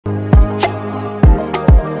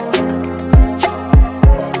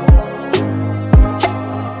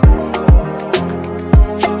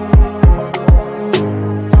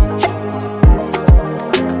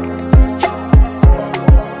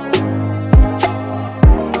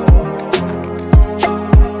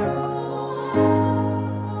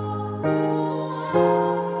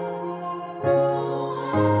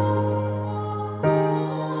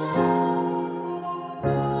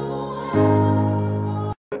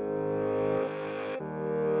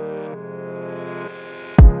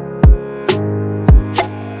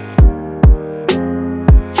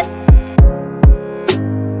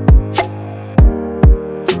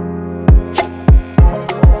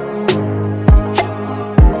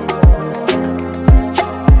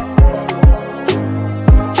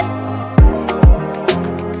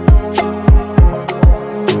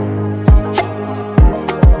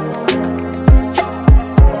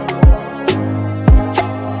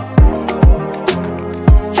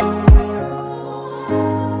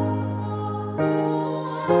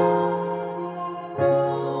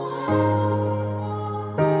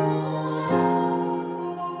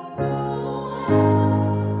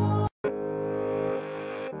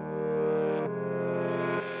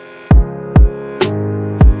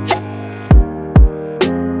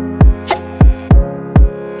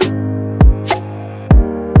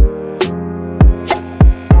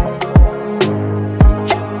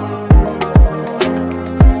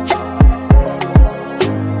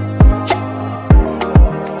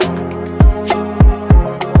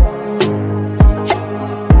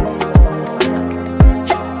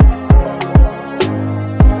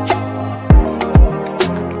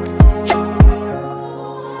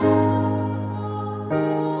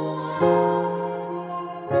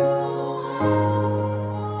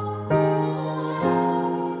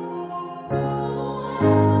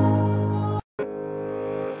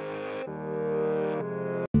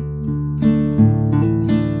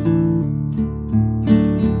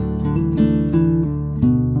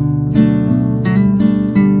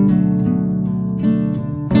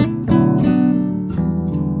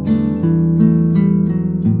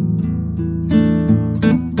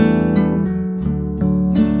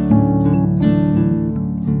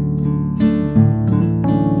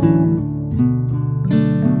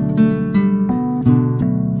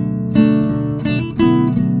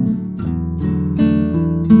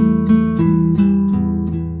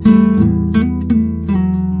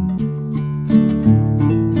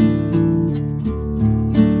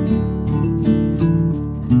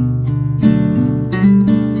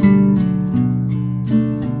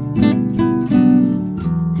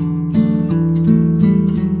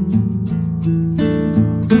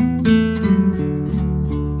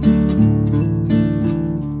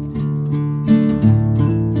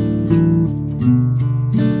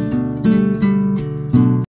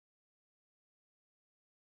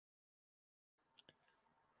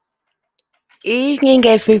Evening,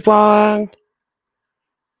 everyone.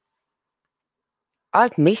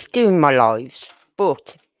 I've missed doing my lives,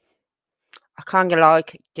 but I kind of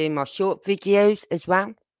like doing my short videos as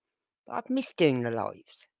well. But I've missed doing the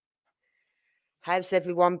lives. How's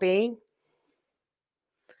everyone been?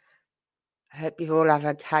 I hope you all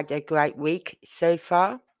have had a great week so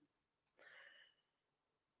far.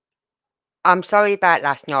 I'm sorry about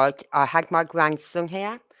last night. I had my grandson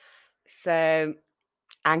here,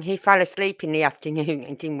 and he fell asleep in the afternoon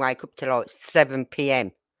and didn't wake up till like 7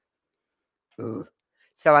 p.m. Ugh.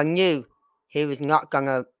 So I knew he was not going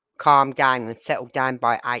to calm down and settle down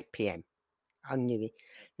by 8 p.m. I knew it.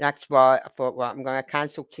 That's why I thought, well, I'm going to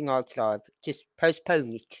cancel tonight's live. Just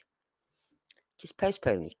postpone it. Just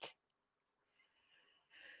postpone it.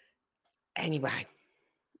 Anyway,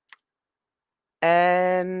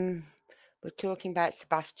 we're talking about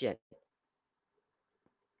Sebastian.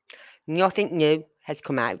 Nothing new has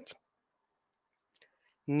come out.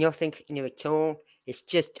 Nothing new at all. It's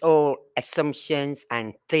just all assumptions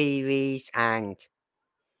and theories and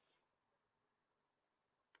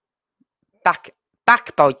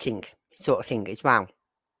backbiting sort of thing as well.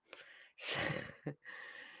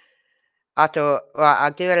 I thought, right,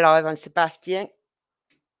 I'll do a live on Sebastian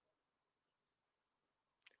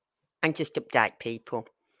and just update people.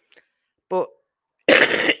 But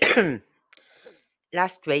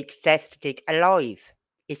last week, Seth did a live,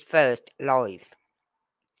 his first live.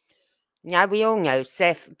 Now, we all know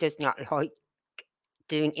Seth does not like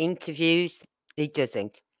doing interviews. He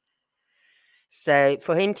doesn't. So,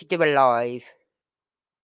 for him to do a live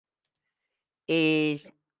is,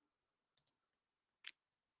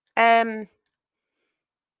 hold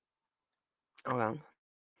on.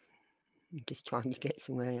 I'm just trying to get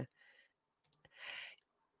somewhere.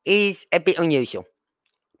 Is a bit unusual.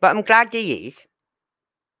 But I'm glad he is.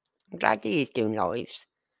 I'm glad he is doing lives.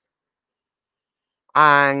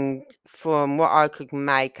 And from what I could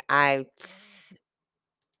make out,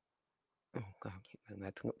 oh God, it won't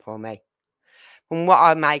open up for me. From what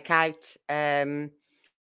I make out,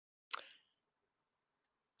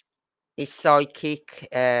 his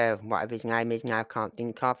sidekick, whatever his name is now, can't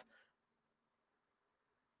think of,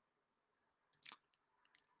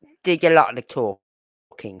 did a lot of the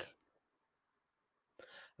talking,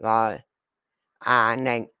 right? And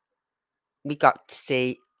then we got to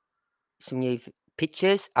see some new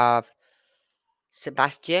pictures of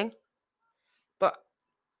Sebastian, but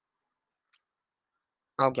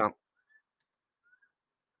hold on,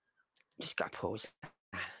 just got to pause.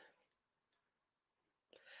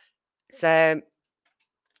 So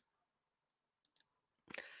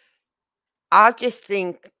I just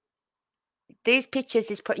think these pictures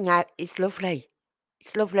he's putting out is lovely.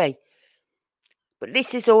 It's lovely. But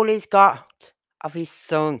this is all he's got of his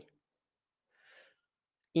son.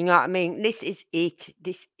 You know what I mean? This is it.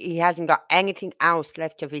 He hasn't got anything else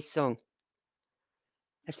left of his son.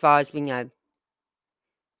 As far as we know.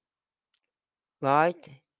 Right?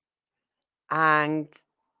 And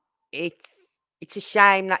it's a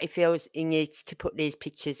shame that he feels he needs to put these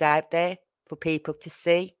pictures out there for people to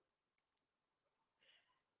see.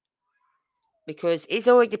 Because he's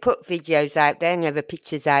already put videos out there and other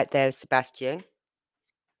pictures out there of Sebastian.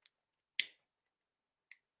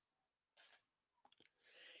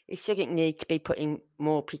 He shouldn't need to be putting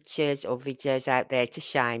more pictures or videos out there. It's a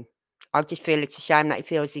shame. I just feel it's a shame that he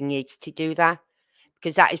feels he needs to do that.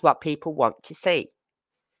 Because that is what people want to see.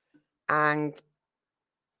 And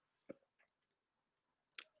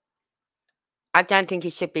I don't think he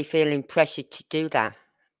should be feeling pressured to do that.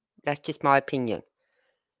 That's just my opinion.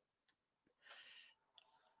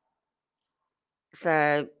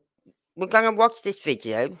 So, we're going to watch this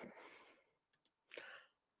video.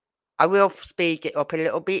 I will speed it up a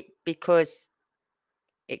little bit because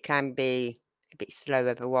it can be a bit slow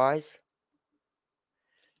otherwise.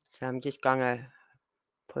 So, I'm just going to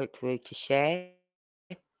put it through to share.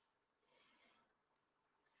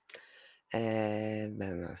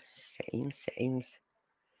 Settings.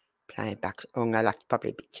 Play back. Oh no, that's probably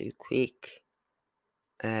a bit too quick.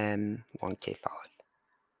 1, 2, 5.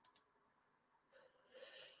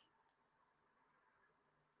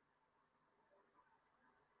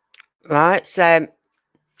 Right, so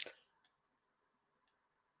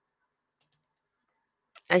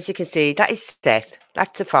as you can see, that is Seth.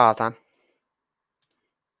 That's the father.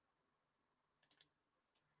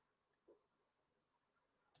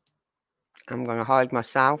 I'm going to hide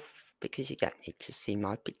myself because you don't need to see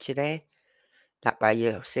my picture there. That way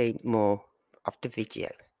you'll see more of the video.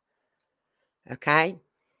 Okay?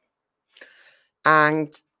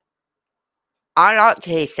 And I like to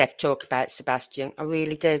hear Seth talk about Sebastian. I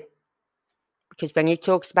really do. Because when he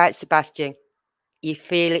talks about Sebastian, you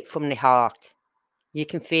feel it from the heart. You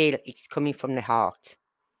can feel it's coming from the heart.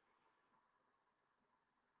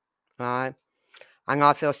 Right? And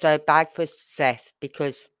I feel so bad for Seth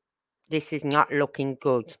because this is not looking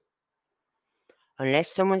good.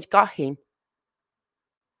 Unless someone's got him,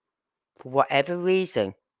 for whatever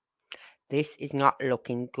reason, this is not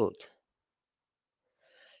looking good.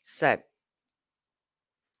 So,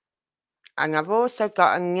 and I've also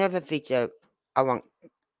got another video I want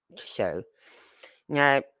to show.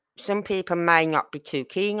 Now, some people may not be too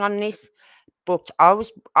keen on this, but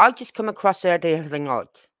I just come across her the other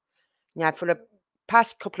night. Now, for the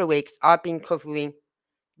past couple of weeks, I've been covering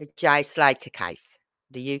the Jay Slater case,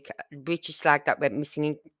 the British flag that went missing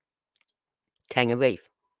in Tenerife.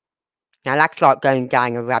 Now, that's like going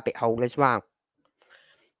down a rabbit hole as well.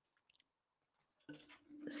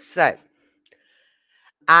 So,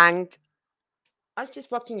 and I was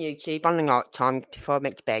just watching YouTube on the night time before I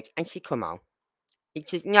went to bed, and she come on. It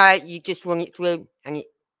just, no, you just run it through, and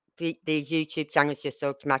these YouTube channels just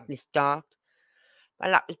automatically start.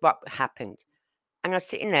 Well, that was what happened. And I was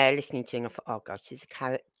sitting there listening to her, and I thought, oh gosh, she's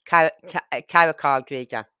a tarot card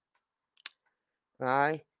reader,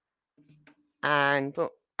 right?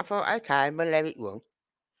 But I thought, okay, we'll let it run.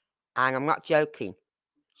 And I'm not joking.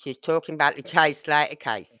 She was talking about the Jay Slater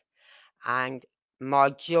case, and my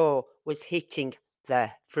jaw was hitting the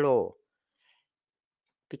floor.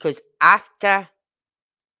 Because after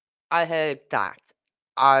I heard that,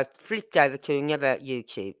 I flipped over to another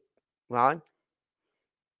YouTube, right?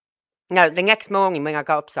 No, the next morning when I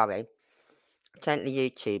got up, sorry, I turned the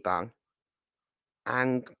YouTube on,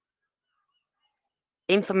 and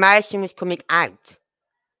information was coming out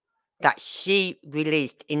that she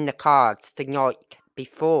released in the cards the night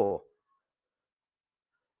before.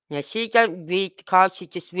 Now, she don't read the cards, she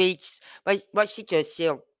just reads, what she does,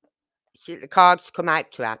 the cards come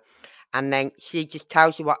out to her, and then she just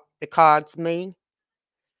tells you what the cards mean,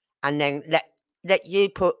 and then let you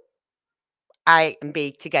put A and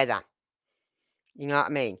B together. You know what I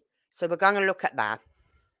mean? So we're going to look at that.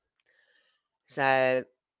 So,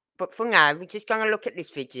 but for now, we're just going to look at this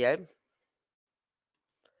video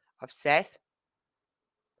of Seth.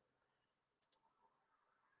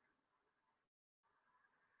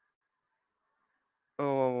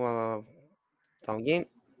 Oh, volume.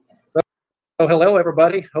 So hello,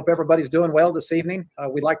 everybody. Hope everybody's doing well this evening.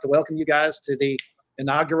 We'd like to welcome you guys to the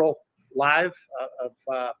inaugural live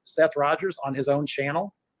of Seth Rogers on his own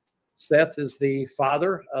channel. Seth is the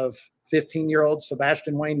father of 15-year-old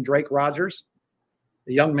Sebastian Wayne Drake Rogers,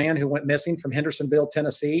 the young man who went missing from Hendersonville,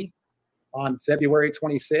 Tennessee on February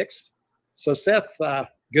 26th. So Seth,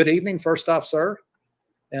 good evening, first off, sir.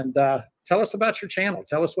 And tell us about your channel.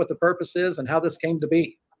 Tell us what the purpose is and how this came to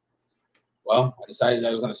be. Well, I decided I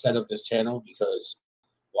was going to set up this channel because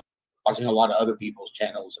watching a lot of other people's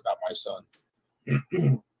channels about my son,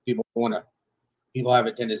 people have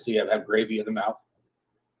a tendency of have gravy in the mouth,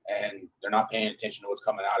 and they're not paying attention to what's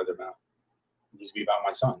coming out of their mouth. It needs to be about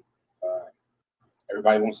my son.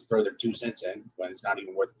 Everybody wants to throw their 2 cents in when it's not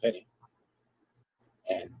even worth a penny,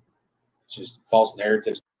 and it's just false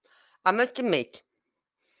narratives. I must admit,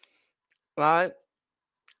 right,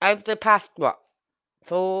 over the past,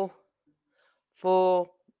 4 to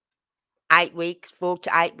 8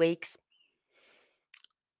 weeks,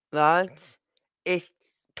 right, it's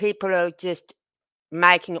people are just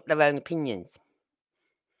making up their own opinions.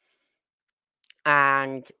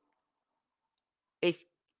 And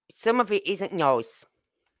some of it isn't nice,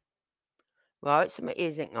 right? Some of it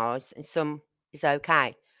isn't nice, and some is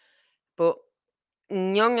okay. But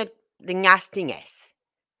none of the nastiness,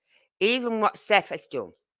 even what Seth has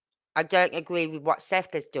done, I don't agree with what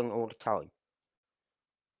Seth has done all the time.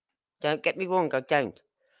 Don't get me wrong, I don't.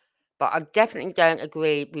 But I definitely don't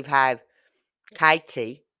agree with how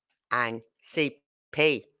Katie and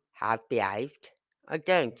CP have behaved. I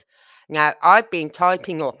don't. Now, I've been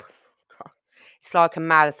typing up, it's like a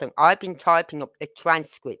marathon. I've been typing up the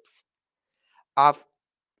transcripts of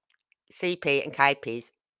CP and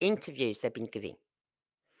KP's interviews they've been giving.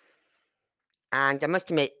 And I must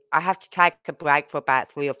admit, I have to take a break for about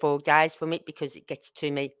 3 or 4 days from it because it gets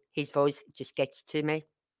to me. His voice just gets to me.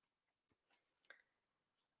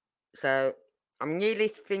 So I'm nearly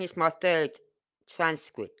finished my 3rd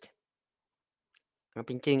transcript. I've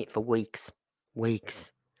been doing it for weeks.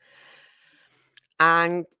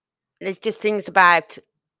 And there's just things about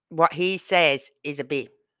what he says is a bit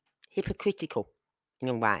hypocritical in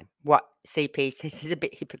a way. What CP says is a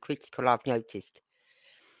bit hypocritical, I've noticed.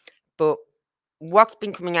 But what's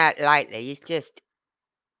been coming out lately is just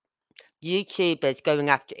YouTubers going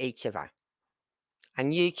after each other.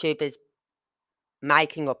 And YouTubers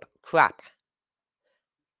making up crap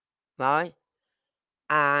right?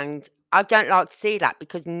 And I don't like to see that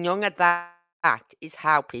because none of that is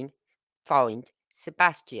helping find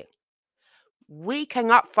Sebastian. We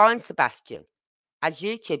cannot find Sebastian. As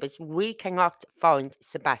YouTubers, we cannot find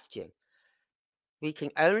Sebastian. We can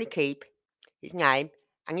only keep his name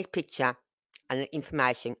and his picture and the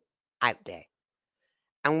information out there.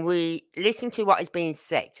 And we listen to what is being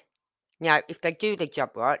said. Now, if they do the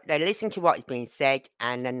job right, they listen to what is being said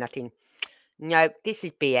and then nothing. No, this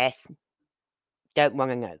is BS. Don't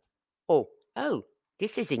want to know. Oh,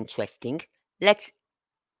 this is interesting. Let's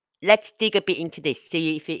dig a bit into this,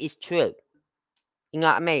 see if it is true. You know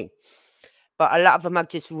what I mean? But a lot of them are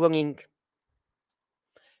just running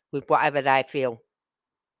with whatever they feel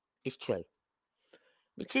is true,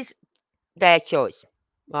 which is their choice,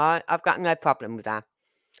 right? I've got no problem with that.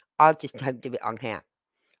 I just don't do it on here.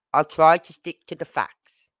 I'll try to stick to the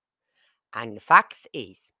facts. And the facts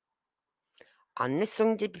is, on the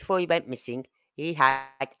Sunday before he went missing, he had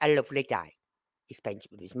a lovely day. He spent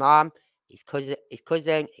it with his mum, his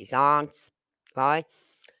cousin, his aunts, right?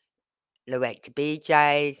 They went to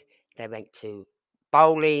BJ's, they went to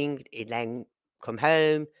bowling, he then come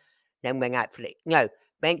home, then went out for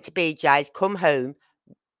went to BJ's, come home,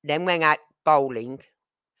 then went out bowling,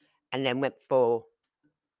 and then went for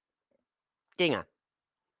dinner.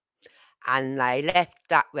 And they left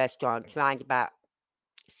that restaurant around about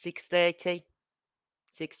 6:30,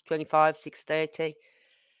 6:25, 6:30,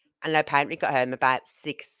 and they apparently got home about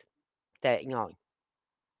 6:39.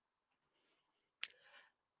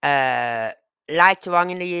 Later on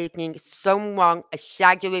in the evening, a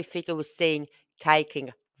shadowy figure was seen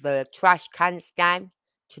taking the trash cans down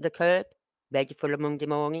to the curb, ready for the Monday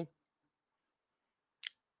morning.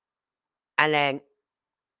 And then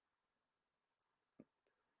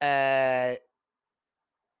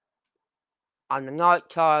on the night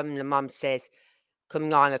time, the mum says, come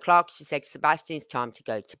 9 o'clock, she said, Sebastian, it's time to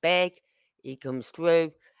go to bed. He comes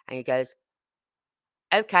through and he goes,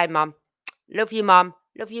 okay, mum, love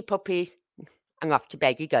you, puppies, and off to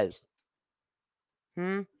bed he goes.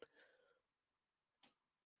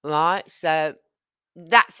 Right, so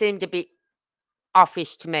that seemed a bit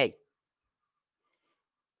offish to me.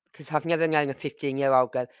 Because I've never known a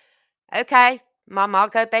 15-year-old go, okay, mum, I'll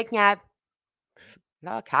go to bed now.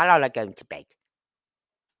 Like how are I going to bed?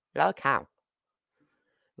 Like how?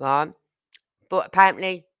 Right? But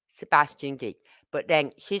apparently Sebastian did. But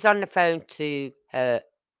then she's on the phone to her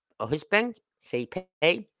husband,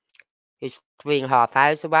 CP, who's 3.5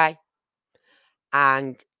 hours away.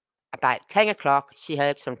 And about 10 o'clock, she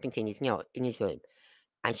heard something in his room.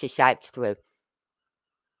 And she shouts through,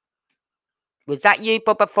 was that you,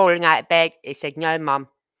 Bubba, falling out of bed? He said, no, Mum.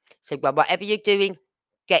 She said, well, whatever you're doing,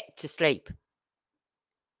 get to sleep.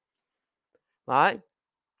 Right?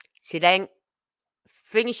 She then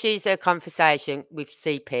finishes her conversation with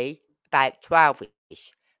CP about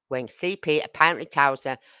 12-ish, when CP apparently tells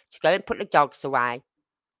her to go and put the dogs away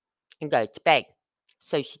and go to bed.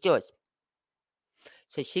 So she does.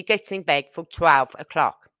 So she gets in bed for 12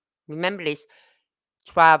 o'clock. Remember this,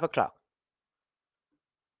 12 o'clock.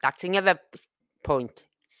 That's another point.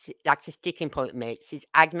 That's a sticking point, mate. She's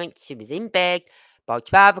adamant she was in bed by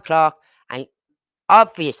 12 o'clock and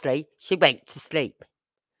obviously she went to sleep.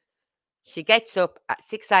 She gets up at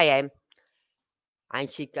 6 a.m. and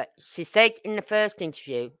she said in the first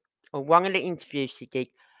interview, or one of the interviews she did,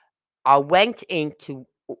 I went in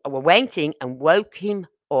and woke him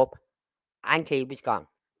up and he was gone.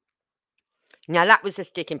 Now that was a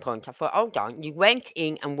sticking point. I thought, hold on, you went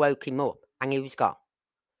in and woke him up and he was gone.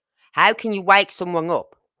 How can you wake someone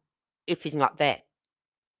up if he's not there?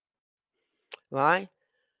 Right?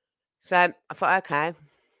 So I thought, okay.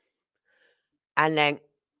 And then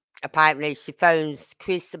apparently she phones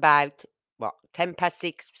Chris about, 10 past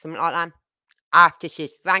 6, something like that. After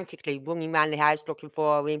she's frantically running around the house looking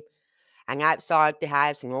for him and outside the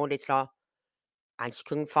house and all this stuff. And she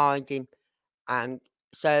couldn't find him. And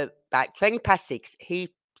so about 20 past 6,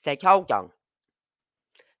 he said, hold on.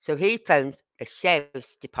 So he phones the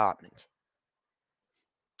sheriff's department.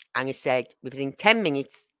 And he said, within 10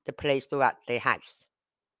 minutes, the police were at their house.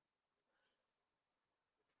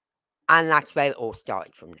 And that's where it all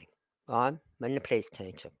started from then, right? When the police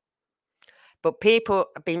turned up. But people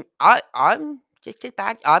have been, I'm just as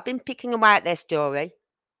bad. I've been picking away at their story,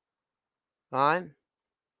 right?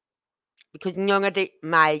 Because none of it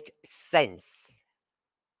made sense.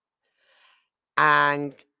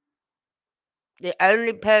 And the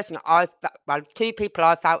only person two people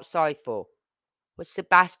I felt sorry for was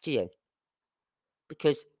Sebastian.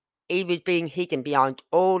 Because he was being hidden behind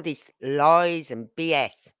all these lies and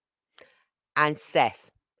BS. And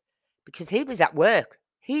Seth. Because he was at work.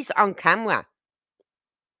 He's on camera.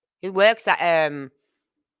 He works at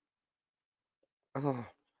oh,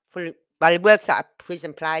 well, he works at a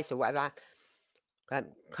prison place or whatever. Can't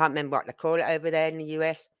remember what they call it over there in the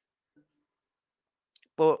US.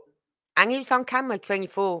 And he was on camera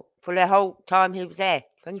 24 for the whole time he was there,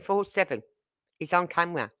 24/7. He's on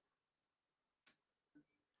camera.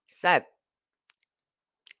 So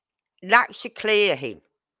that should clear him.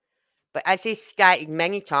 But as he's stated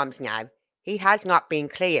many times now, he has not been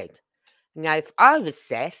cleared. Now, if I was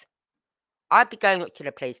Seth, I'd be going up to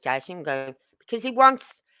the police station and going, because he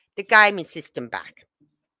wants the gaming system back.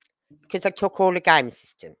 Because I took all the gaming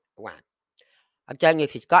system away. I don't know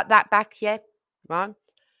if he's got that back yet, right?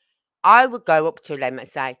 I would go up to them and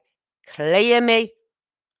say,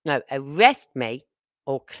 arrest me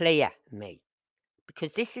or clear me.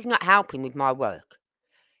 Because this is not helping with my work.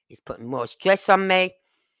 It's putting more stress on me.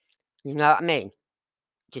 You know what I mean?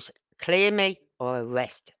 Just clear me or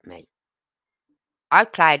arrest me. I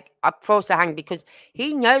forced a hang because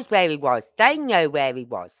he knows where he was. They know where he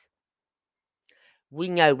was. We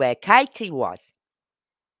know where Katie was.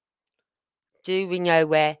 Do we know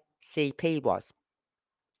where CP was?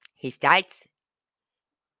 He states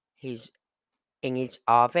he's in his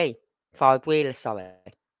RV, five-wheeler,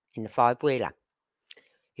 in the five-wheeler.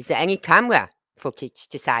 Is there any camera footage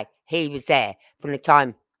to say he was there from the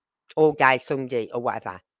time all day Sunday or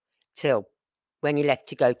whatever till when he left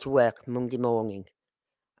to go to work Monday morning?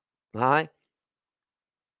 Right?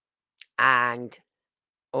 And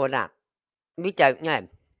all that. We don't know.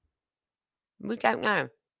 We don't know.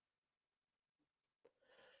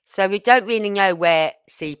 So we don't really know where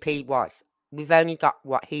CP was. We've only got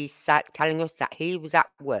what he's telling us, that he was at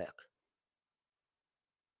work.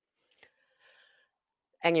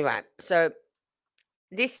 Anyway, so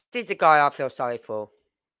this is a guy I feel sorry for.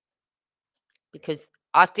 Because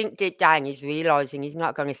I think deep down he's realising he's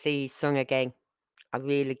not going to see his son again. I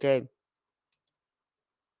really do.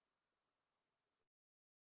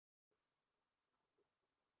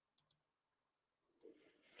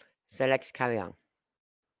 So let's carry on.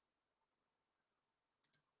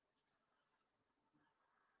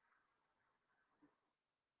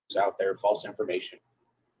 Out there, false information.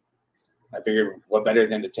 I figured what better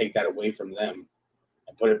than to take that away from them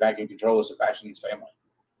and put it back in control of Sebastian's family.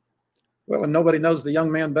 Well, and nobody knows the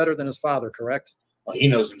young man better than his father, correct? Well, he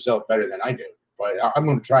knows himself better than I do, but I'm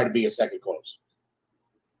going to try to be a second close.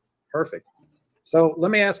 Perfect. So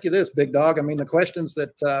let me ask you this, big dog. I mean, the questions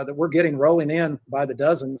that we're getting rolling in by the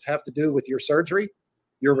dozens have to do with your surgery,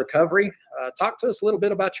 your recovery. Talk to us a little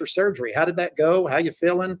bit about your surgery. How did that go? How you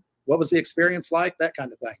feeling? What was the experience like? That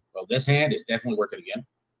kind of thing. Well, this hand is definitely working again.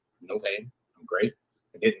 No pain. I'm great.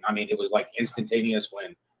 It was like instantaneous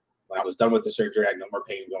when I was done with the surgery. I had no more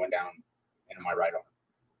pain going down into my right arm.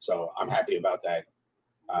 So I'm happy about that.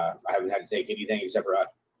 I haven't had to take anything except for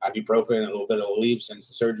ibuprofen and a little bit of Aleve since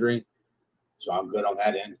the surgery. So I'm good on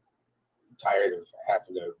that end. I'm tired of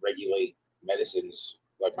having to regulate medicines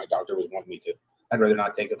like my doctor was wanting me to. I'd rather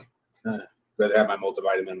not take them. Rather have my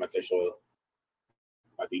multivitamin, my fish oil,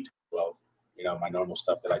 my B12, my normal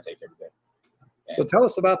stuff that I take every day. So tell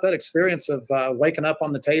us about that experience of waking up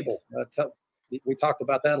on the table. We talked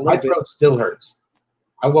about that a little bit. My throat still hurts.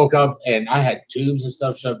 I woke up and I had tubes and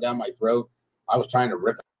stuff shoved down my throat. I was trying to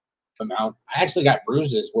rip them out. I actually got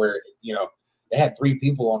bruises where, they had 3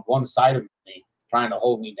 people on one side of me trying to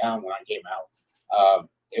hold me down when I came out.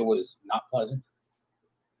 It was not pleasant.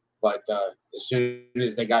 But as soon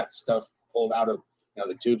as they got stuff pulled out of,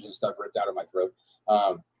 the tubes and stuff ripped out of my throat,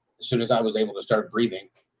 as soon as I was able to start breathing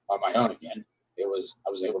on my own again, I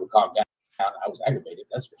was able to calm down. I was aggravated,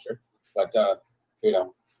 that's for sure. But,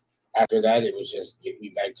 after that, it was just getting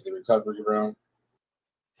me back to the recovery room,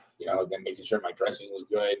 then making sure my dressing was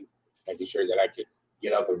good, making sure that I could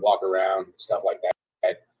get up and walk around, stuff like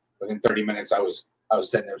that. Within 30 minutes, I was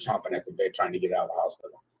sitting there chomping at the bed trying to get out of the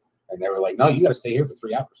hospital. And they were like, no, you got to stay here for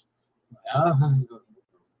 3 hours.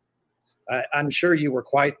 I'm sure you were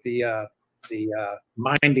quite the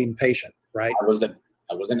minding patient, right? I was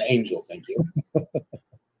an angel, thank you.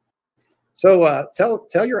 So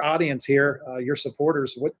tell your audience here, your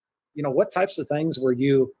supporters, what types of things were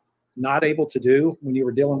you not able to do when you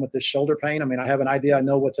were dealing with this shoulder pain? I mean, I have an idea. I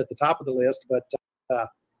know what's at the top of the list, but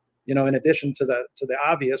in addition to the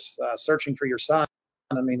obvious, searching for your son,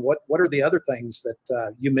 I mean, what are the other things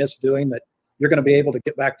that you miss doing that you're going to be able to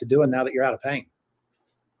get back to doing now that you're out of pain?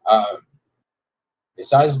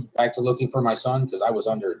 Besides back to looking for my son, because I was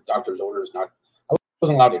under doctor's orders, I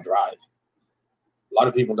wasn't allowed to drive. A lot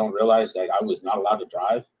of people don't realize that I was not allowed to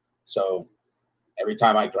drive. So every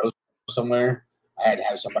time I drove somewhere, I had to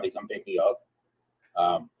have somebody come pick me up.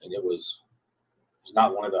 And it was It's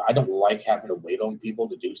not one of the. I don't like having to wait on people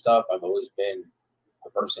to do stuff. I've always been a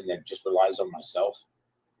person that just relies on myself.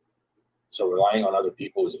 So relying on other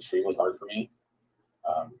people is extremely hard for me.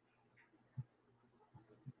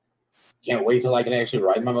 Can't wait till I can actually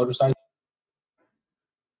ride my motorcycle.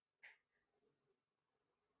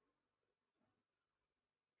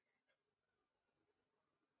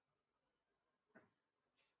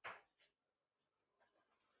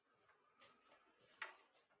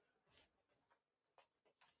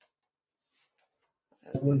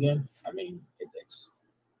 Again, I mean, it's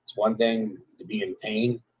one thing to be in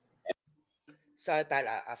pain. Sorry about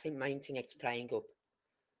that. I think my internet's playing up.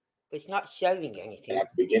 But it's not showing anything. And at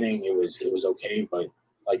the beginning, it was okay, but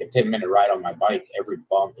like a 10-minute ride on my bike, every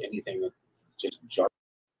bump, anything that just jarred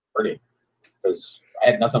it, because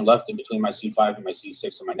I had nothing left in between my C5 and my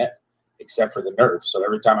C6 and my neck, except for the nerve. So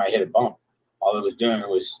every time I hit a bump, all it was doing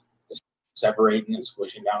was separating and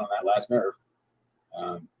squishing down on that last nerve.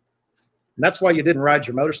 And that's why you didn't ride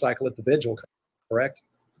your motorcycle at the vigil, correct?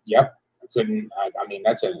 Yep. I couldn't. I mean,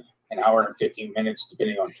 that's an hour and 15 minutes,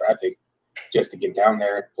 depending on traffic, just to get down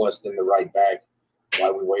there, plus then the ride back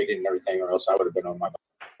while we waited and everything, or else I would have been on my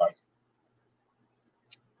bike.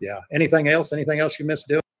 Yeah. Anything else? Anything else you missed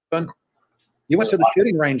doing? You went to the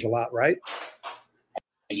shooting range a lot, right?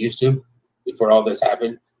 I used to before all this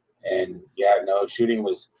happened. And yeah, no, shooting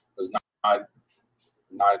was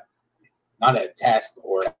not a task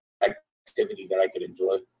or activity that I could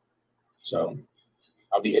enjoy. So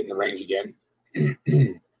I'll be hitting the range again,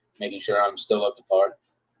 making sure I'm still up to par.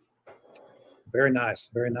 Very nice.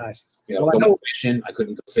 Very nice. You know, well, fishing. I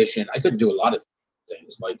couldn't go fishing. I couldn't do a lot of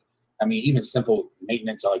things. Like, I mean, even simple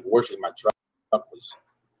maintenance, like washing my truck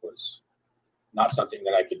was not something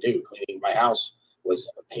that I could do. Cleaning my house was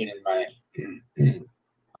a pain in my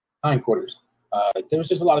hindquarters. There was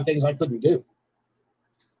just a lot of things I couldn't do.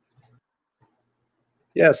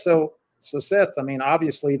 Yeah. So Seth, I mean,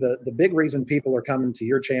 obviously the big reason people are coming to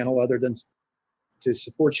your channel, other than to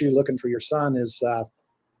support you, looking for your son, is,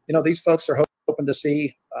 you know, these folks are hoping to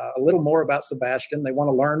see a little more about Sebastian. They want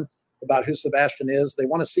to learn about who Sebastian is. They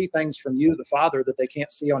want to see things from you, the father, that they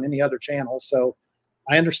can't see on any other channel. So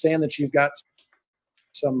I understand that you've got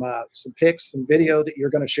some pics, some video that you're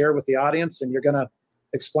going to share with the audience, and you're going to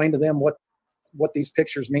explain to them what these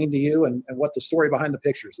pictures mean to you and what the story behind the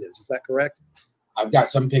pictures is. Is that correct? I've got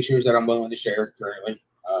some pictures that I'm willing to share currently.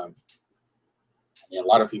 I mean, a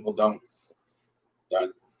lot of people don't.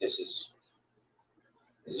 This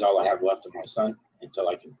is all I have left of my son until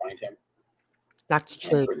I can find him. That's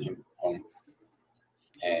true. And bring him home.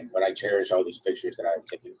 But I cherish all these pictures that I've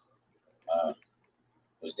taken. It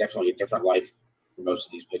was definitely a different life for most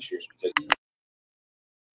of these pictures, because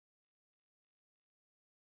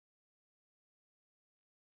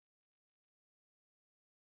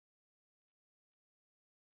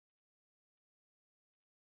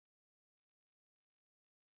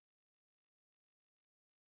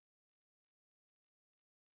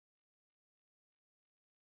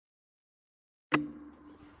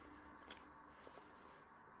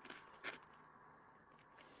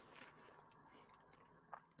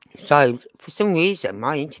So for some reason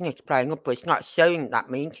my internet's playing up, but it's not showing that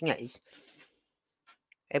my internet is.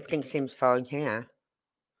 Everything seems fine here.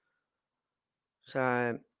 So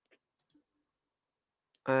I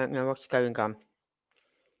don't know what's going on.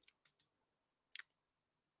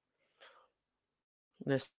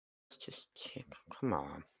 Let's just check. Come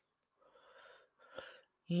on.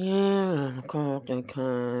 Yeah, God,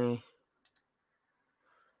 okay.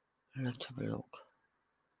 Let's have a look.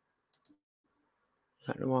 Is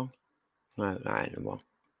that the one? No, that ain't the one.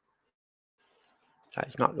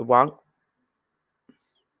 That's not the one.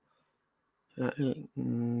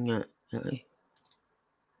 No. Could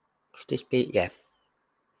this be? Yeah.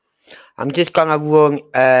 I'm just gonna run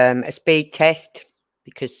a speed test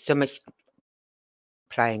because something's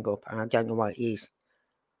playing up and I don't know what it is.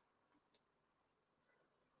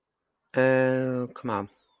 Oh, come on.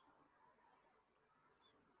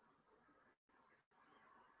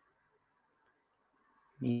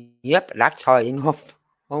 Yep, that's high enough.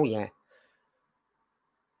 Oh yeah.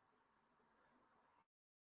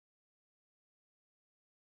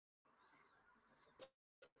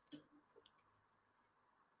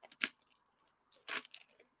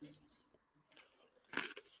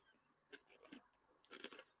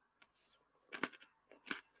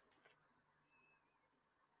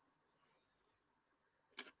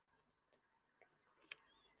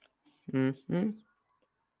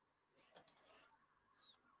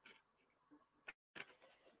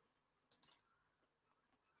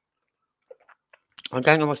 I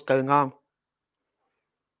don't know what's going on.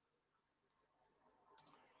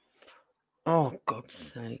 Oh, God's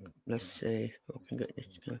sake. Let's see if I can get this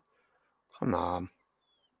to go. Come on.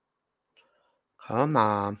 Come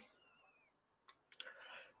on.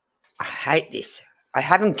 I hate this. I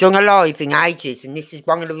haven't done a live in ages, and this is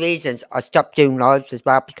one of the reasons I stopped doing lives as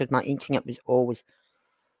well, because my internet was always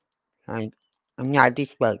like, and now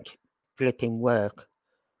this won't flipping work.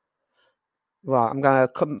 Right, I'm going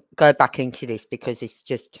to go back into this because it's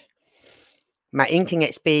just my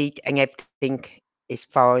internet speed and everything is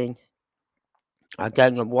fine. I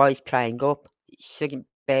don't know why it's playing up. It shouldn't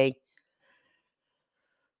be.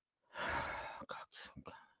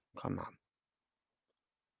 Come on.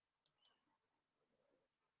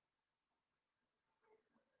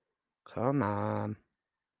 Come on.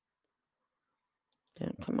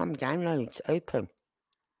 Come on, downloads, open.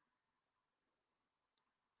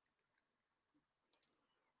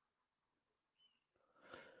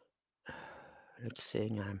 Let's see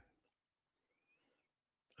now.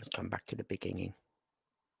 Let's come back to the beginning.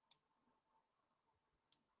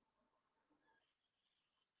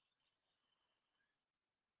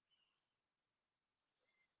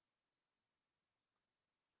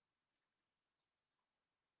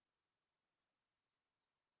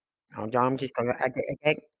 Hold on, I'm just going to add it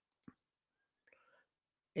again.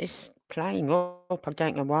 It's playing up, I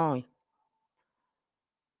don't know why.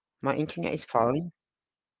 My internet is fine.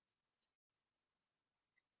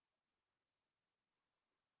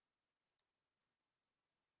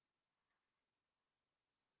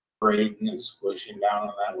 Braiding and squishing down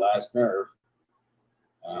on that last nerve.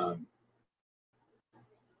 And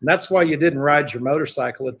that's why you didn't ride your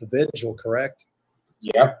motorcycle at the vigil, correct?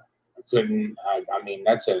 Yep. I couldn't. I mean,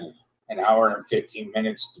 that's an hour and 15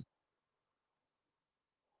 minutes.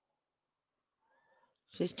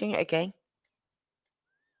 Just doing it again.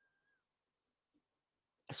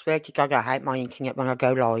 I swear to God, I hate my internet when I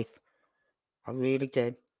go live. I really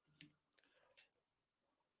do.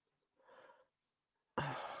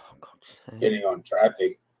 Oh, God's sake. Getting on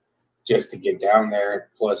traffic just to get down there,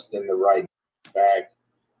 plus then the ride back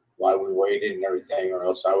while we waited and everything, or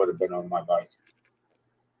else I would have been on my bike.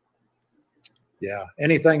 Yeah.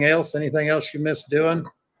 Anything else? Anything else you missed doing?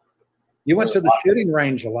 You went to the shooting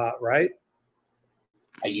range a lot, right?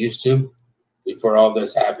 I used to before all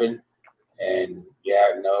this happened, and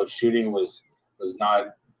yeah, no, shooting was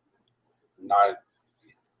not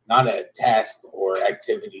a task or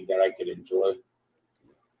activity that I could enjoy.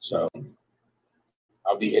 So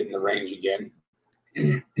I'll be hitting the range again,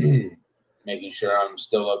 making sure I'm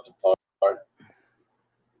still up to par.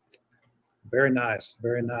 Very nice.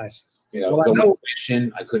 Very nice. You know, Well, I going know-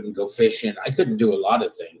 fishing, I couldn't go fishing. I couldn't do a lot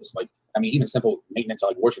of things. Like, I mean, even simple maintenance,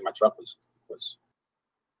 like washing my truck was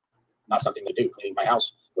not something to do. Cleaning my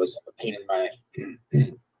house was a pain in my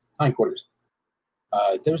hindquarters.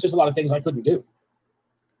 There was just a lot of things I couldn't do.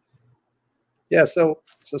 Yeah. So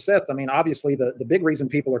Seth, I mean, obviously the big reason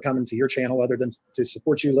people are coming to your channel, other than to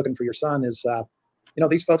support you, looking for your son, is,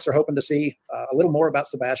 these folks are hoping to see a little more about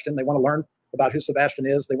Sebastian. They want to learn about who Sebastian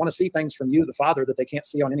is. They want to see things from you, the father, that they can't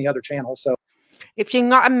see on any other channel. So if you're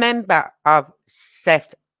not a member of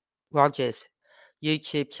Seth Rogers'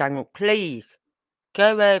 YouTube channel, please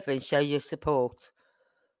go over and show your support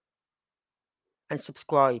and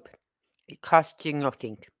subscribe. It costs you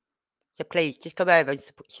nothing. So please just go over and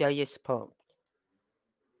show your support.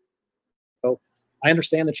 I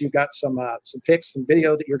understand that you've got some pics and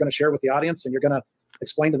video that you're going to share with the audience, and you're going to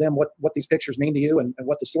explain to them what these pictures mean to you and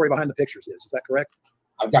what the story behind the pictures is. Is that correct?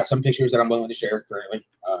 I've got some pictures that I'm willing to share currently.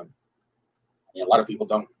 A lot of people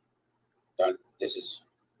don't. This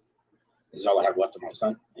is all I have left of my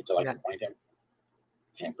son until I can find him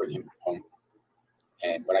and bring him home.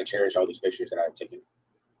 But I cherish all these pictures that I've taken.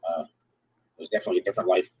 It was definitely a different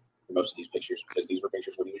life for most of these pictures, because these were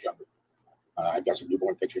pictures when he was younger. I've got some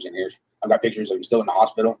newborn pictures in here. I've got pictures of him still in the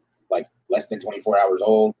hospital, like less than 24 hours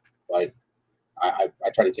old. Like I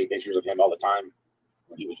try to take pictures of him all the time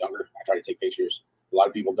when he was younger. I try to take pictures. A lot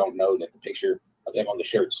of people don't know that the picture of him on the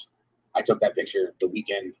shirts, I took that picture the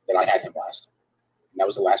weekend that I had him last. And that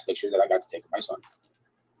was the last picture that I got to take of my son.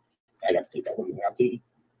 I got to take that when we went out to eat.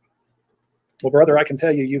 Well, brother, I can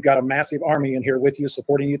tell you, you've got a massive army in here with you,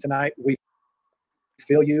 supporting you tonight. We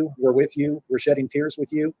feel you. We're with you. We're shedding tears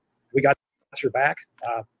with you. We got your back.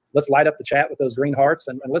 Let's light up the chat with those green hearts,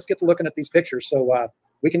 and let's get to looking at these pictures so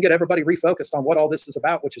we can get everybody refocused on what all this is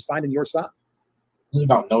about, which is finding your son. It's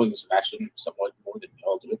about knowing Sebastian somewhat more than we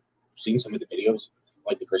all do. Seeing some of the videos,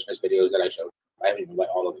 like the Christmas videos that I showed. I haven't even let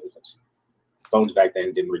all of those. Phones back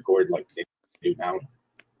then didn't record like they do now.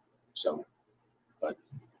 So, but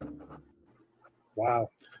wow,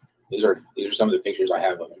 these are some of the pictures I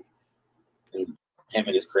have of him. And him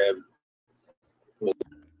in his crib with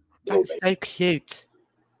That's so cute.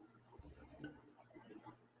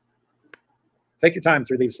 Take your time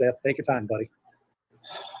through these, Seth. Take your time, buddy.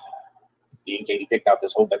 Me and Katie picked out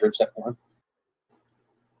this whole bedroom set for him.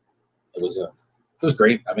 It was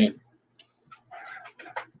great. I mean,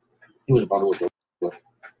 he was a bundle of joy.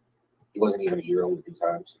 He wasn't even a year old at these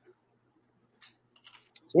times.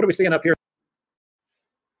 So what are we seeing up here?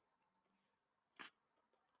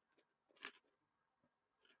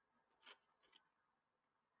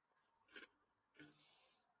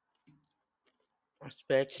 I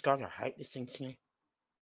swear to God, I hate listening to you.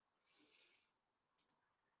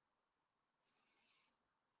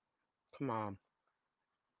 Come on.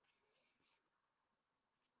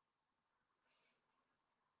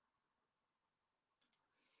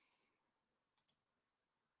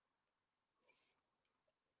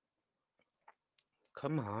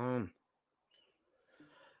 Come on.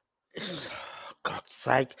 God's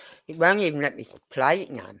sake. It won't even let me play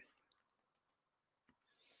it now.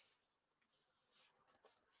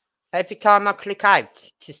 Every time I click out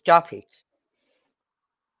to stop it,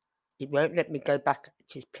 it won't let me go back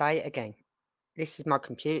to play it again. This is my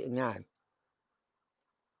computer now.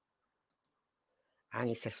 And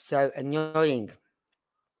it's so annoying.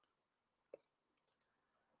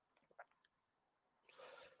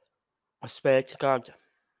 I swear to God.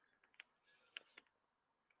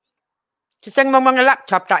 Does anyone want a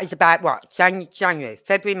laptop that is about what? January,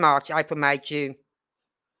 February, March, April, May, June.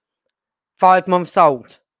 5 months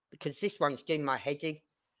old. Because this one's doing my head in.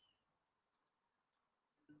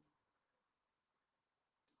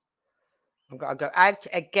 I've got to go out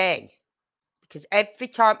again. Because every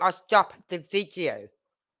time I stop the video,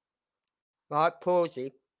 right, pause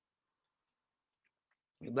it,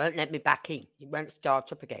 it won't let me back in. It won't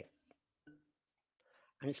start up again.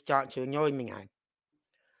 And it's starting to annoy me now.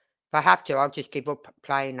 If I have to, I'll just give up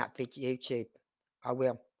playing that video YouTube. I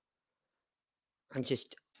will. And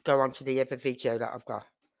just go on to the other video that I've got.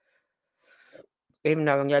 Even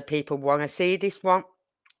though I know people want to see this one.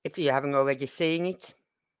 If you haven't already seen it.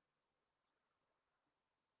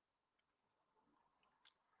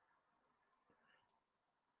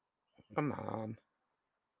 Come on.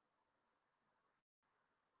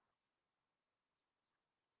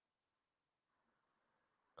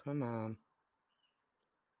 Come on.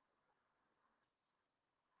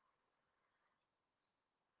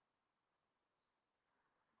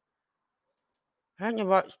 I don't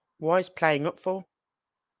know why it's playing up for.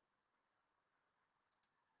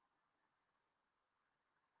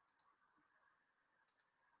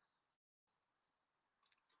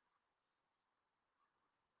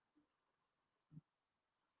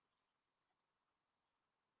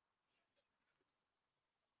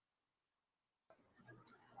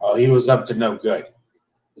 Oh, he was up to no good.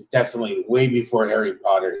 Definitely way before Harry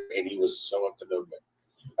Potter, and he was so up to no good.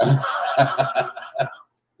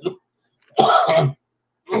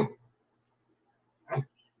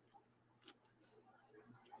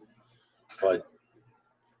 But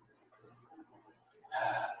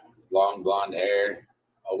long blonde hair,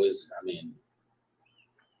 always, I mean.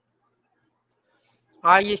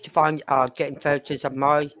 I used to find getting photos of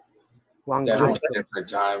my one guy. Definitely a different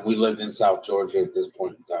time. We lived in South Georgia at this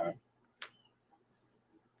point in time.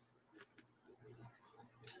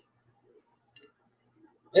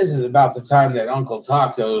 This is about the time that Uncle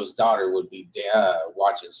Taco's daughter would be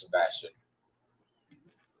watching Sebastian.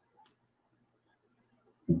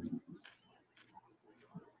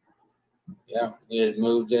 Yeah, we had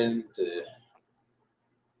moved into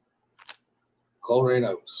Coleraine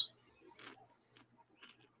Oaks.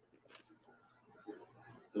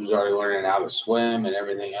 He was already learning how to swim and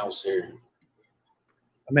everything else here.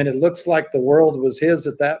 I mean, it looks like the world was his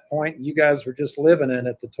at that point. You guys were just living in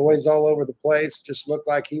it. The toys all over the place. Just looked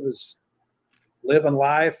like he was living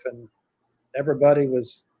life, and everybody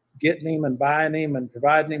was getting him and buying him and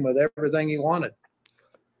providing him with everything he wanted.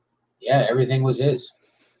 Yeah, everything was his.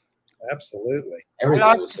 Absolutely. Everything I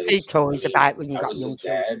like was to his. see toys about when you I got was young his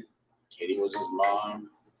dad. Kitty was his mom.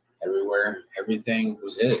 Everywhere, everything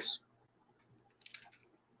was his.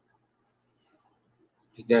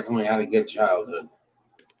 He definitely had a good childhood.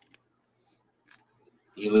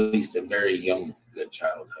 At least a very young, good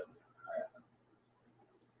childhood.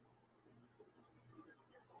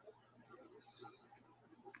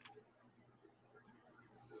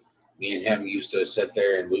 Me and him used to sit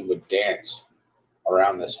there and we would dance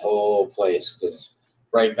around this whole place because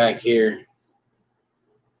right back here,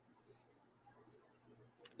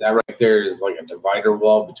 that right there is like a divider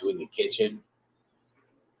wall between the kitchen,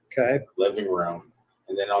 Okay. living room,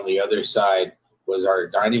 and then on the other side was our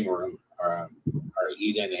dining room, our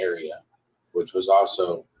eat-in area, which was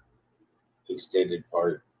also extended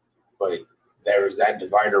part but there was that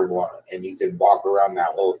divider wall, and you could walk around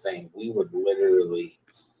that whole thing. We would literally,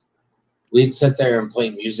 we'd sit there and play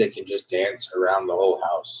music and just dance around the whole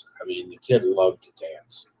house. I mean, the kid loved to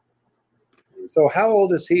dance. So how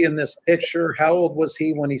old is he in this picture? How old was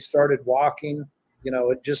he when he started walking? You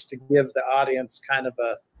know, just to give the audience kind of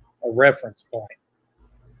a reference point.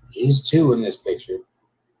 He's 2 in this picture.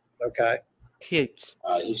 Okay. Cute.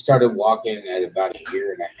 He started walking at about 1.5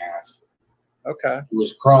 years. Okay. He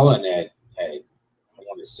was crawling at I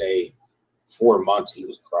want to say 4 months. He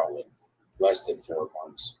was crawling, less than 4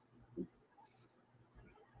 months.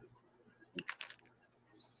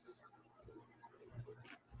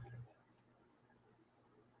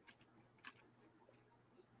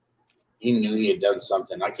 He knew he had done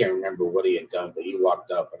something. I can't remember what he had done, but he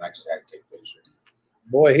walked up and I just had to take a picture.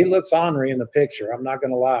 Boy, he looks ornery in the picture. I'm not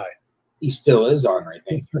going to lie. He still is ornery, I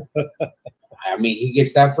think. I mean, he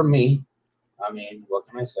gets that from me. I mean, what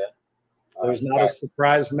can I say? There's not a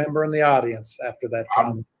surprised member in the audience after that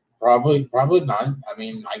comment. Probably not. I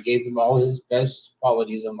mean, I gave him all his best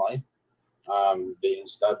qualities in life. Being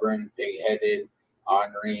stubborn, pig-headed,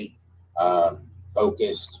 ornery,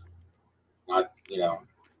 focused. Not, you know,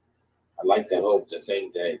 I like to hope to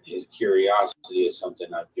think that his curiosity is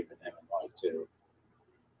something I've given him in life too.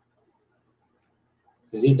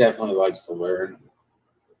 Because he definitely likes to learn.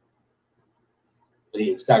 But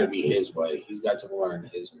it's got to be his way. He's got to learn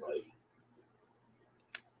his way.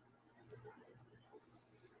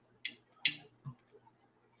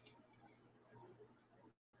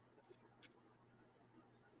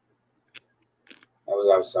 I was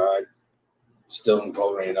outside, still in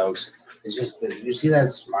Coleraine Oaks. It's just that you see that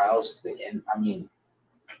smile, and I mean,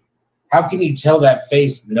 how can you tell that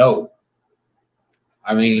face no?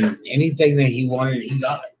 I mean, anything that he wanted, he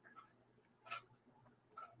got it.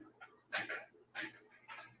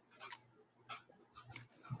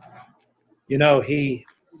 You know, you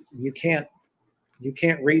can't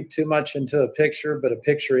read too much into a picture, but a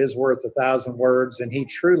picture is worth 1,000 words, and he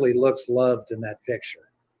truly looks loved in that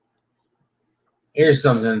picture. Here's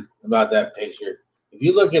something about that picture. If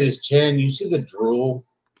you look at his chin, you see the drool.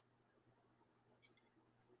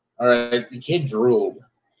 All right, the kid drooled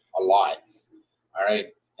a lot. All right,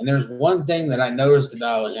 and there's one thing that I noticed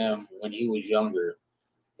about him when he was younger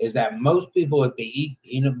is that most people, if they eat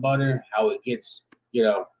peanut butter, how it gets, you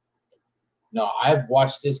know. No, I've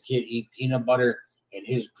watched this kid eat peanut butter, and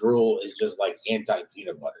his drool is just like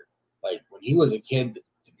anti-peanut butter. Like when he was a kid,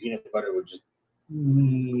 the peanut butter would just.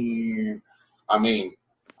 I mean,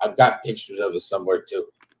 I've got pictures of it somewhere too,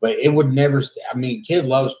 but it would never. I mean, kid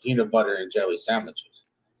loves peanut butter and jelly sandwiches,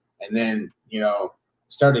 and then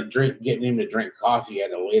started getting him to drink coffee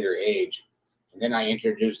at a later age, and then I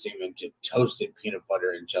introduced him into toasted peanut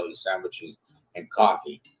butter and jelly sandwiches and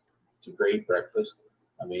coffee. It's a great breakfast.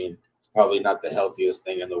 I mean, probably not the healthiest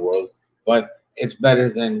thing in the world, but it's better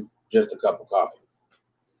than just a cup of coffee.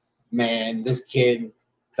 Man, this kid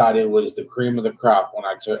thought it was the cream of the crop when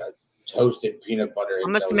I toasted peanut butter. I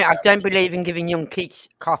must admit, I don't believe in giving young kids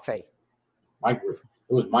coffee. It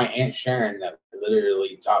was my Aunt Sharon that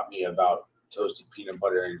literally taught me about toasted peanut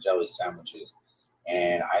butter and jelly sandwiches.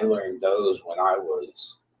 And I learned those when I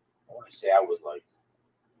was, I want to say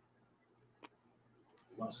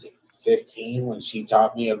 15 when she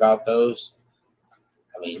taught me about those.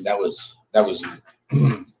 I mean, that was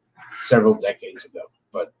several decades ago,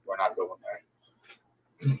 but we're not going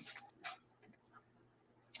there.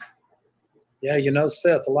 Yeah, you know,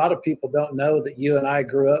 Seth, a lot of people don't know that you and I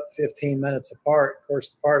grew up 15 minutes apart. Of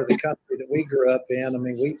course, the part of the country that we grew up in, I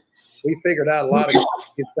mean, we figured out a lot of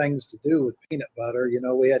good things to do with peanut butter. You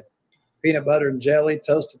know, we had peanut butter and jelly,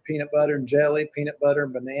 toasted peanut butter and jelly, peanut butter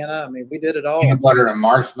and banana. I mean, we did it all. Peanut butter and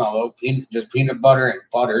marshmallow, just peanut butter and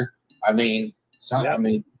butter. I mean,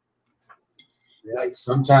 like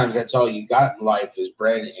sometimes that's all you got in life is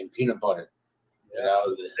bread and peanut butter. Yeah,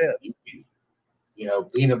 You know,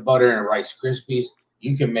 peanut butter and Rice Krispies.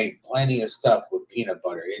 You can make plenty of stuff with peanut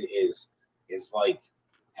butter. It's like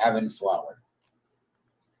having flour.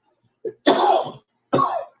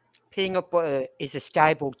 Peanut butter is a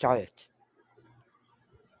stable diet.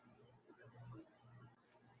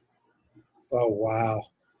 Oh, wow.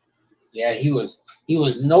 Yeah, he was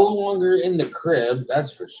no longer in the crib,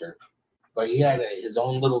 that's for sure. But he had his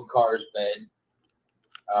own little car's bed.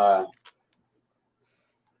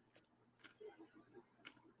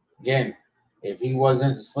 Again, if he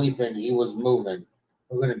wasn't sleeping, he was moving.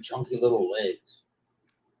 Look at him, chunky little legs.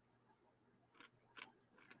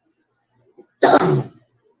 Again,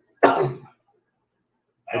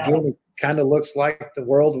 it kind of looks like the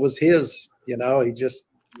world was his. You know,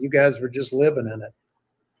 you guys were just living in it.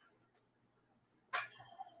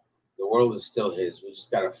 world is still his. We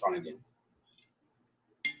just got to find him.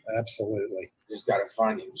 Absolutely. Just got to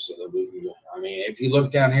find him so that we can. I mean, if you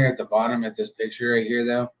look down here at the bottom at this picture right here,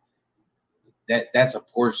 though, that's a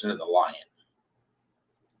portion of the lion.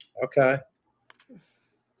 Okay.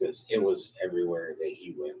 Because it was everywhere that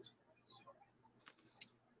he went. So,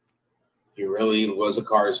 he really was a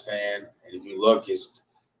Cars fan, and if you look, his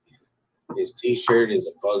T-shirt is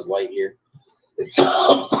a Buzz Lightyear.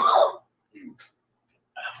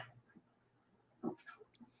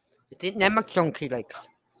 Didn't have much chunky legs.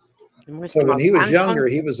 So when he was younger,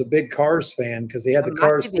 he was a big Cars fan because he had the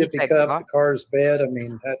Cars Tippy Cup, the Cars bed. I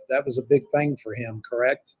mean, that was a big thing for him,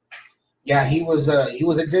 correct? Yeah, he was a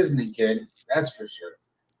Disney kid, that's for sure.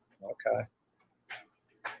 Okay.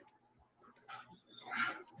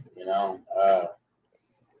 You know,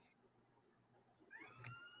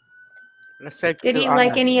 did he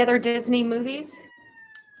like any other Disney movies?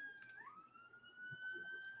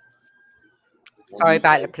 Sorry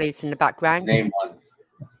about the police in the background. Name one.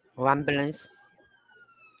 Or ambulance.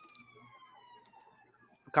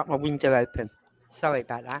 Got my window open. Sorry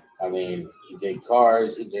about that. I mean, he did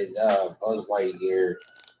Cars, he did Buzz Lightyear,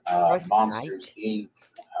 Monsters Inc.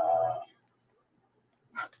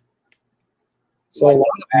 So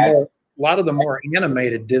a lot of the more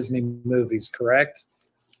animated Disney movies, correct?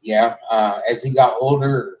 Yeah. As he got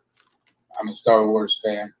older, I'm a Star Wars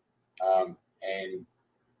fan, and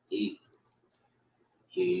he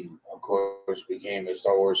of course became a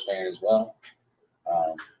Star Wars fan as well.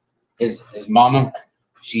 His mama,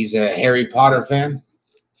 she's a Harry Potter fan.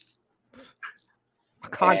 I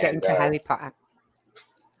can't get into Harry Potter.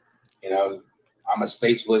 You know, I'm a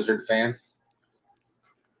Space Wizard fan.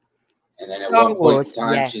 And then at one point in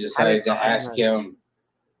time, she decided to ask him,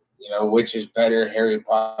 you know, which is better, Harry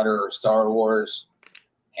Potter or Star Wars?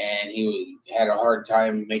 And he had a hard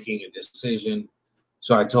time making a decision.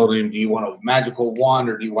 So I told him, do you want a magical wand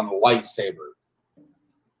or do you want a lightsaber?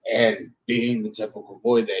 And being the typical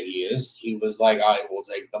boy that he is, he was like, I will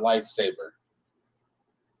take the lightsaber.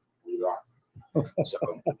 So,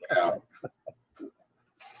 you know.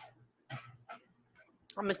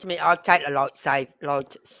 I must admit, I'll take the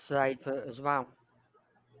lightsaber as well.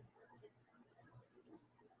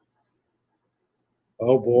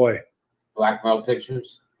 Oh boy. Blackmail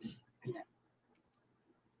pictures.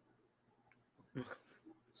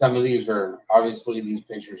 Some of these are, obviously, these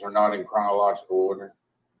pictures are not in chronological order.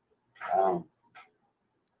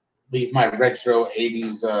 Leave my retro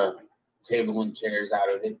 80s table and chairs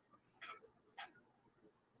out of it.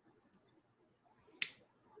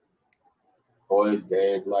 Boy,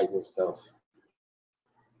 Dad, like this stuff.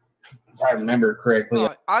 If I remember correctly.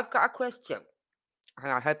 Right, I've got a question.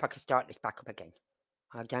 I hope I can start this back up again.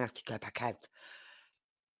 I don't have to go back out.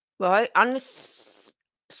 Right, on the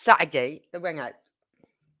Saturday, they went out.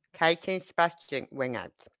 Katie and Sebastian went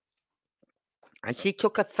out. And she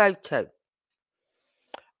took a photo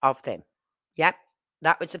of them. Yep,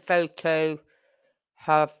 that was a photo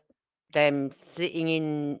of them sitting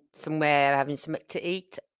in somewhere having something to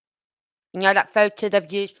eat. You know that photo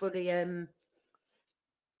they've used for the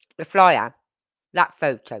flyer? That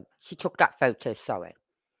photo. She took that photo, sorry.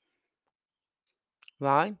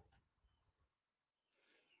 Right?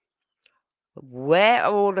 Where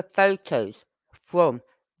are all the photos from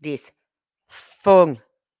this fun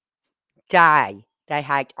day they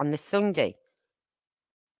had on the Sunday?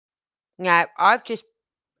 Now, a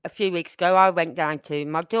few weeks ago, I went down to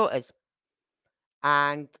my daughter's.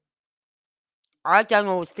 And I don't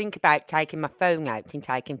always think about taking my phone out and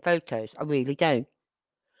taking photos. I really don't.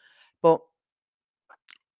 But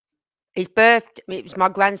it was my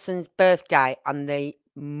grandson's birthday on the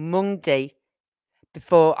Monday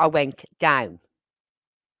before I went down.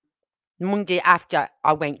 Monday after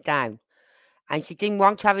I went down. And she didn't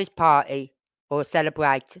want to have his party or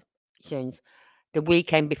celebrations the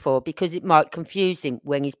weekend before because it might confuse him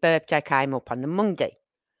when his birthday came up on the Monday.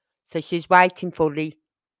 So she was waiting for the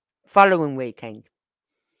following weekend.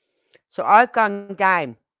 So I've gone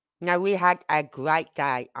down. Now, we had a great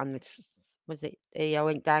day on I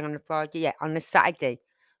went down on the Friday? Yeah, on the Saturday.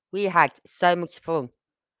 We had so much fun,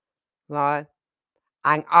 right?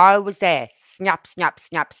 And I was there, snap, snap,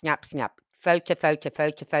 snap, snap, snap. Photo, photo,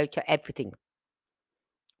 photo, photo, everything.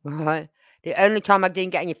 Right? The only time I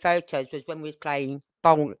didn't get any photos was when we was playing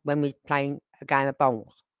a game of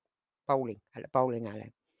bowling at the bowling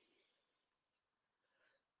alley.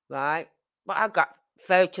 Right? But I got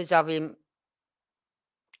photos of him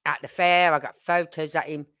at the fair. I got photos of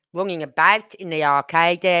him running about in the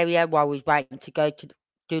arcade area while we was waiting to go to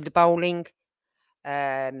do the bowling.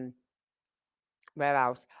 Where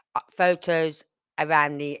else? Photos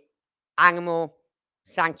around the animal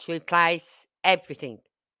sanctuary place, everything.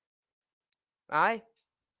 Right?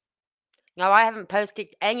 Now, I haven't posted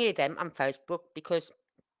any of them on Facebook because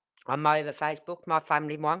on my other Facebook, my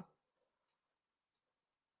family one,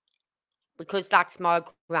 because that's my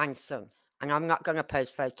grandson, and I'm not going to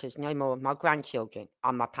post photos no more of my grandchildren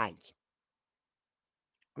on my page.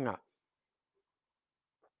 No.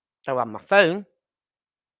 So on my phone,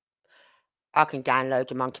 I can download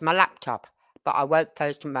them onto my laptop, but I won't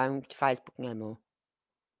post them on Facebook no more.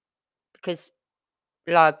 Because,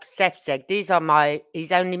 like Seth said, these are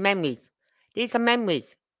his only memories. These are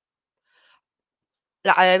memories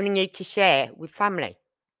that I only need to share with family.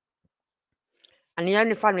 And the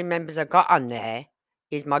only family members I got on there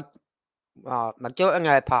is my daughter and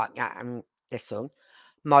her partner and their son,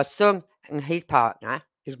 my son and his partner,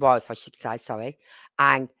 his wife I should say, sorry,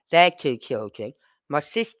 and their 2 children, my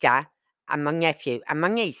sister and my nephew and my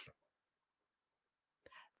niece.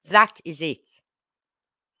 That is it.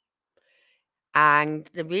 And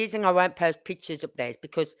the reason I won't post pictures up there is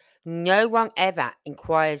because no one ever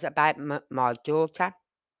inquires about my daughter.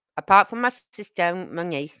 Apart from my sister and my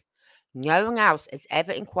niece, no one else has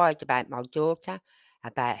ever inquired about my daughter,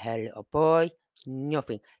 about her little boy,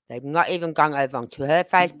 nothing. They've not even gone over onto her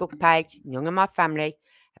Facebook page. None of my family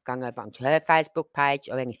have gone over onto her Facebook page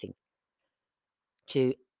or anything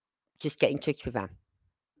to just get in touch with her.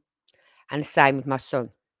 And the same with my son.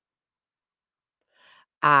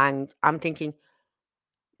 And I'm thinking,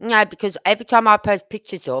 no, because every time I post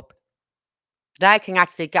pictures up, they can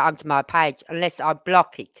actually get onto my page unless I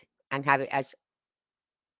block it and have it as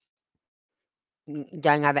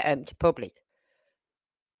don't have it open to public.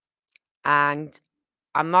 And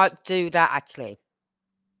I might do that actually.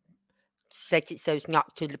 Set it so it's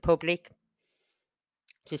not to the public.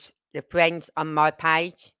 Just the friends on my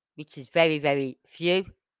page, which is very, very few.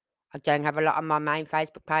 I don't have a lot on my main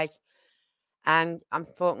Facebook page. And I'm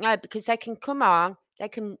thought, no, because they can come on, they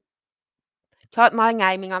can type my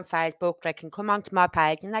name in on Facebook, they can come onto my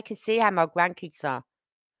page and they can see how my grandkids are.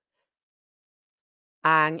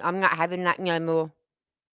 And I'm not having that no more.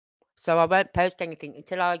 So I won't post anything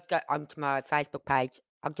until I get onto my Facebook page.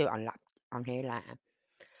 I'll do it on here later.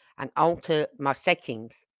 And alter my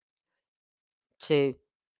settings to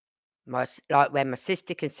like where my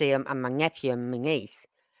sister can see them and my nephew and my niece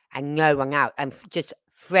and no one else. And just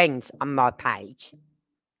friends on my page.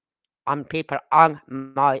 On people on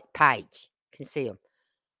my page can see them.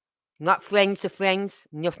 Not friends of friends,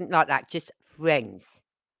 nothing like that, just friends.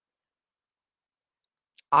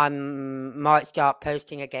 I might start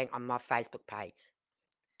posting again on my Facebook page.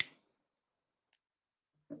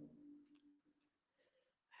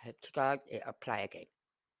 Hope to God it'll play again.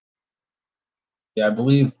 Yeah, I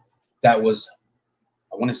believe that was,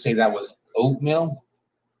 I want to say that was oatmeal.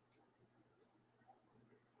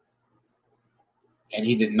 And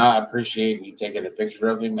he did not appreciate me taking a picture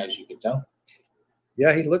of him, as you can tell.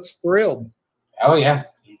 Yeah, he looks thrilled. Oh, yeah.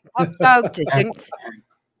 What child doesn't?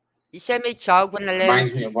 You show me a child when I learn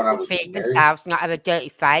Reminds me of when I was feed married. themselves, not have a dirty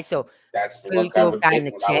face or That's the food look I all would down get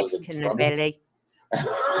the when I was in chest and the trouble. belly and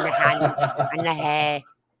the hands and the hair.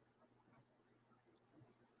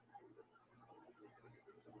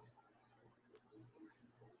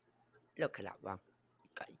 Look at that one.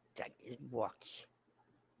 Got his watch.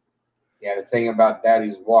 Yeah, the thing about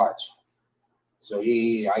Daddy's watch. So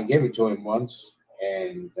I gave it to him once,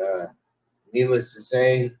 and needless to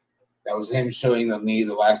say, that was him showing me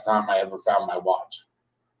the last time I ever found my watch.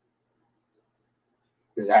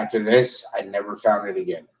 Because after this, I never found it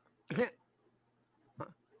again.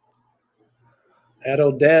 That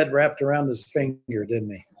old dad wrapped around his finger,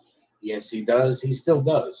 didn't he? Yes, he does. He still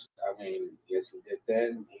does. I mean, yes, he did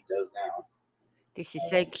then. He does now. This is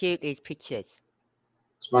so cute, these pictures.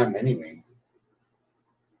 It's my mini ring.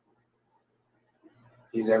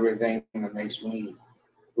 He's everything that makes me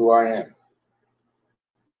who I am.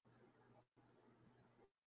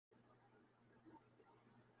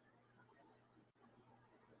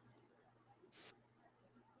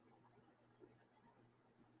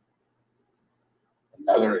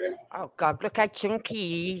 Another. Oh God, look how chunky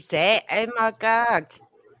he's there. Oh my God.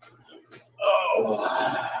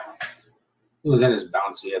 Oh. He was in his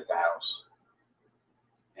bouncy at the house.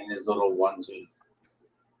 In his little onesie.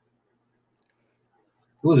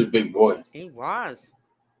 He was a big boy. He was.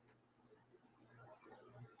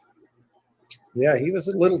 Yeah, he was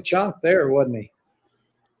a little chunk there, wasn't he?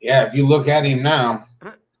 Yeah, if you look at him now,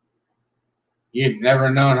 you'd never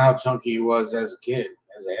known how chunky he was as a kid,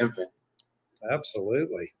 as an infant.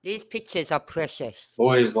 Absolutely. These pictures are precious.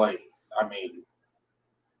 Boys, like, I mean,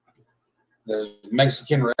 there's a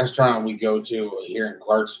Mexican restaurant we go to here in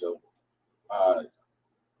Clarksville.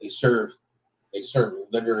 They serve They serve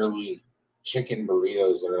literally chicken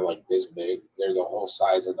burritos that are like this big. They're the whole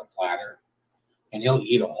size of the platter. And he'll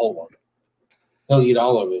eat a whole one. He'll eat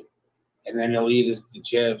all of it. And then he'll eat the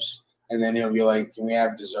chips. And then he'll be like, can we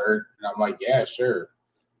have dessert? And I'm like, yeah, sure.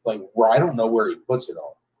 Like, I don't know where he puts it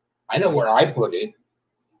all. I know where I put it.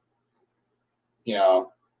 You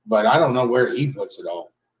know, but I don't know where he puts it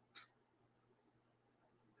all.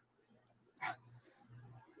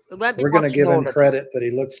 We're going to give him credit that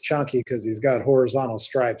he looks chunky because he's got horizontal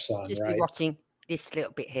stripes on, just right? Be watching this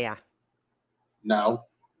little bit here. No.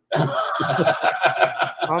 Oh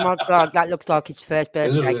my God, that looks like his first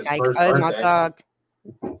birthday cake. Oh my God.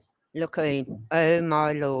 Look at him. Oh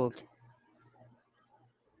my Lord.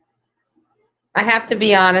 I have to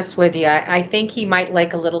be honest with you. I think he might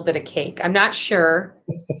like a little bit of cake. I'm not sure.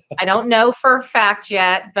 I don't know for a fact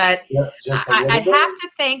yet, but I have to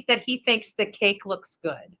think that he thinks the cake looks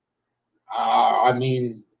good. I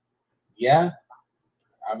mean, yeah.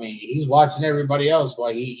 I mean, he's watching everybody else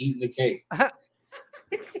while he's eating the cake. I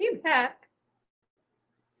see that.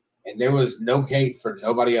 And there was no cake for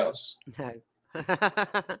nobody else. No.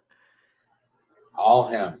 All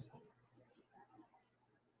him.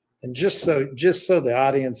 And just so the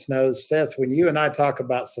audience knows, Seth, when you and I talk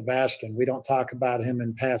about Sebastian, we don't talk about him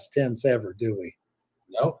in past tense ever, do we?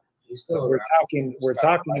 Nope. He's still we're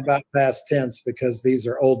talking about past tense because these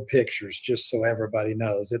are old pictures, just so everybody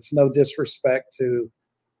knows. It's no disrespect to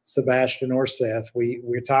Sebastian or Seth.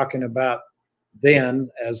 We're talking about then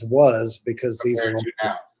as was because these are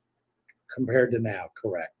now. Compared to now,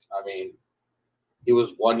 correct. I mean, he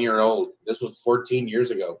was 1 year old. This was 14 years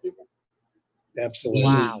ago, people. Absolutely.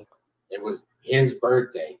 Wow. It was his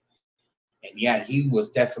birthday. And yeah, he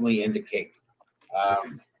was definitely into cake.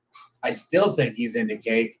 I still think he's into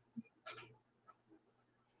cake.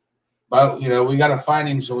 But, you know, we got to find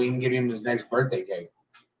him so we can give him his next birthday cake.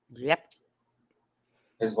 Yep.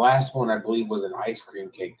 His last one, I believe, was an ice cream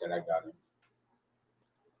cake that I got him.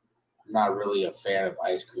 I'm not really a fan of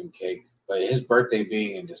ice cream cake, but his birthday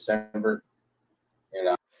being in December, you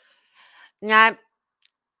know. Now,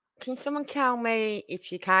 can someone tell me,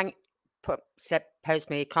 if you can, post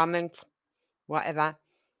me a comment, whatever,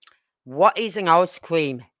 what is an ice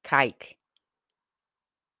cream cake?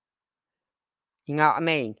 You know what I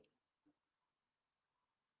mean?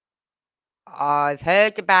 I've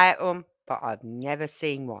heard about them, but I've never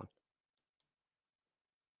seen one.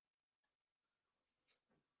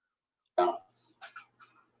 No.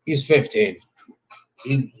 He's 15.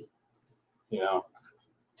 You know,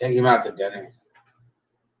 take him out to dinner.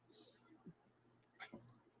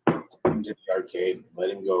 Take him to the arcade. Let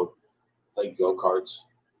him go play go-karts.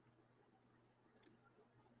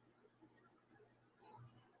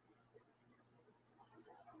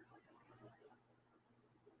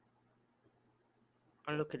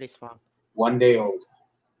 Oh, look at this one. 1 day old.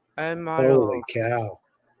 Oh my Holy Lord. cow.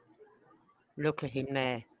 Look at him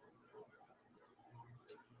there.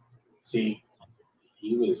 See,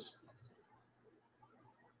 he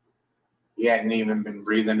hadn't even been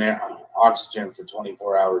breathing oxygen for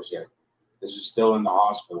 24 hours yet. This is still in the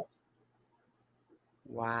hospital.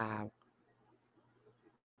 Wow.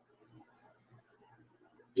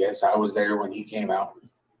 Yes, I was there when he came out,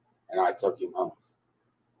 and I took him home.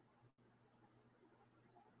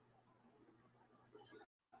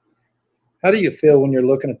 How do you feel when you're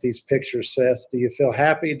looking at these pictures, Seth? Do you feel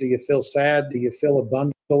happy? Do you feel sad? Do you feel a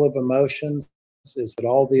bundle of emotions? Is it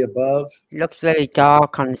all the above? It looks very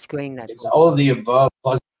dark on the screen. It's all of the above,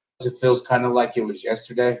 plus it feels kind of like it was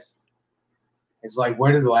yesterday. It's like,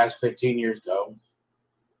 where did the last 15 years go?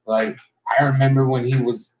 Like, I remember when he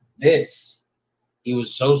was this. He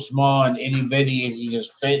was so small and itty bitty, and he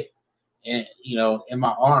just fit in, you know, in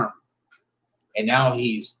my arm. And now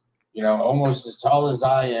he's, you know, almost as tall as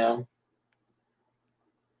I am.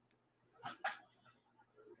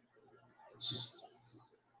 It's just,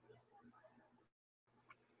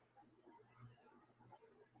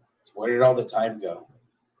 where did all the time go?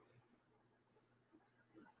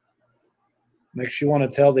 Makes you want to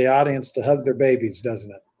tell the audience to hug their babies, doesn't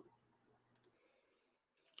it?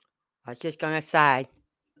 I was just going to say,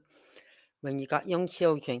 when you got young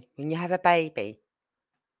children, when you have a baby,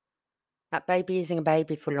 that baby isn't a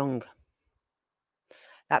baby for long.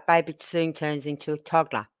 That baby soon turns into a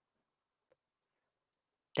toddler,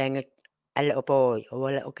 then a little boy or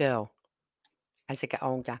a little girl as they get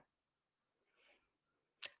older.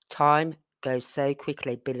 Time goes so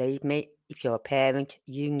quickly, believe me, if you're a parent,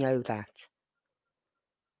 you know that.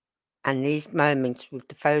 And these moments with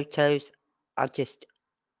the photos are just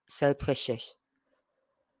so precious,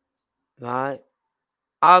 right?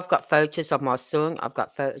 I've got photos of my son, I've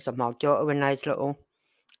got photos of my daughter when they was little,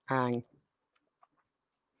 and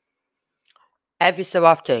every so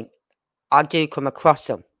often, I do come across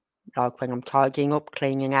them. Like when I'm tidying up,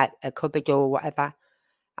 cleaning out a cupboard or whatever,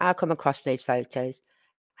 I come across these photos.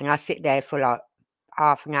 And I sit there for like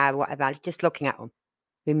half an hour, whatever, just looking at them,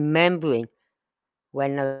 remembering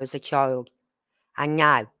when I was a child. And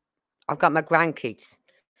now I've got my grandkids.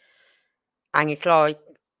 And it's like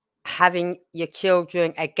having your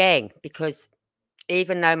children again, because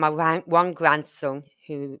even though my one grandson,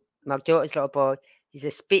 who my daughter's little boy, is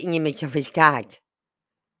a spitting image of his dad,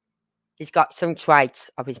 he's got some traits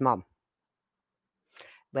of his mum.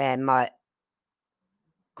 Where my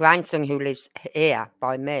grandson, who lives here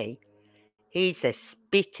by me, he's a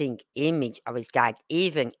spitting image of his dad,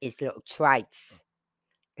 even his little traits.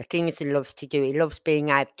 The things he loves to do. He loves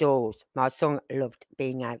being outdoors. My son loved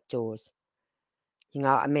being outdoors. You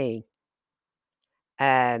know what I mean?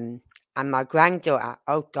 And my granddaughter,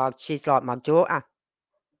 oh God, she's like my daughter.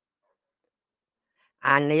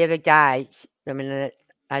 And the other day,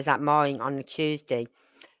 I was at mine on the Tuesday,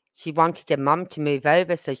 she wanted her mum to move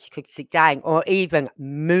over so she could sit down, or even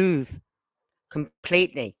move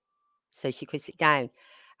completely so she could sit down.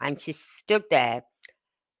 And she stood there,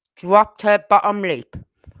 dropped her bottom lip,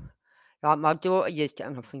 like my daughter used to,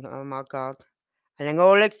 and I'm thinking, oh my God. And then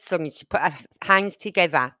all of a sudden, she put her hands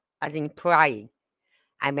together, as in praying,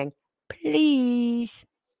 and went, please.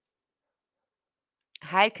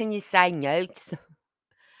 How can you say no to some-"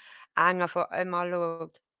 And I thought, oh my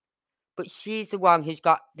Lord. But she's the one who's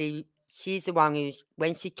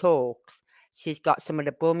when she talks, she's got some of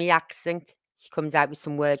the Brummie accent. She comes out with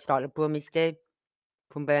some words like the Brummies do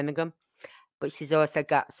from Birmingham. But she's also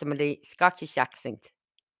got some of the Scottish accent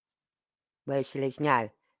where she lives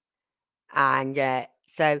now. And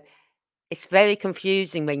so it's very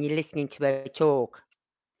confusing when you're listening to her talk.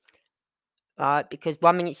 Right? Because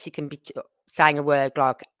 1 minute she can be saying a word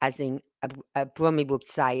like as in a Brummie would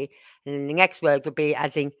say it, and then the next word would be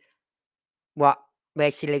as in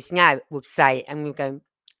where she lives now would say it, and we're going,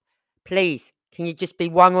 please, can you just be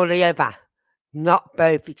one or the other? Not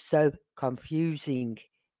both. It's so confusing.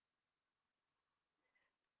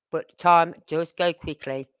 But time does go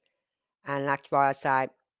quickly, and that's why I say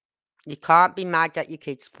you can't be mad at your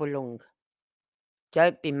kids for long.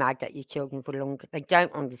 Don't be mad at your children for long. They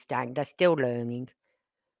don't understand. They're still learning.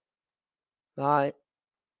 Right?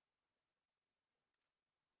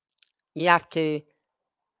 You have to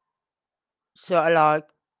sort of like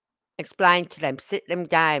explain to them, sit them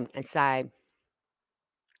down and say,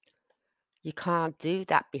 you can't do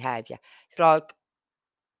that behaviour. It's like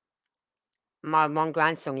my one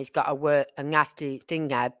grandson, he's got a nasty thing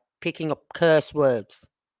now, picking up curse words.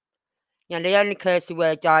 You know, the only curse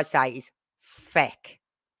word I say is feck,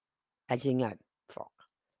 as you know, fuck,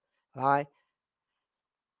 right?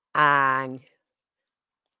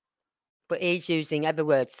 But he's using other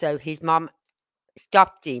words. So his mum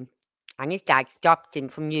stopped him, and his dad stopped him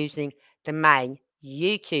from using the main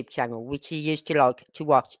YouTube channel, which he used to like to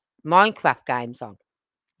watch Minecraft games on,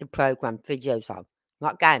 the program videos on,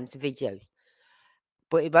 not games, videos.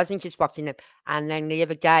 But he wasn't just watching them. And then the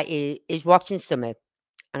other day, he's watching something,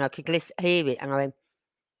 and I could hear it, and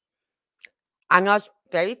I was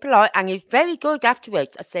very polite, and he was very good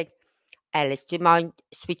afterwards. I said, Ellis, do you mind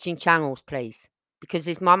switching channels, please? Because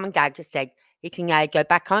his mum and dad just said he can now go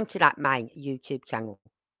back onto that main YouTube channel.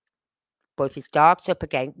 But if he starts up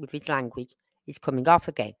again with his language, he's coming off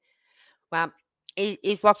again. Well,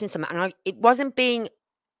 he's watching something, and it wasn't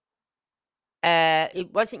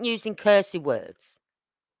using cursive words,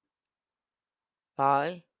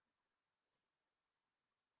 right?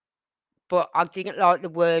 But I didn't like the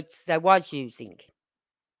words they was using.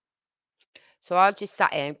 So I just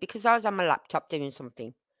sat in, because I was on my laptop doing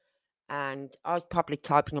something, and I was probably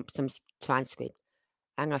typing up some transcript.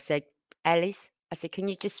 And I said, Ellis, I said, can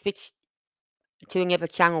you just switch to another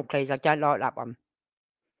channel, please? I don't like that one.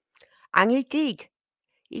 And he did.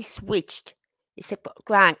 He switched. He said, but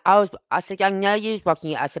Grant, I said, I know you was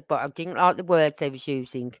watching it. I said, but I didn't like the words they was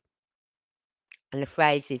using and the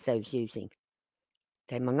phrases they was using.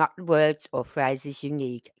 They were not the words or phrases you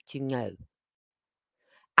need to know.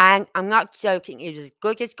 And I'm not joking, he was as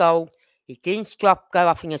good as gold. He didn't go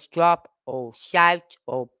off in a strop or shout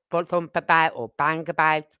or thump about or bang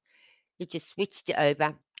about. He just switched it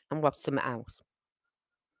over and watched something else.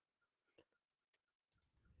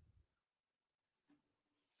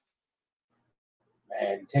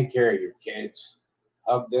 Man, take care of your kids.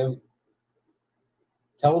 Hug them.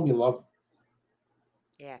 Tell them you love them.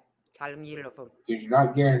 Yeah, tell them you love them. Because you're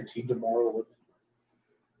not guaranteed tomorrow with them.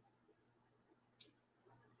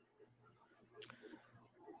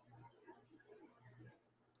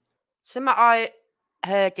 Something I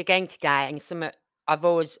heard again today, and something I've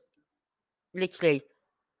always literally,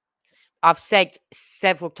 I've said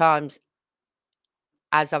several times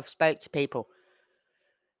as I've spoke to people,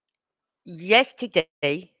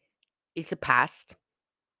 yesterday is the past.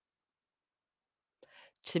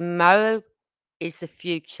 Tomorrow is the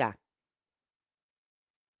future.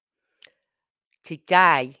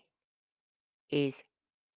 Today is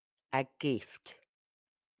a gift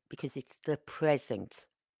because it's the present.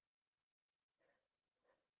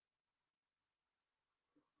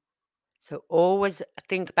 So always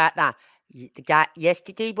think about that.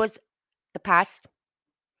 Yesterday was the past.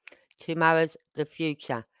 Tomorrow's the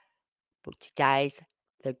future. But today's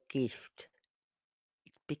the gift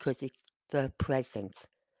because it's the present.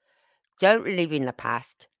 Don't live in the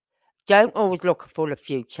past. Don't always look for the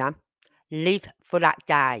future. Live for that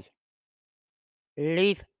day.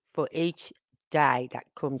 Live for each day that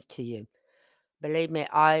comes to you. Believe me,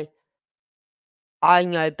 I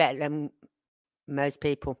know better than most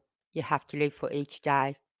people. You have to live for each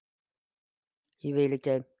day. You really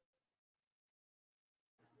do.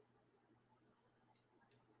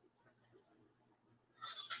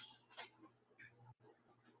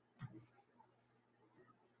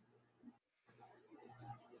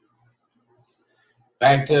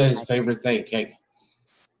 Back to his favorite thing, cake.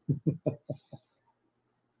 I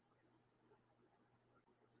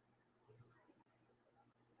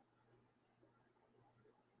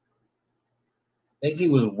think he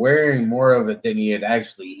was wearing more of it than he had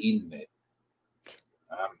actually eaten it.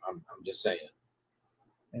 I'm just saying.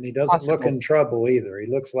 And he doesn't look in trouble either. He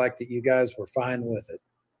looks like that you guys were fine with it.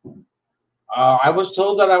 I was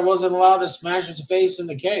told that I wasn't allowed to smash his face in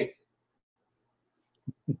the cake.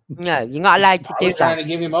 No, you're not allowed to do that. I was trying to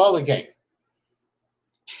give him all the cake.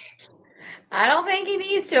 I don't think he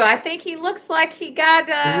needs to. I think he looks like he got.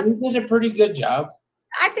 He did a pretty good job.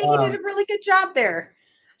 I think he did a really good job there.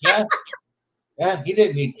 Yeah, yeah, he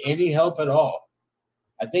didn't need any help at all.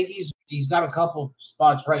 I think he's got a couple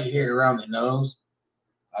spots right here around the nose.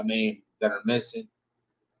 I mean, that are missing.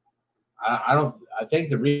 I think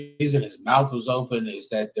the reason his mouth was open is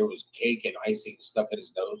that there was cake and icing stuck in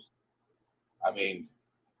his nose. I mean,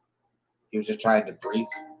 he was just trying to breathe.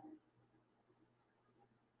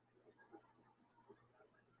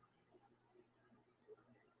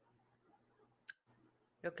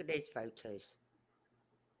 Look at these photos.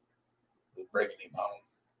 We're bringing him home.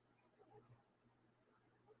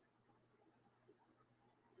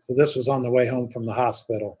 So this was on the way home from the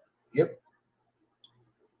hospital. Yep.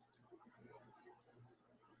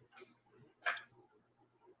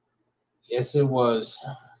 Yes, it was.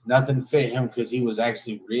 Nothing fit him because he was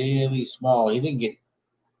actually really small. He didn't get,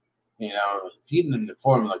 feeding him the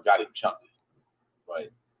formula got him chunky. But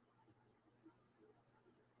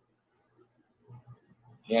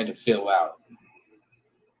he had to fill out.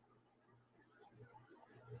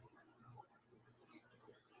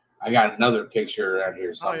 I got another picture around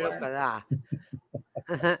here somewhere. Oh, look at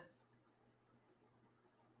that.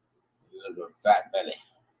 Look at fat belly.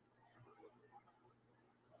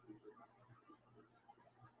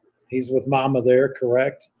 He's with Mama there,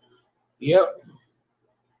 correct? Yep.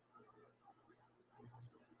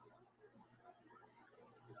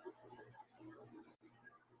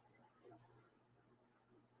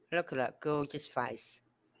 Look at that gorgeous face.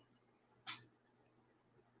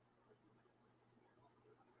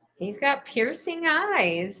 He's got piercing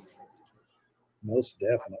eyes. Most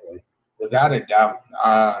definitely. Without a doubt.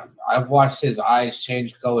 I've watched his eyes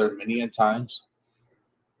change color many a times.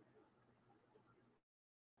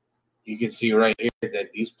 You can see right here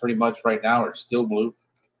that these pretty much right now are still blue.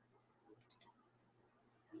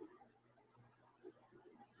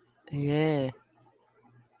 Yeah.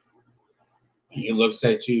 He looks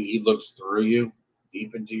at you. He looks through you,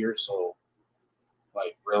 deep into your soul.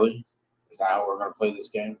 Like, really? Is that how we're going to play this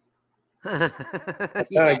game?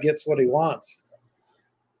 That's how he gets what he wants.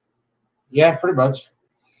 Yeah, pretty much.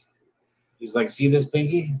 He's like, see this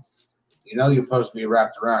pinky? You know you're supposed to be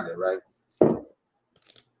wrapped around it, right?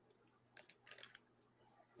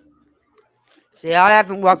 See, I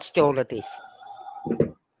haven't watched all of this.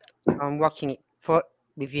 I'm watching it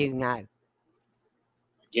with you now.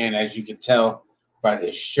 Again, as you can tell by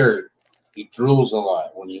this shirt, he drools a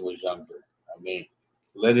lot when he was younger. I mean,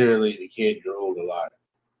 literally, the kid drooled a lot.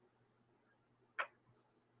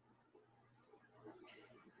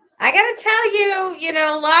 I got to tell you,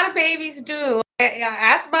 a lot of babies do. I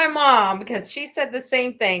asked my mom because she said the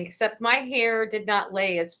same thing, except my hair did not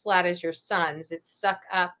lay as flat as your son's. It stuck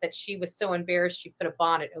up that she was so embarrassed she put a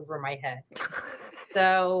bonnet over my head.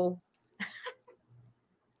 So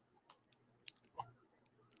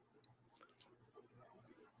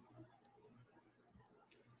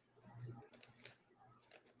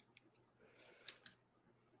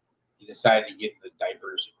decided to get in the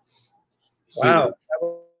diapers. Wow,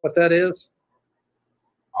 what that is?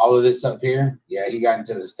 All of this up here, yeah, he got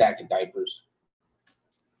into the stack of diapers.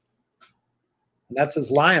 And that's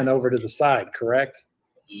his lion over to the side, correct?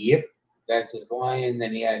 Yep, that's his lion.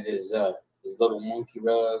 Then he had his little monkey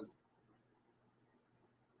rug.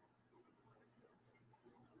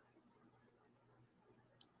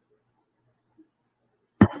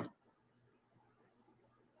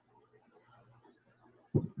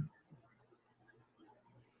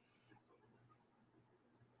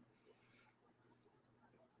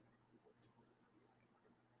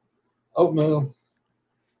 Oatmeal.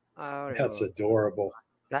 Oh, That's Lord. adorable.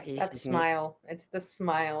 That is, That isn't it? smile. It's the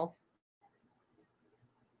smile.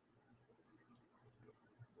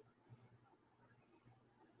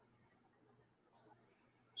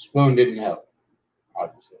 Spoon didn't help,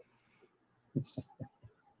 obviously.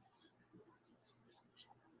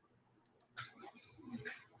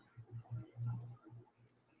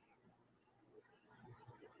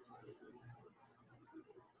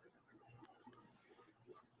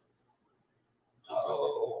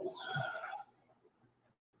 Oh,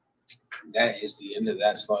 that is the end of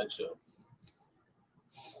that slideshow.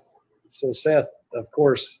 So, Seth, of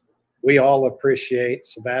course, we all appreciate,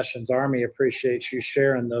 Sebastian's Army appreciates you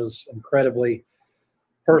sharing those incredibly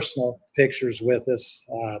personal pictures with us.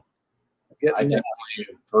 I definitely,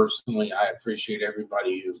 personally, I appreciate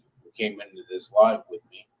everybody who came into this live with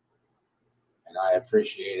me. And I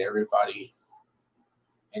appreciate everybody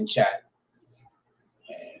in chat.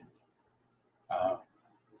 And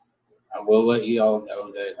I will let you all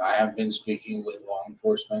know that I have been speaking with law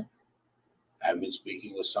enforcement. I've been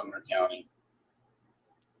speaking with Sumner County.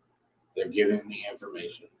 They're giving me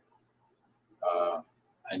information. I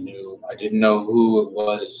didn't know who it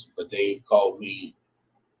was, but they called me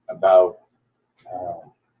about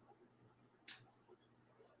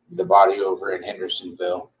the body over in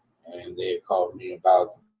Hendersonville, and they called me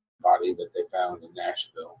about the body that they found in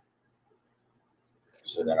Nashville,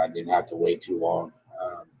 so that I didn't have to wait too long.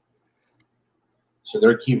 So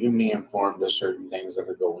they're keeping me informed of certain things that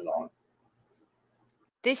are going on.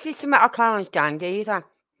 This is something I can't understand either.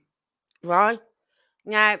 Right?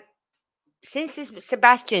 Now, since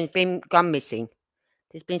Sebastian's been gone missing,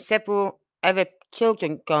 there's been several other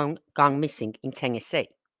children gone missing in Tennessee.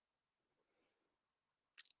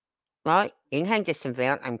 Right? In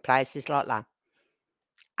Hendersonville and places like that.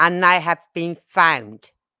 And they have been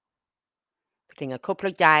found within a couple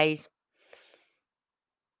of days,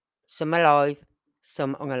 some alive,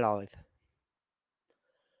 some unalive.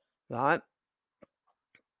 Right?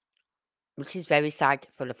 Which is very sad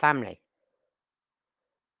for the family.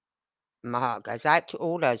 My heart goes out to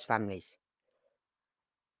all those families.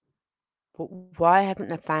 But why haven't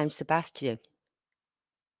they found Sebastian?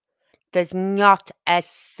 There's not a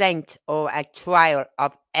scent or a trail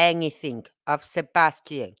of anything of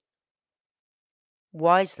Sebastian.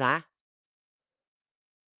 Why is that?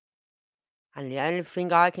 And the only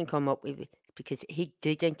thing I can come up with is because he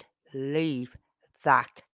didn't leave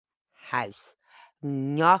that house.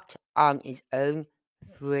 Not on his own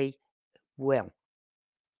free will.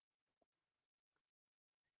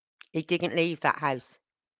 He didn't leave that house.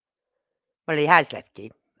 Well, he has left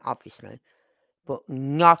it, obviously, but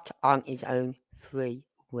not on his own free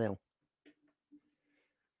will.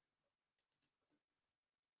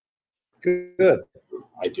 Good.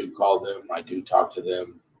 I do call them. I do talk to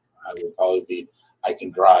them. I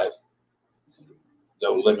can drive,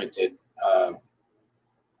 though limited.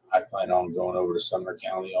 I plan on going over to Sumner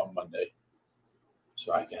County on Monday,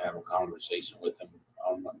 so I can have a conversation with them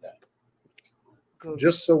on Monday. Good.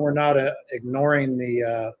 Just so we're not ignoring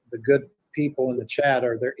the good people in the chat,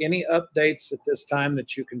 are there any updates at this time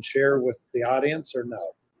that you can share with the audience, or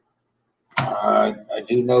no? I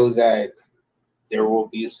do know that there will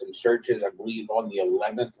be some searches. I believe on the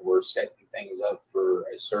 11th, we're setting things up for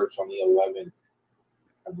a search on the 11th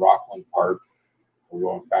at Rockland Park. We're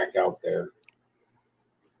going back out there.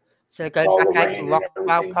 So go back out to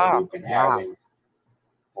Rockland Park.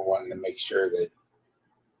 We're wanting to make sure that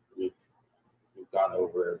we've gone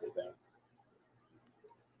over everything.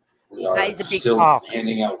 We are still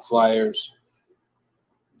handing out flyers.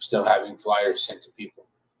 Still having flyers sent to people.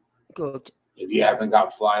 Good. If you haven't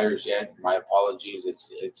got flyers yet, my apologies.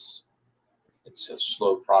 It's a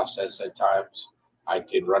slow process at times. I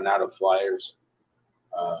did run out of flyers.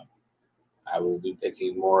 I will be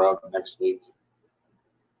picking more up next week,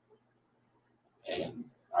 and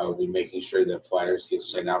I will be making sure that flyers get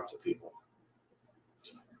sent out to people.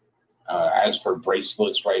 As for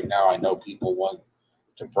bracelets, right now, I know people want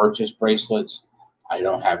to purchase bracelets. I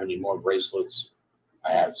don't have any more bracelets.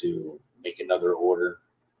 I have to make another order.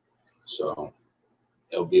 So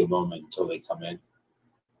it'll be a moment until they come in.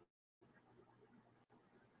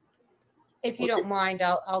 If you don't mind,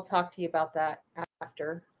 I'll talk to you about that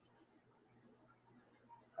after.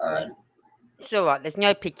 All right. It's all right. There's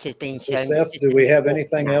no pictures being So shown. Seth, do we have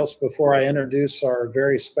anything else before I introduce our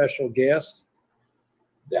very special guest?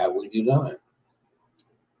 That we do not.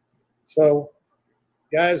 So,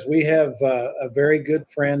 guys, we have a very good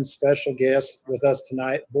friend, special guest with us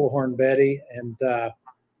tonight, Bullhorn Betty. And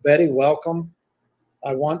Betty, welcome.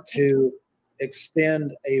 I want to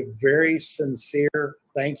extend a very sincere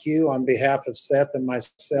thank you on behalf of Seth and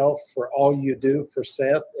myself for all you do for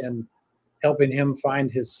Seth and helping him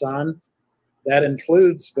find his son. That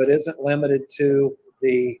includes, but isn't limited to,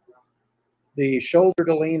 the shoulder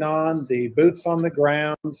to lean on, the boots on the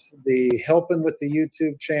ground, the helping with the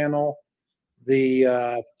YouTube channel,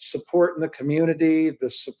 the support in the community, the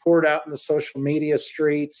support out in the social media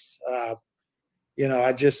streets. You know,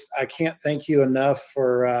 I can't thank you enough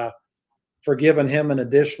for giving him an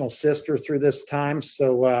additional sister through this time.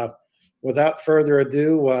 So without further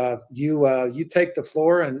ado, you take the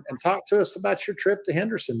floor and talk to us about your trip to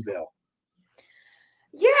Hendersonville.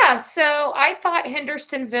 Yeah, so I thought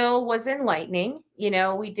Hendersonville was enlightening. You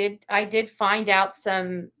know, I did find out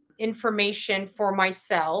some information for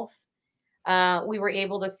myself. We were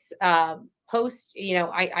able to post, you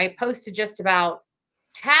know, I posted just about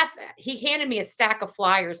half. He handed me a stack of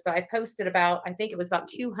flyers, but I posted about, I think it was about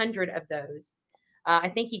 200 of those. I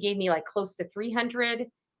think he gave me like close to 300.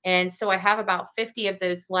 And so I have about 50 of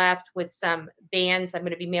those left with some bands. I'm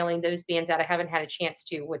going to be mailing those bands out. I haven't had a chance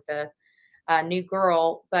to with the new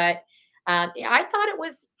girl, but I thought it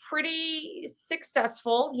was pretty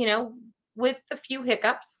successful, you know, with a few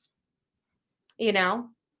hiccups, you know.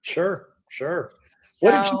 Sure. So,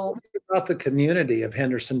 what did you think about the community of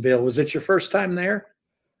Hendersonville? Was it your first time there?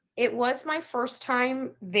 It was my first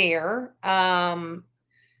time there. I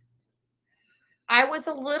was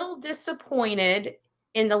a little disappointed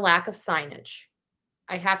in the lack of signage.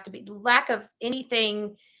 I have to be, lack of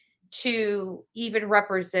anything to even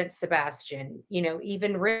represent Sebastian, you know,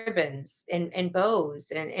 even ribbons and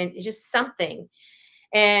bows and just something.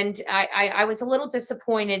 And I was a little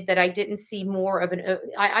disappointed that I didn't see more of an,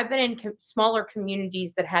 I've been in smaller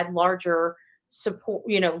communities that had larger support,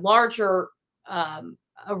 you know, larger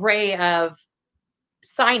array of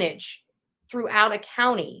signage throughout a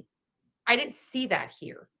county. I didn't see that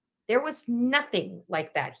here. There was nothing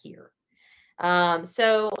like that here.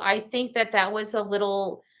 So I think that was a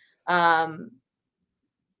little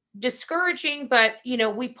discouraging, but you know,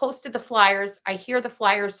 we posted the flyers. I hear the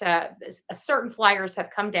flyers, certain flyers have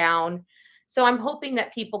come down. So I'm hoping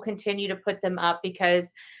that people continue to put them up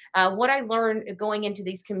because what I learned going into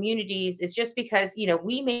these communities is just because, you know,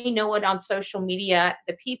 we may know it on social media,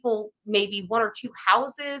 the people, maybe one or two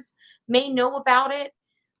houses may know about it.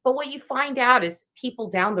 But what you find out is people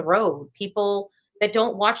down the road, people that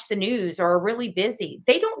don't watch the news or are really busy,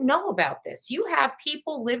 they don't know about this. You have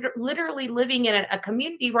people literally living in a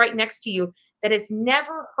community right next to you that has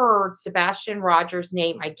never heard Sebastian Rogers'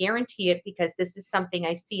 name. I guarantee it, because this is something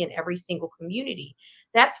I see in every single community.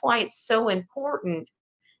 That's why it's so important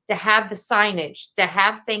to have the signage, to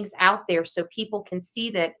have things out there so people can see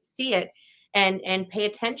it and pay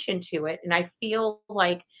attention to it. And I feel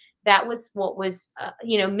like that was what was,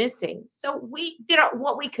 you know, missing. So we did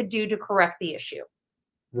what we could do to correct the issue.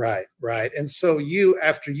 Right. And so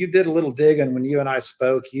after you did a little digging, when you and I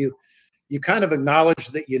spoke, you kind of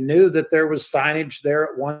acknowledged that you knew that there was signage there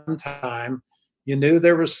at one time. You knew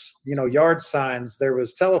there was, you know, yard signs, there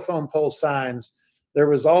was telephone pole signs, there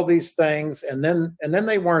was all these things, and then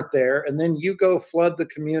they weren't there. And then you go flood the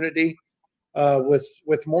community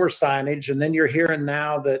with more signage, and then you're hearing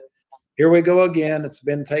now that here we go again, it's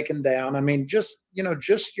been taken down. I mean, just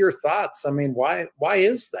your thoughts. I mean, why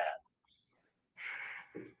is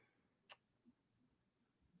that?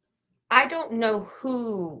 I don't know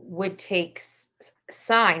who would take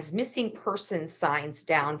signs, missing person signs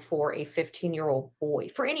down for a 15-year-old boy,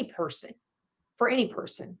 for any person,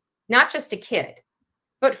 not just a kid,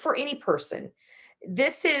 but for any person.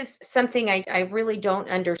 This is something I really don't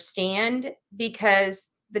understand, because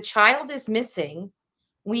the child is missing.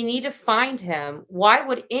 We need to find him. Why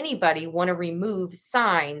would anybody want to remove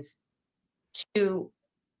signs to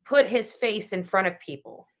put his face in front of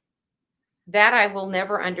people? That I will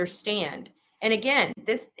never understand. And again,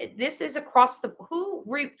 this is across the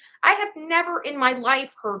I have never in my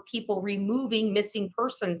life heard people removing missing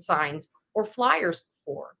person signs or flyers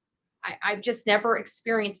before. I've just never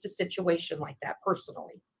experienced a situation like that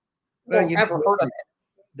personally. Well, Or ever heard of it.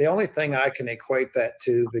 The only thing I can equate that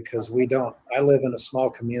to, because I live in a small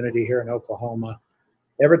community here in Oklahoma,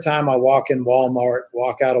 every time I walk in Walmart,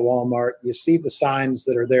 walk out of Walmart, you see the signs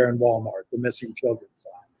that are there in Walmart, the missing children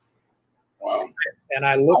signs. Wow. And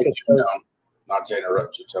I look at those. Not to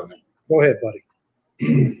interrupt you, Tony. Go ahead,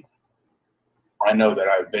 buddy. I know that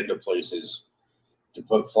I've been to places to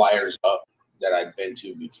put flyers up that I've been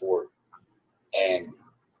to before, and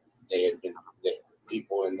they had been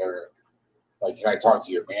people in there like, can I talk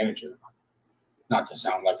to your manager? Not to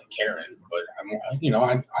sound like a Karen, but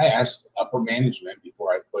I asked upper management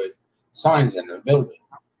before I put signs in the building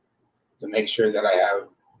to make sure that I have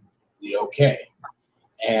the okay.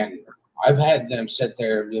 And I've had them sit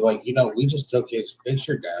there and be like, we just took his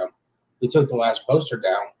picture down. We took the last poster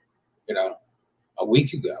down, a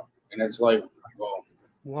week ago. And it's like, well,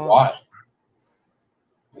 why?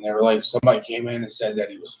 And they were like, somebody came in and said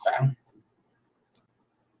that he was found.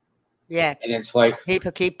 Yeah. And it's like,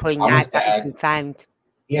 people keep pointing out that he's been found.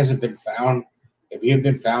 He hasn't been found. If he had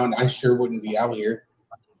been found, I sure wouldn't be out here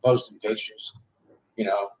posting pictures, and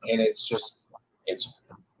it's just, it's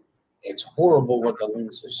horrible what the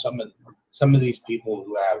links of some of these people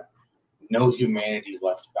who have no humanity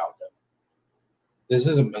left about them. This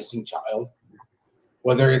is a missing child.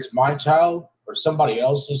 Whether it's my child or somebody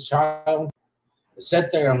else's child, to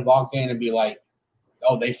sit there and walk in and be like,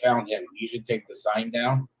 oh, they found him, you should take the sign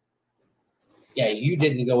down. Yeah, you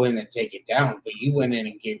didn't go in and take it down, but you went in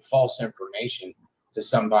and gave false information to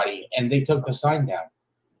somebody and they took the sign down.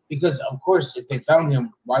 Because, of course, if they found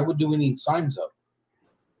him, why do we need signs up?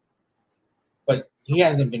 But he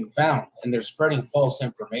hasn't been found, and they're spreading false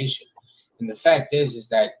information. And the fact is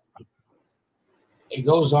that it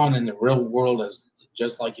goes on in the real world as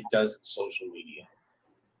just like it does in social media.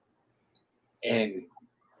 And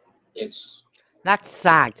that's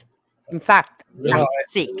sad. In fact, I'm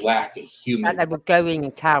sick lack of human. that they would go in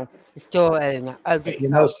and tell the store owner.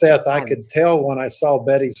 Seth, I could tell when I saw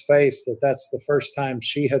Betty's face that that's the first time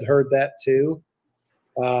she had heard that too.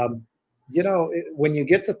 When you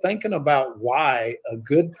get to thinking about why a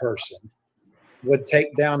good person would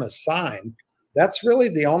take down a sign, that's really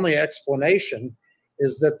the only explanation,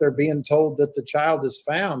 is that they're being told that the child is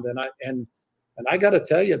found. And I got to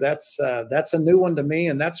tell you, that's a new one to me,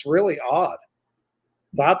 and that's really odd.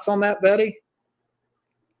 Thoughts on that, Betty?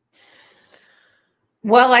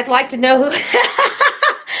 Well, I'd like to know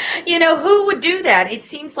who would do that. It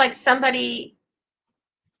seems like somebody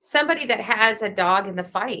that has a dog in the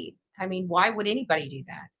fight. I mean, why would anybody do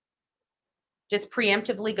that? Just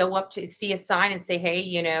preemptively go up to see a sign and say, hey,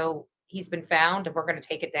 he's been found and we're going to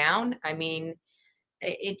take it down. I mean,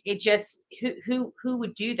 it just, who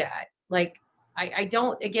would do that? Like, I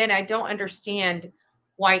don't understand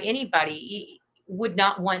why anybody would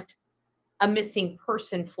not want a missing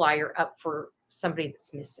person flyer up for somebody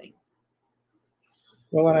that's missing.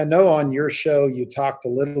 Well, and I know on your show, you talked a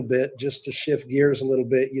little bit, just to shift gears a little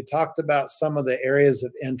bit, you talked about some of the areas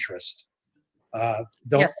of interest.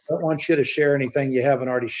 Don't want you to share anything you haven't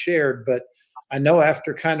already shared, but I know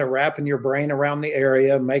after kind of wrapping your brain around the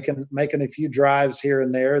area, making a few drives here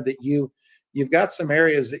and there, that you've got some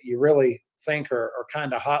areas that you really think are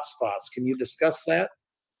kind of hot spots. Can you discuss that?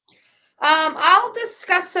 I'll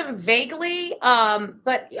discuss them vaguely,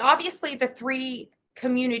 but obviously the three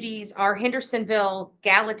communities are Hendersonville,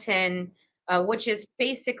 Gallatin, which is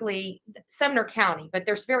basically Sumner County, but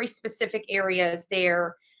there's very specific areas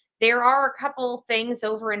there. There are a couple things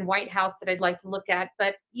over in White House that I'd like to look at,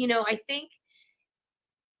 but I think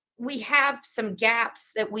we have some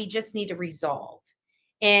gaps that we just need to resolve.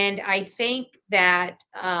 And I think that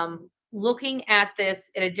looking at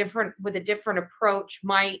this with a different approach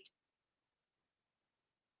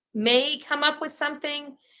may come up with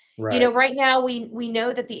something. Right. Right now we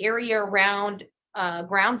know that the area around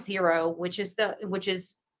Ground Zero, which is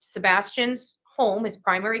Sebastian's home, his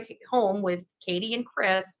primary home with Katie and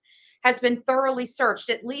Chris, has been thoroughly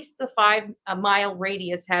searched. At least the 5-mile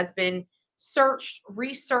radius has been searched,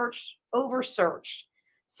 researched, oversearched.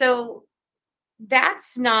 So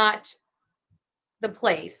that's not the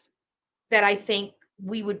place that I think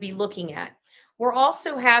we would be looking at. We're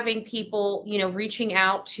also having people, reaching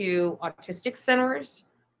out to autistic centers.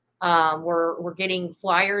 We're getting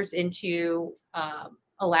flyers into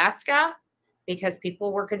Alaska because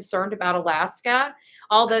people were concerned about Alaska.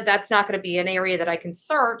 Although that's not going to be an area that I can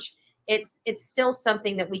search, it's still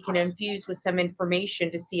something that we can infuse with some information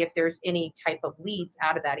to see if there's any type of leads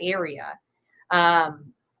out of that area.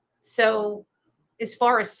 So as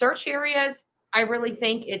far as search areas, I really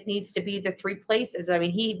think it needs to be the three places. I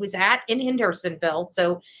mean, he was in Hendersonville,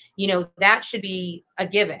 so, that should be a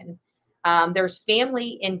given. There's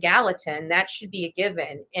family in Gallatin, that should be a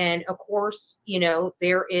given. And of course,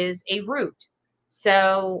 there is a route.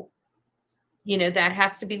 So that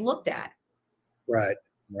has to be looked at. Right,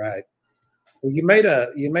 right. Well, you made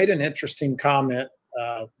an interesting comment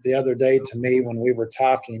the other day to me when we were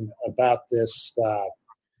talking about this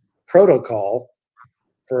protocol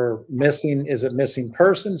for missing. Is it missing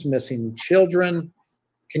persons, missing children?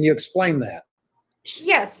 Can you explain that?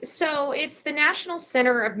 Yes, so it's the National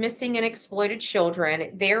Center of Missing and Exploited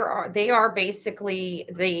Children. They are basically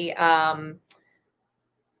the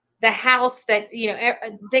house that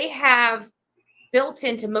they have built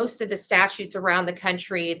into most of the statutes around the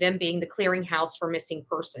country, them being the clearinghouse for missing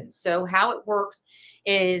persons. So how it works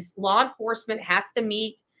is law enforcement has to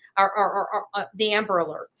meet the Amber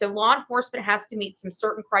Alert. So law enforcement has to meet some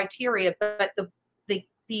certain criteria, but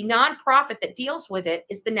the nonprofit that deals with it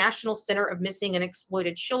is the National Center of Missing and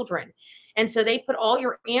Exploited Children. And so they put all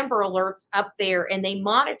your Amber Alerts up there and they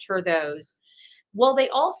monitor those. Well, they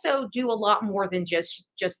also do a lot more than just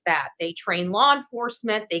that. They train law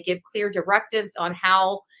enforcement. They give clear directives on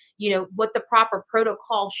how, what the proper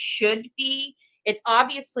protocol should be. It's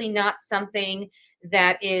obviously not something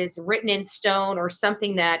that is written in stone or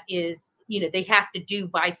something that is, they have to do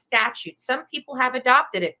by statute. Some people have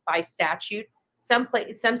adopted it by statute.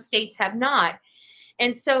 Some states have not.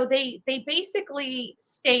 And so they basically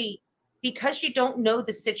state, because you don't know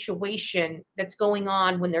the situation that's going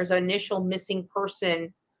on when there's an initial missing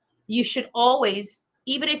person, you should always,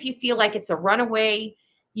 even if you feel like it's a runaway,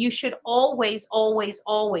 you should always, always,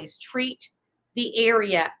 always treat the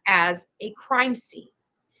area as a crime scene.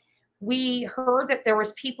 We heard that there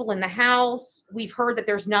was people in the house. We've heard that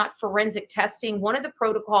there's not forensic testing. One of the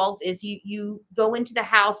protocols is you go into the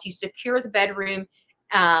house, you secure the bedroom,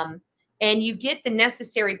 and you get the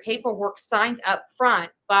necessary paperwork signed up front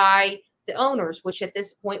by the owners, which at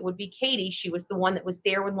this point would be Katie. She was the one that was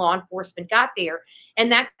there when law enforcement got there.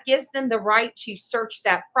 And that gives them the right to search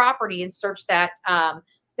that property and search that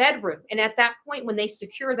bedroom. And at that point, when they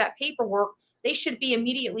secure that paperwork, they should be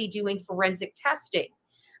immediately doing forensic testing.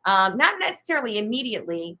 Not necessarily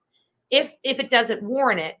immediately if it doesn't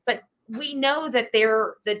warrant it, but we know that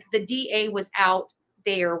the DA was out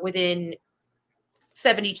there within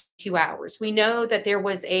 72 hours. We know that there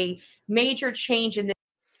was a major change in the.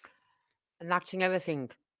 And that's another thing.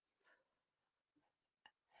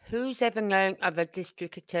 Who's ever known of a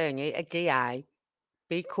district attorney, a DA,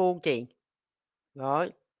 be called in,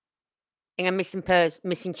 right, in a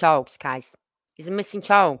missing child's case? Is a missing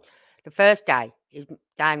child. The first day is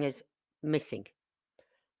down as missing.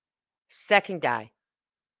 Second day.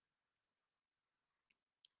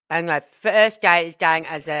 And the first day is down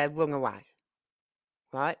as a runaway.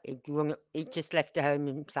 Right? He just left the home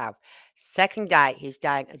himself. Second day he's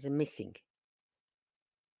down as a missing.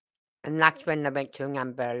 And that's when they went to an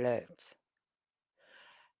Amber Alert.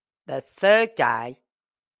 The third day,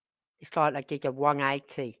 it's like they did a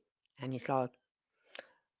 180. And it's like,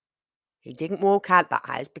 he didn't walk out that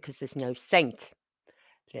house because there's no scent.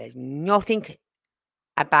 There's nothing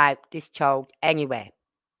about this child anywhere.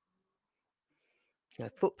 No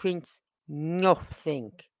footprints,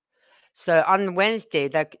 nothing. So on Wednesday,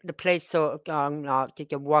 the police sort of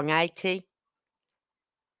did a 180.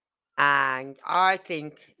 And I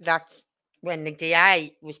think that's when the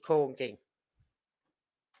DA was called in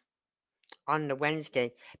on the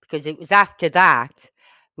Wednesday, because it was after that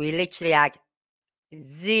we literally had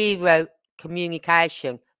zero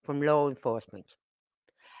communication from law enforcement,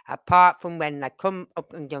 apart from when they come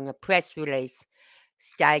up and done a press release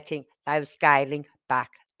stating they were scaling back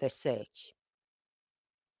the search.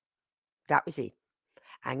 That was it.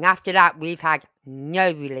 And after that, we've had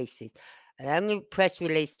no releases. The only press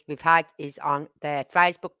release we've had is on their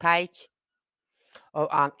Facebook page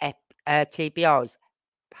or on TBI's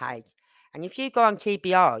page. And if you go on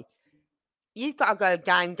TBI, you've got to go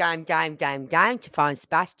down, down, down, down, down to find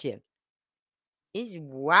Sebastian. He's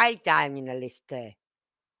way down in the list there.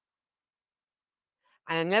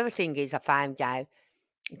 And another thing is I found out,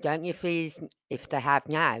 don't know if they have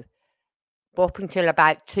now, but up until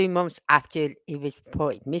about 2 months after he was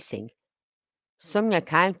reported missing, Sumner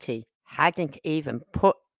County hadn't even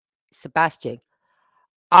put Sebastian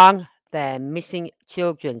on their missing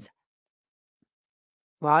children's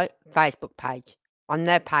Facebook page, on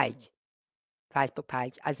their Facebook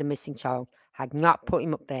page as a missing child, had not put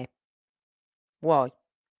him up there. Why?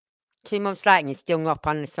 2 months later, he's still not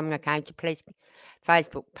on the Sumner County Police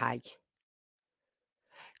Facebook page.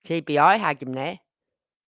 TBI had him there,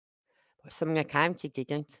 but Sumner County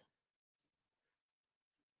didn't.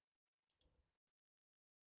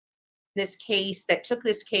 this case that took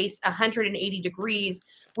this case 180 degrees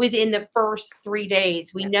within the first 3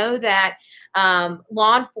 days. We know that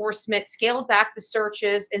law enforcement scaled back the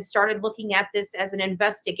searches and started looking at this as an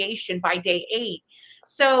investigation by day 8.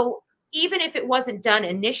 So even if it wasn't done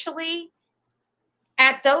initially,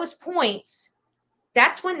 at those points,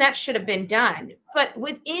 that's when that should have been done. But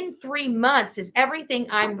within 3 months is everything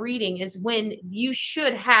I'm reading is when you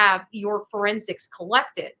should have your forensics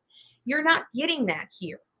collected. You're not getting that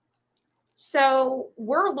here. So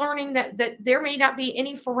we're learning that there may not be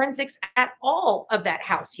any forensics at all of that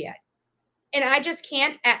house yet. And I just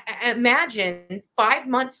can't imagine 5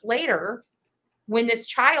 months later when this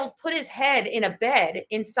child put his head in a bed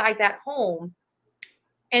inside that home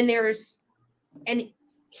and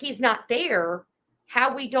he's not there,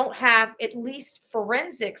 how we don't have at least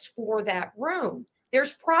forensics for that room.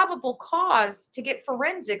 There's probable cause to get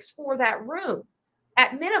forensics for that room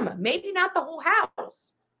at minimum, maybe not the whole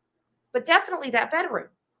house, but definitely that bedroom.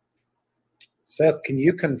 Seth, can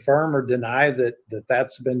you confirm or deny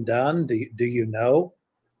that's been done? Do you know?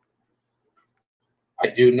 I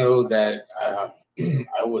do know that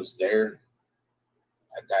I was there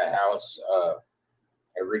at that house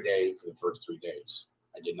every day for the first 3 days.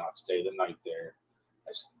 I did not stay the night there.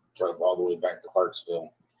 I drove all the way back to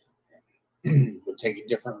Clarksville. Would take a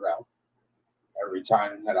different route. Every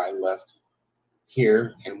time that I left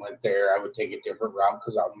here and went there, I would take a different route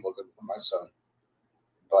because I'm looking for my son.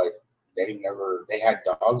 But they had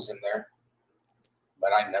dogs in there,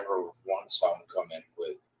 but I never once saw them come in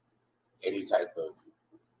with any type of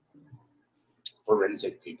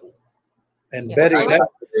forensic people. And Betty,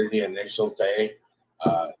 the initial day,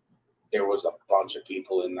 there was a bunch of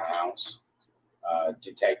people in the house,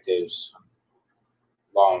 detectives,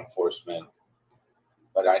 law enforcement,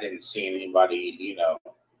 but I didn't see anybody,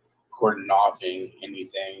 cordon offing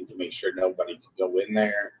anything to make sure nobody could go in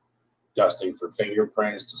there, dusting for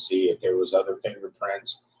fingerprints to see if there was other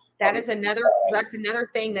fingerprints. That's another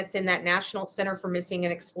thing that's in that National Center for Missing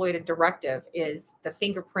and Exploited directive is the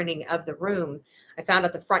fingerprinting of the room. I found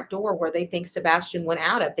at the front door where they think Sebastian went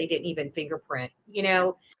out of, they didn't even fingerprint,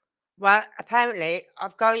 Well, apparently,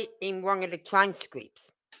 I've got it in one of the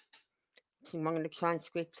transcripts. It's in one of the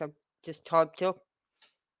transcripts I've just typed up.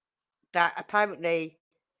 That apparently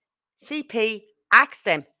CP asked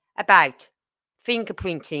them about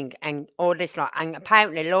fingerprinting and all this lot. And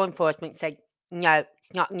apparently law enforcement said, no,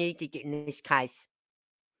 it's not needed in this case.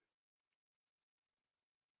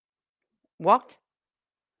 What?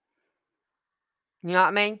 You know what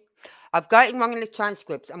I mean? I've got it in one of the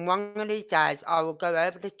transcripts, and one of these days I will go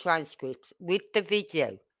over the transcripts with the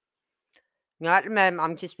video. Now, at the moment,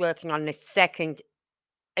 I'm just working on the second,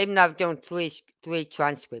 even though I've done three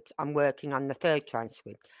transcripts, I'm working on the third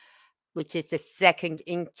transcript, which is the second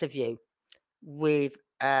interview with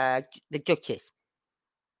the Duchess,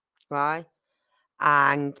 right?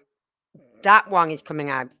 And that one is coming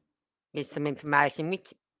out with some information,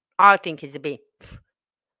 which I think is a bit...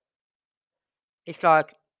 It's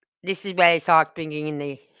like, this is where it starts bringing in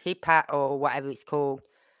the HIPAA or whatever it's called.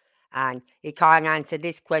 And he can't answer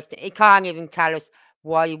this question. He can't even tell us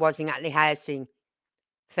why he wasn't at the house in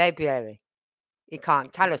February. He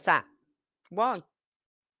can't tell us that. Why?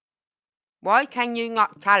 Why can you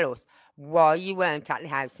not tell us why you weren't at the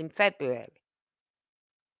house in February?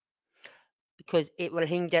 Because it will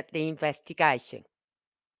hinder the investigation.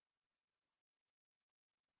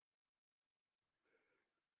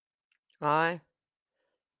 Right?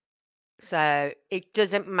 So it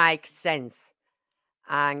doesn't make sense.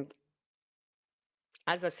 And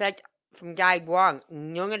as I said from day one,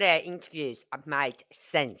 none of their interviews have made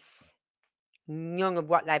sense. None of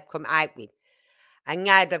what they've come out with. And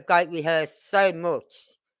now they've got it rehearsed so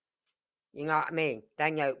much. You know what I mean?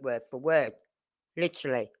 They know it word for word.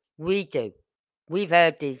 Literally. We do. We've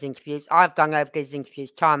heard these interviews. I've gone over these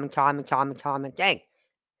interviews time and time and time and time again.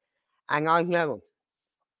 And I know them.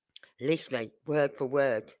 Literally, word for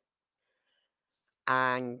word.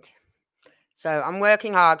 And so I'm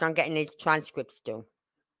working hard on getting these transcripts done.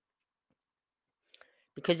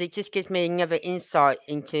 Because it just gives me another insight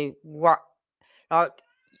into what, like,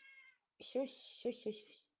 shush, shush, shush.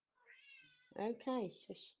 Okay,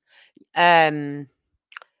 shush.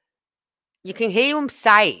 You can hear them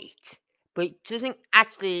say it, but it doesn't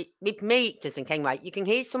actually, with me, it doesn't anyway. You can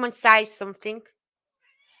hear someone say something,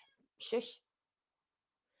 shush,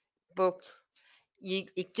 but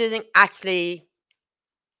it doesn't actually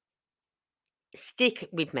stick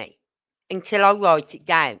with me until I write it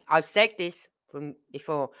down. I've said this from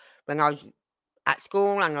before when I was at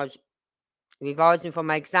school and I was revising for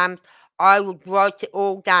my exams. I would write it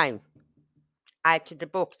all down out of the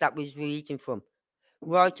books that I was reading from.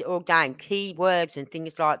 write it all down, keywords and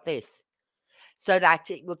things like this, so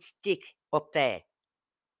that it would stick up there.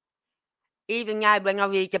 Even now when I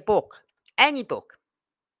read a book, any book,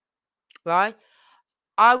 right,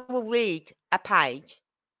 I will read a page,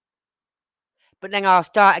 but then I'll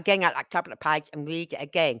start again at the top of the page and read it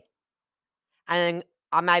again. And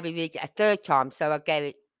I maybe read it a third time so I get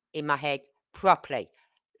it in my head properly.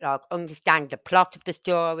 Like understand the plot of the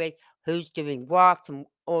story, who's doing what and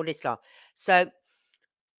all this stuff. So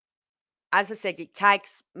as I said, it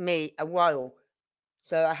takes me a while.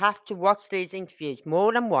 So I have to watch these interviews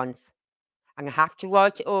more than once and I have to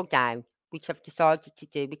write it all down, which I've decided to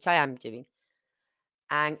do, which I am doing.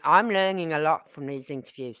 And I'm learning a lot from these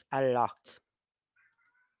interviews, a lot.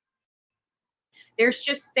 There's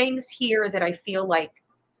just things here that I feel like,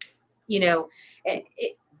 you know,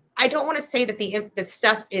 I don't want to say that the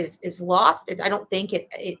stuff is lost. I don't think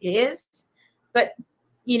it is, but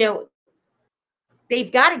you know,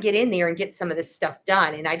 they've got to get in there and get some of this stuff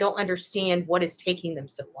done. And I don't understand what is taking them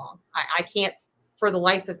so long. I can't, for the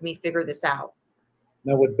life of me, figure this out.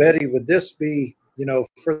 Now, would this be, you know,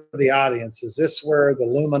 for the audience, is this where the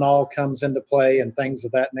luminol comes into play and things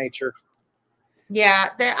of that nature? Yeah,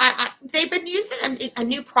 they've been using a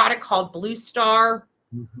new product called Blue Star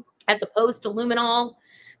as opposed to luminol.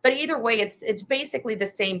 But either way, it's basically the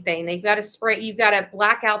same thing. They've got to spray. You've got to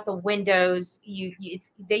black out the windows.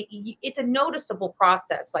 It's a noticeable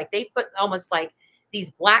process. Like they put almost like these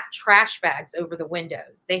black trash bags over the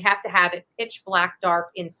windows. They have to have it pitch black dark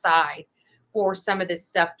inside for some of this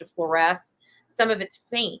stuff to fluoresce. Some of it's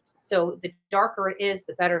faint, so the darker it is,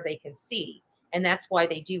 the better they can see, and that's why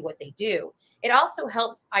they do what they do. It also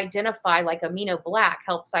helps identify, like amino black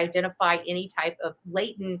helps identify any type of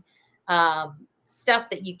latent stuff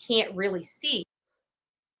that you can't really see.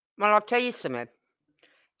 Well, I'll tell you something.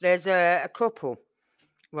 There's a couple,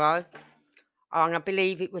 right? And I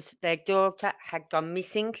believe it was their daughter had gone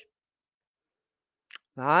missing,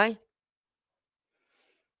 right?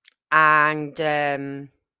 And they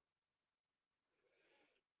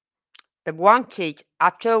wanted,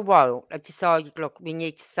 after a while, they decided, look, we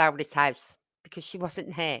need to sell this house because she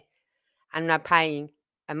wasn't here. And they're paying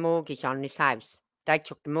a mortgage on this house. They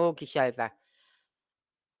took the mortgage over.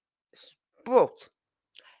 But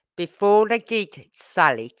before they did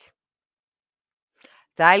sell it,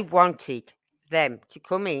 they wanted them to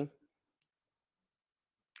come in.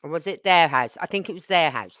 Or was it their house? I think it was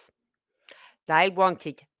their house. They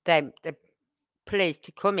wanted them, the police,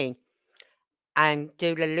 to come in and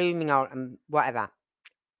do the luminol and whatever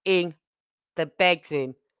in the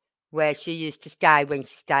bedroom where she used to stay when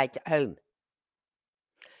she stayed at home.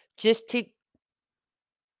 Just to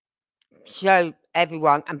show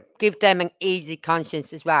everyone and give them an easy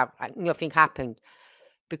conscience as well, like nothing happened.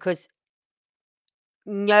 Because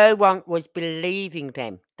no one was believing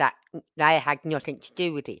them that they had nothing to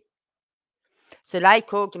do with it. So they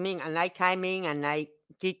called them in and they came in and they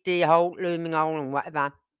did the whole luminol and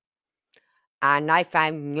whatever. And they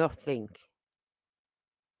found nothing.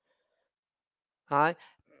 Right?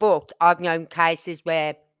 But I've known cases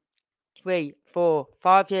where 3, 4,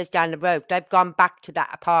 5 years down the road, they've gone back to that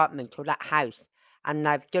apartment or that house and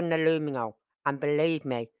they've done the luminol. And believe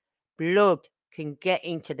me, blood can get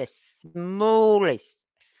into the smallest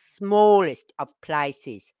of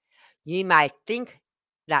places. You may think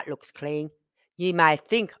that looks clean. You may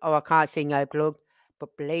think, oh, I can't see no blood.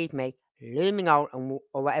 But believe me, luminol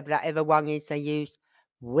or whatever that other one is they use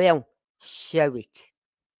will show it.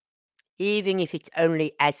 Even if it's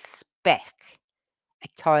only a speck, a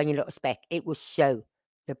tiny little speck, it will show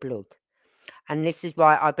the blood. And this is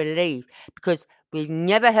why I believe, because we've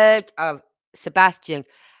never heard of Sebastian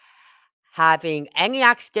having any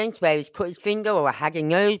accidents where he's cut his finger or had a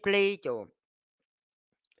nosebleed or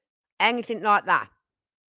anything like that,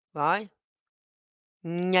 right?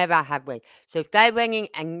 Never have we. So if they went in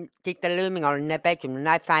and did the luminol in their bedroom and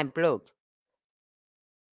they found blood,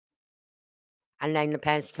 and then the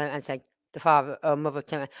parents turned and said, the father or mother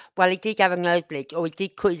turned, well, he did have a nosebleed, or he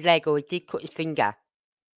did cut his leg, or he did cut his finger.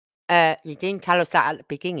 You didn't tell us that at the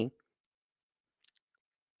beginning.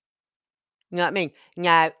 You know what I mean?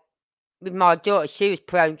 Now, with my daughter, she was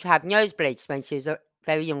prone to have nosebleeds when she was a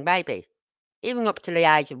very young baby. Even up to the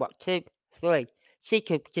age of, 2, 3. She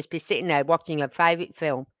could just be sitting there watching her favourite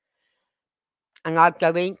film. And I'd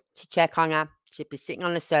go in to check on her. She'd be sitting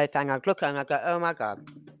on the sofa and I'd look at her and I'd go, oh my God.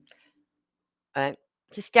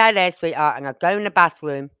 Just stay there, sweetheart. And I'd go in the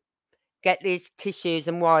bathroom, get these tissues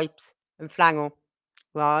and wipes and flannel,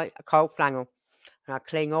 right? A cold flannel. And I'd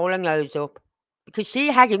clean all her nose up. Because she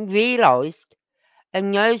hadn't realised her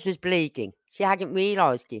nose was bleeding. She hadn't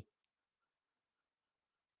realised it.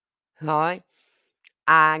 Right?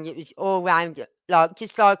 and it was all round, like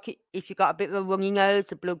just like if you got a bit of a runny nose,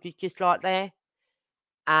 the blood was just like there.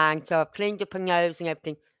 And so I've cleaned up her nose and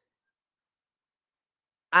everything.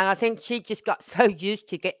 And I think she just got so used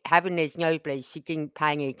to having these nosebleeds, she didn't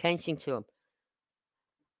pay any attention to them.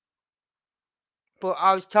 But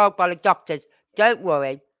I was told by the doctors, don't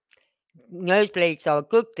worry, nosebleeds are a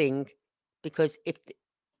good thing, because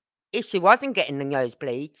if she wasn't getting the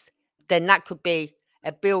nosebleeds, then that could be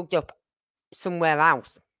a build-up somewhere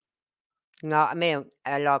else. You know what I mean?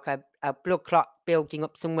 Like a blood clot building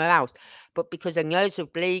up somewhere else. But because her nose was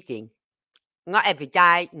bleeding, not every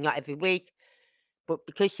day, not every week, but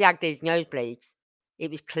because she had these nosebleeds,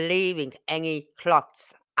 it was clearing any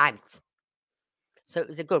clots out. So it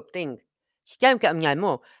was a good thing. She don't get them no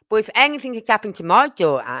more. But if anything had happened to my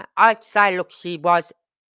daughter, I'd say, look, she was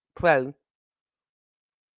prone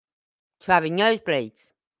to having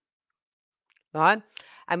nosebleeds, right?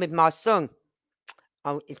 And with my son,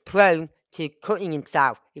 he's prone to cutting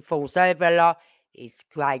himself. He falls over a lot. He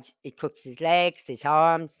cuts his legs, his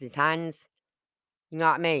arms, his hands. You know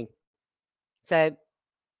what I mean? So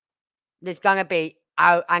there's gonna be,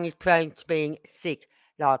 and he's prone to being sick,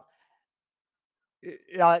 like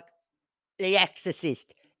The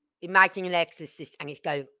Exorcist. Imagine an exorcist, and it's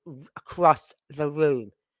going across the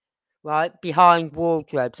room, right? Behind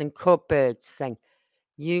wardrobes and cupboards and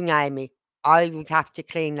you name it. I would have to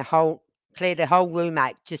clear the whole room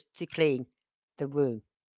out just to clean the room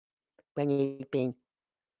when he'd been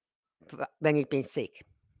sick.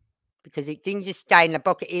 Because it didn't just stay in the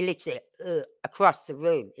bucket, he literally across the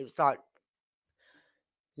room. It was like,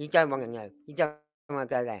 you don't want to know. You don't want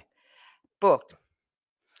to go there. But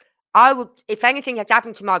I would, if anything had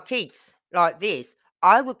happened to my kids like this,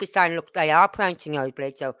 I would be saying, look, they are prone to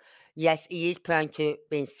nosebleeds. So, yes, he is prone to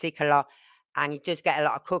being sick a lot, and he does get a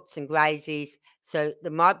lot of cuts and grazes. So,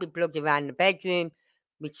 there might be blood around the bedroom,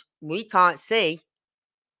 which we can't see,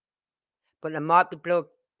 but there might be blood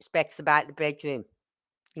specks about the bedroom.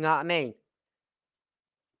 You know what I mean?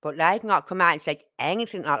 But they've not come out and said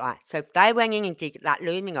anything like that. So, if they went in and did that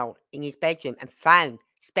looming hole in his bedroom and found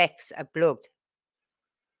specks of blood,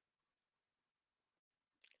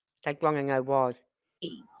 they'd want to know why.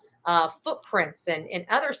 Footprints and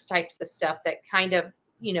other types of stuff that kind of,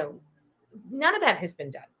 none of that has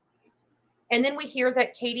been done. And then we hear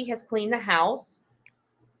that Katie has cleaned the house.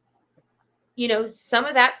 Some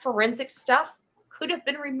of that forensic stuff could have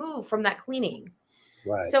been removed from that cleaning.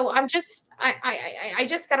 Right. So I just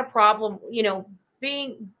got a problem,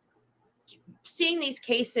 seeing these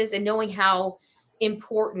cases and knowing how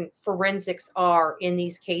important forensics are in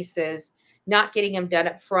these cases. Not getting them done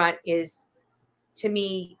up front is, to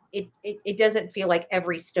me, it doesn't feel like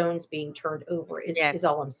every stone's being turned over is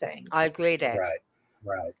all I'm saying. I agree there.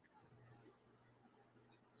 Right.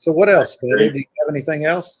 So what else, Betty? Do you have anything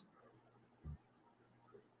else?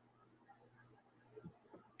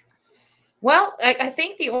 Well, I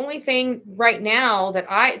think the only thing right now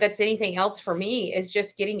that's anything else for me is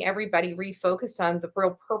just getting everybody refocused on the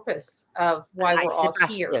real purpose of why we're all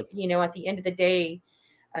here. At the end of the day,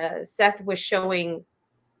 Seth was showing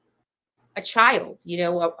a child,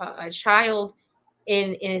 a child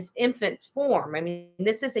in his infant form. I mean,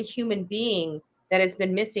 this is a human being that has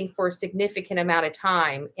been missing for a significant amount of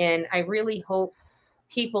time. And I really hope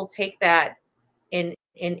people take that and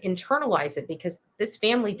internalize it, because this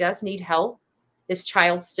family does need help. This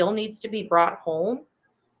child still needs to be brought home.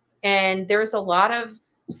 And there's a lot of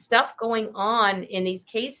stuff going on in these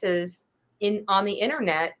cases on the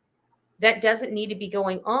internet that doesn't need to be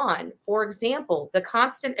going on. For example, the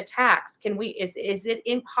constant attacks. Is it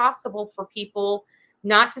impossible for people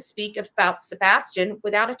not to speak about Sebastian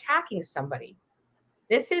without attacking somebody?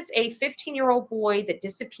 This is a 15-year-old boy that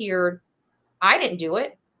disappeared. I didn't do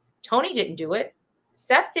it. Tony didn't do it.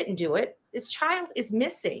 Seth didn't do it. This child is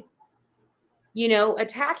missing.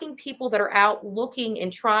 Attacking people that are out looking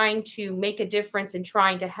and trying to make a difference and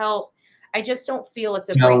trying to help. I just don't feel it's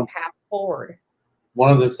a great path forward. One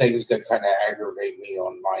of the things that kind of aggravate me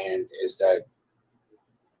on my end is that,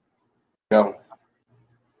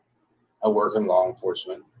 I work in law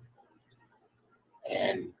enforcement,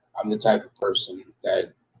 and I'm the type of person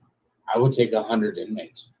that I would take 100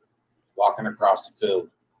 inmates walking across the field,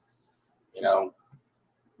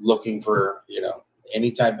 looking for, any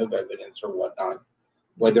type of evidence or whatnot.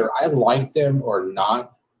 Whether I like them or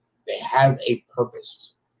not, they have a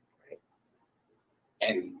purpose.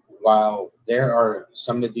 And while there are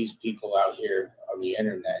some of these people out here on the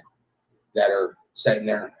internet that are sitting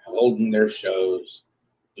there holding their shows,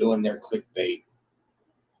 doing their clickbait,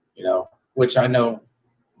 which I know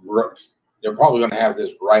they're probably going to have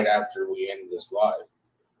this right after we end this live.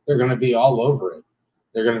 They're going to be all over it.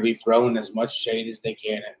 They're going to be throwing as much shade as they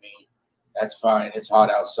can at me. That's fine. It's hot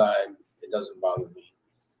outside. It doesn't bother me.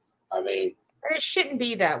 I mean, but it shouldn't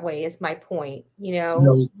be that way. Is my point. You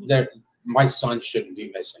know, my son shouldn't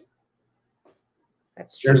be missing.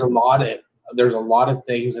 That's true. There's a lot of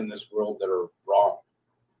things in this world that are wrong.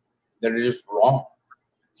 That are just wrong.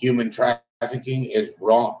 Human trafficking is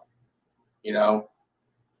wrong. You know.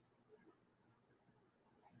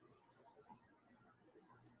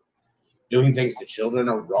 Doing things to children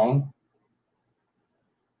are wrong.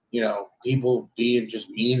 You know, people being just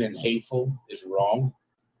mean and hateful is wrong.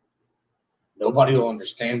 Nobody will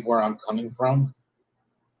understand where I'm coming from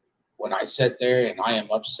when I sit there and I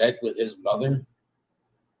am upset with his mother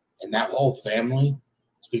and that whole family.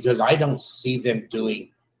 It's because I don't see them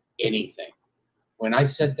doing anything. When I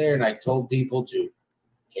sit there and I told people to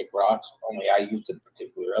kick rocks, only I used a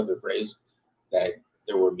particular other phrase that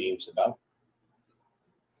there were memes about.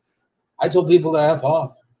 I told people to F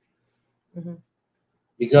off. Mm-hmm.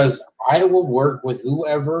 Because I will work with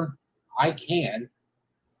whoever I can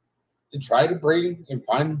to try to bring and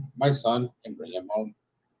find my son and bring him home.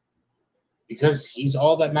 Because he's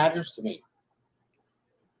all that matters to me.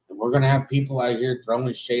 And we're going to have people out here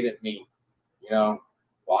throwing shade at me. You know,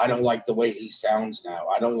 well, I don't like the way he sounds now.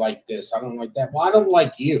 I don't like this. I don't like that. Well, I don't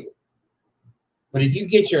like you. But if you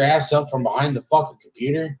get your ass up from behind the fucking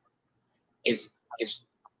computer, it's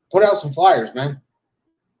put out some flyers, man.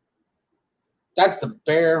 That's the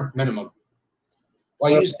bare minimum.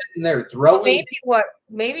 While you're sitting there throwing,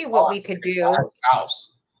 maybe what we could do.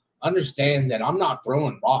 House, understand that I'm not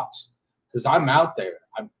throwing rocks because I'm out there.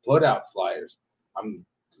 I put out flyers. I'm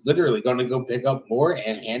literally going to go pick up more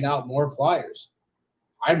and hand out more flyers.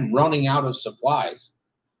 I'm running out of supplies,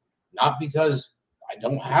 not because I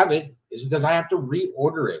don't have it. It's because I have to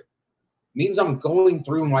reorder it. It means I'm going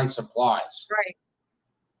through my supplies. Right.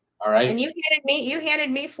 All right. And you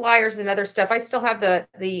handed me flyers and other stuff. I still have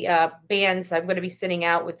the bands. I'm going to be sending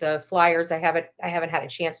out with the flyers. I haven't had a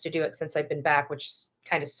chance to do it since I've been back, which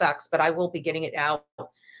kind of sucks, but I will be getting it out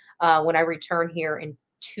when I return here in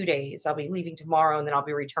 2 days. I'll be leaving tomorrow and then I'll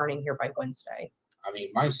be returning here by Wednesday. I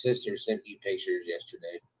mean, my sister sent me pictures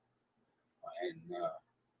yesterday and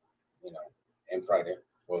and Friday.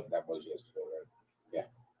 Well, that was yesterday, right? Yeah,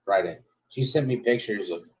 Friday. She sent me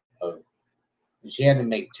pictures of she had to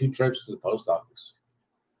make 2 trips to the post office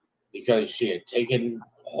because she had taken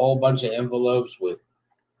a whole bunch of envelopes with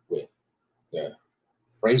the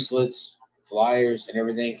bracelets, flyers, and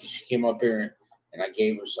everything. Because she came up here and I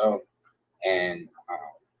gave her some, and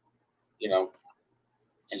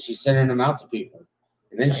and she's sending them out to people.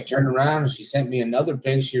 And then she turned around and she sent me another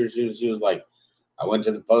picture. She was like, I went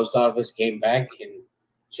to the post office, came back, and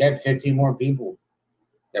she had 15 more people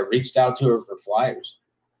that reached out to her for flyers.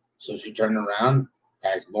 So she turned around,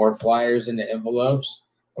 packed more flyers into envelopes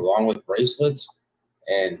along with bracelets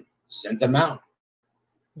and sent them out.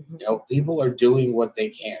 Mm-hmm. You know, people are doing what they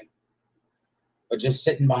can. But just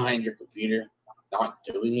sitting behind your computer, not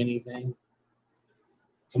doing anything.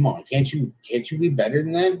 Come on, can't you be better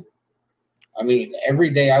than that? I mean,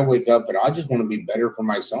 every day I wake up and I just want to be better for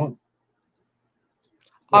my son.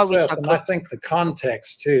 Well, Seth, and I think the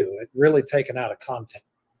context too, it really taken out of context.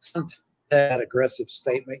 That aggressive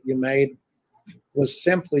statement you made was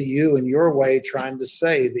simply you in your way trying to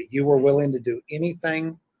say that you were willing to do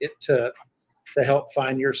anything it took to help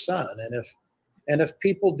find your son. And if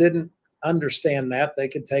people didn't understand that, they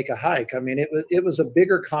could take a hike. I mean, it was a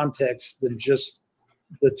bigger context than just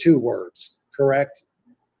the 2 words, correct?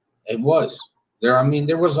 It was. There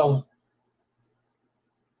was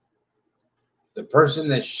the person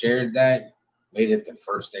that shared that made it the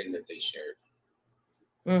first thing that they shared.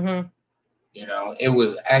 Mm-hmm. You know, it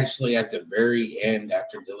was actually at the very end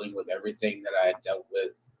after dealing with everything that I had dealt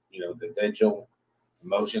with, the vigil,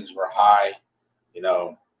 emotions were high,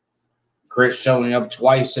 Chris showing up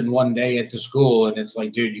twice in one day at the school. And it's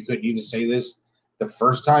like, dude, you couldn't even say this the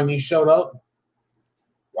first time you showed up.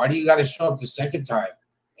 Why do you got to show up the second time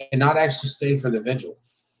and not actually stay for the vigil?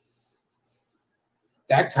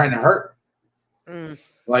 That kind of hurt.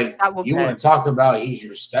 Like, you want to talk about he's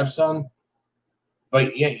your stepson,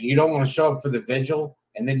 but yet you don't want to show up for the vigil,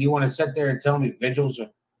 and then you want to sit there and tell me vigils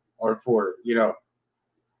are for,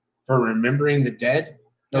 for remembering the dead?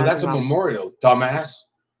 No, that's a memorial, dumbass.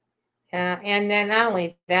 And then not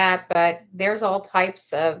only that, but there's all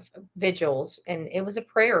types of vigils, and it was a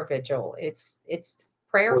prayer vigil. It's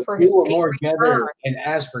prayer for his safe return. And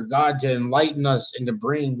ask for God to enlighten us and to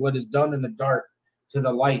bring what is done in the dark to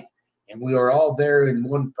the light. And we are all there in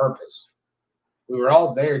one purpose. We were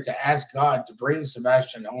all there to ask God to bring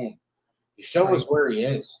Sebastian home, to show us where he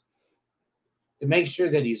is, to make sure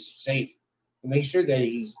that he's safe. make sure that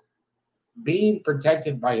he's being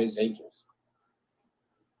protected by his angels.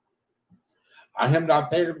 I am not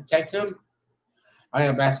there to protect him. I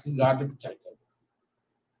am asking God to protect him.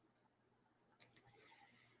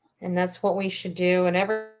 And that's what we should do. And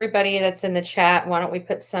everybody that's in the chat, why don't we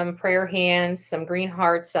put some prayer hands, some green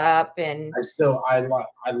hearts up? And I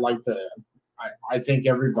thank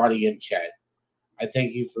everybody in chat. I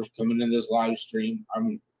thank you for coming in this live stream.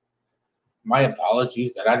 My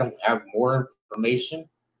apologies that I don't have more information.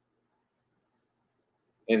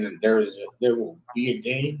 And there will be a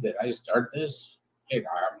day that I start this, and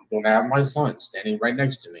I'm going to have my son standing right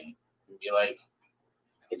next to me and be like,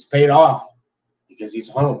 it's paid off because he's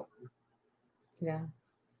home. Yeah.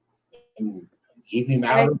 And keep him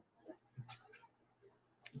out.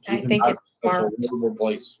 I think it's smart.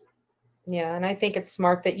 Place. Yeah, and I think it's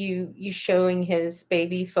smart that you showing his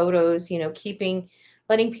baby photos,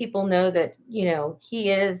 letting people know that, he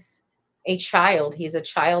is a child. He's a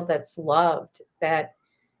child that's loved, that,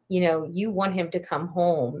 you want him to come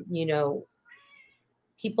home.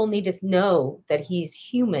 People need to know that he's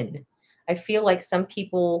human. I feel like some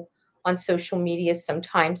people on social media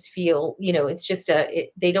sometimes feel, it's just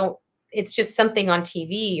it's just something on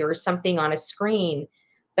TV or something on a screen,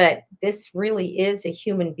 but this really is a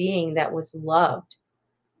human being that was loved.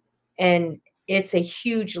 And it's a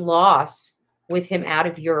huge loss with him out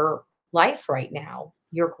of your life right now.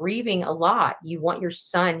 You're grieving a lot. You want your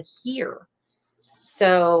son here.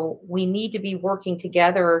 So we need to be working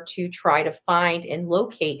together to try to find and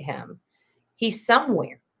locate him. He's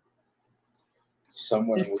somewhere.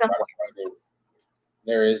 Somewhere.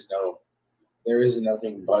 There is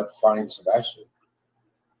nothing but find Sebastian.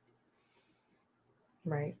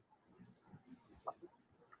 Right.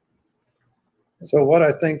 So what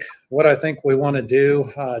I think we want to do,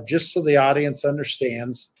 just so the audience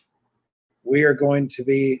understands, we are going to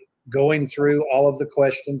be going through all of the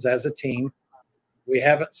questions as a team. We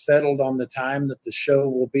haven't settled on the time that the show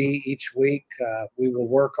will be each week. We will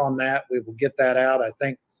work on that. We will get that out. I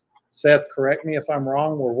think, Seth, correct me if I'm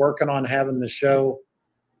wrong, we're working on having the show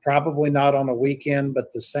probably not on a weekend, but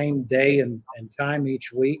the same day and time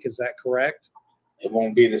each week. Is that correct? It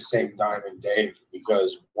won't be the same time and day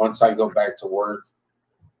because once I go back to work,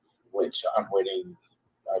 which I'm waiting,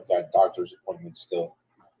 I've got doctor's appointments still.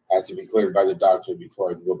 I have to be cleared by the doctor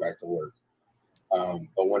before I can go back to work.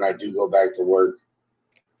 But when I do go back to work,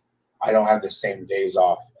 I don't have the same days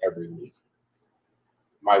off every week.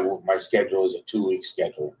 My schedule is a 2-week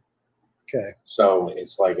schedule. Okay. So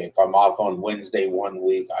it's like if I'm off on Wednesday one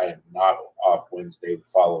week, I am not off Wednesday the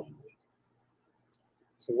following week.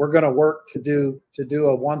 So we're going to work to do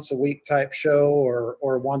a once a week type show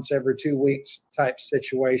or once every 2 weeks type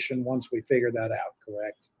situation once we figure that out,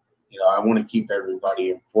 correct? I want to keep everybody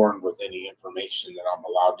informed with any information that I'm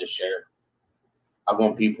allowed to share. I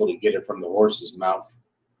want people to get it from the horse's mouth.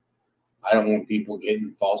 I don't want people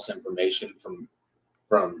getting false information from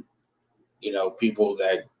people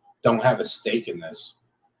that don't have a stake in this.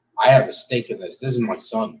 I have a stake in this. This is my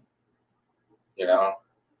son.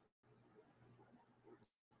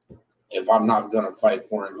 If I'm not going to fight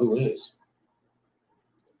for him, who is?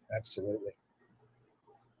 Absolutely.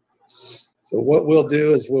 So what we'll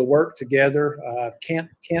do is we'll work together. Can't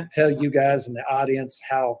tell you guys in the audience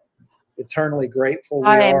how eternally grateful we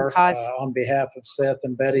are on behalf of Seth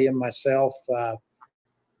and Betty and myself.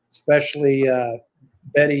 Especially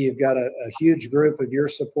Betty, you've got a huge group of your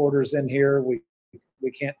supporters in here. We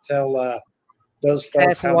can't tell those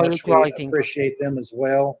folks how much we appreciate them as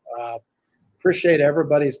well. Appreciate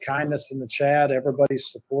everybody's kindness in the chat, everybody's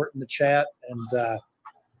support in the chat, and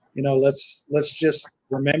let's just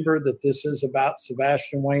remember that this is about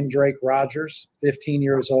Sebastian Wayne Drake Rogers, 15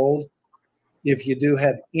 years old. If you do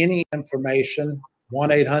have any information,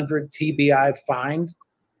 1-800-TBI-FIND.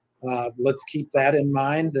 Let's keep that in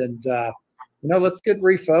mind, and let's get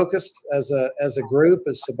refocused as a group,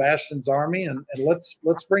 as Sebastian's Army, and let's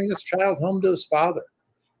bring this child home to his father.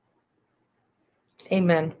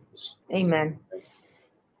 Amen. Amen.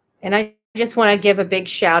 And I just want to give a big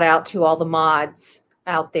shout out to all the mods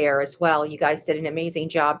out there as well. You guys did an amazing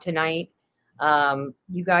job tonight.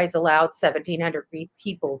 You guys allowed 1,700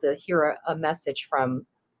 people to hear a message from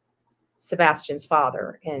Sebastian's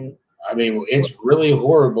father. And I mean, it's really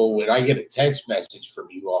horrible when I get a text message from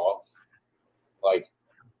you all, like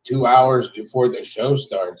 2 hours before the show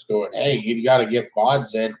starts, going, "Hey, you got to get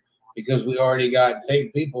mods in because we already got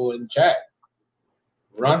fake people in chat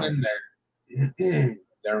running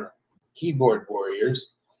their keyboard warriors,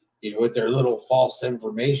 with their little false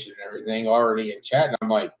information and everything already in chat." And I'm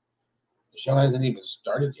like, the show hasn't even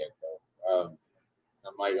started yet, though.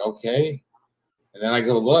 I'm like, okay. And then I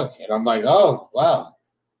go look, and I'm like, oh, wow,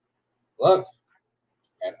 look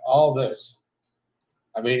at all this.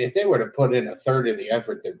 I mean, if they were to put in a third of the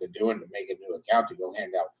effort that they're doing to make a new account to go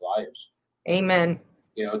hand out flyers. Amen.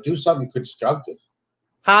 You know, do something constructive.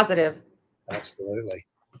 Positive. Absolutely.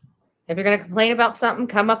 If you're going to complain about something,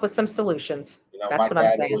 come up with some solutions. You know, That's my what I'm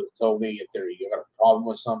dad saying. always told me if you got a problem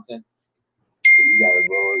with something,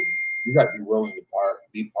 you got to be willing to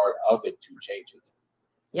be part of it to change it.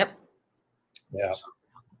 Yep. Yeah.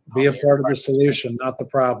 Be a part of the solution, not the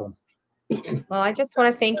problem. Well, I just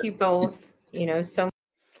want to thank you both, you know, so much.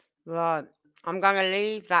 Right. I'm going to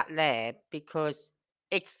leave that there because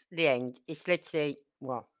it's the end. It's literally,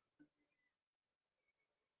 well,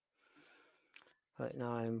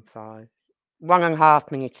 9, 5,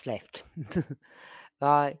 1.5 minutes left.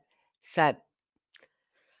 Right. So,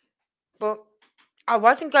 but I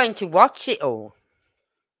wasn't going to watch it all.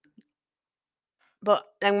 But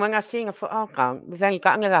then when I seen, I thought, oh, God, we've only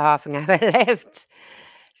got another half an hour left.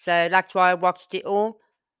 So that's why I watched it all.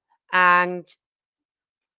 And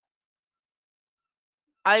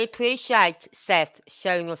I appreciate Seth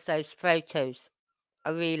showing us those photos.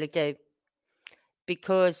 I really do.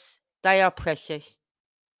 Because they are precious.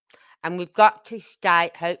 And we've got to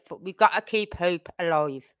stay hopeful. We've got to keep hope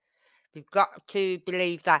alive. We've got to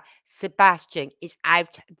believe that Sebastian is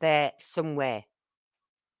out there somewhere.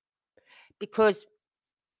 Because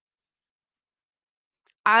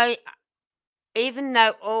even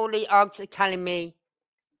though all the odds are telling me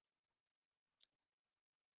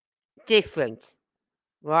different,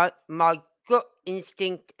 right? My gut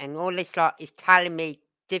instinct and all this lot is telling me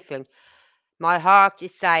different. My heart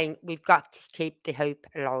is saying we've got to keep the hope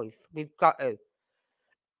alive. We've got to.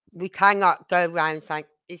 We cannot go around saying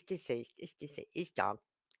it's deceased, it's done.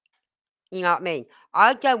 You know what I mean?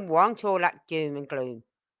 I don't want all that doom and gloom.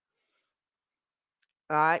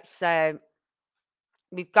 Right? So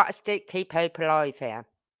we've got to keep hope alive here.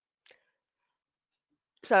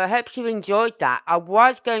 So I hope you enjoyed that. I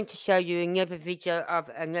was going to show you another video of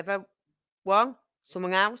another one,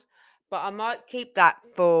 someone else, but I might keep that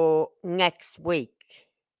for next week.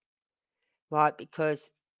 Right?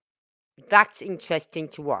 Because that's interesting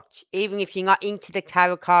to watch. Even if you're not into the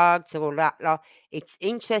tarot cards or all that lot, it's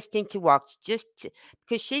interesting to watch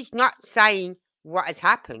because she's not saying what has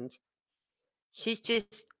happened. She's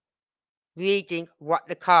just reading what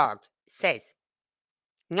the card says.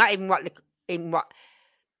 Not even like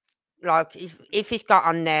if it's got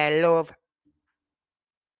on there love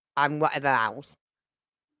and whatever else,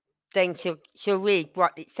 then she'll read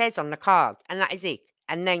what it says on the card, and that is it.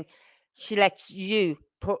 And then she lets you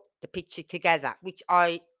put the picture together, which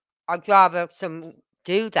I'd rather some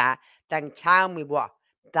do that than tell me what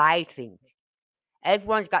they think.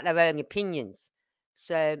 Everyone's got their own opinions,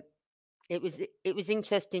 so it was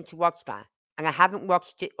interesting to watch that, and I haven't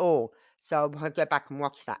watched it all, so I'm gonna go back and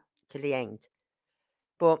watch that to the end.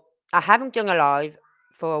 But I haven't done a live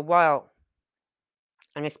for a while,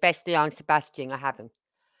 and especially on Sebastian, I haven't.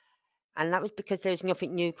 And that was because there was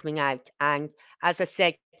nothing new coming out. And as I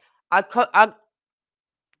said, I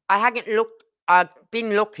hadn't looked. I've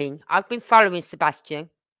been looking. I've been following Sebastian.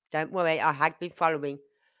 Don't worry, I had been following.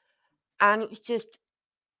 And it was just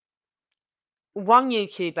one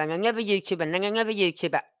YouTuber and another YouTuber and then another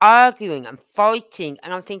YouTuber arguing and fighting.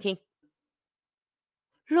 And I'm thinking,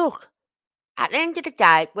 look, at the end of the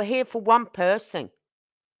day, we're here for one person.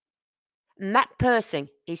 And that person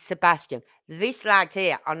is Sebastian. This lad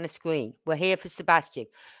here on the screen, we're here for Sebastian.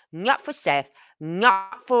 Not for Seth,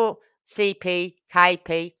 not for CP,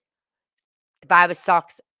 KP, the Barber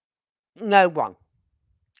Socks, no one.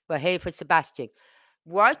 We're here for Sebastian.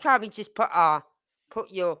 Why can't we just put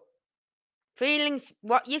your feelings,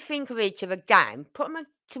 what you think of each other down, put them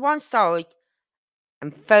to one side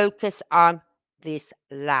and focus on this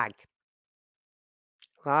lad?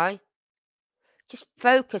 Right? Just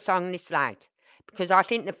focus on this lad. Because I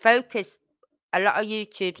think the focus, a lot of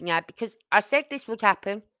YouTube now, because I said this would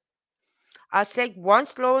happen. I said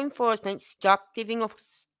once law enforcement stopped giving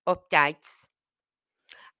us updates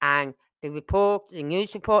and the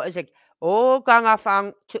news reporters had all gone off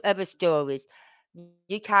on to other stories,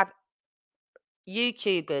 you'd have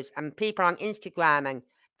YouTubers and people on Instagram and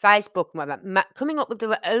Facebook and whatever coming up with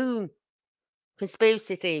their own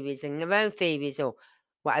conspiracy theories and their own theories or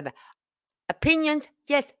whatever. Opinions,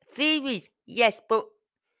 yes. Theories, yes. But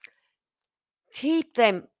keep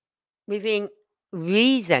them within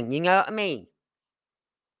reason, you know what I mean?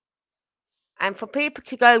 And for people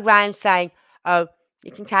to go around saying, oh,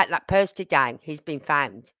 you can take that poster down, he's been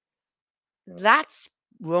found. That's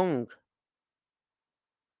wrong.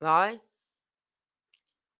 Right?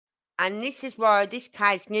 And this is why this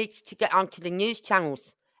case needs to get onto the news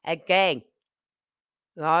channels again,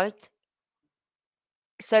 right?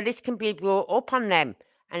 So this can be brought up on them,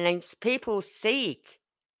 and then people see it.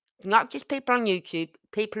 Not just people on YouTube,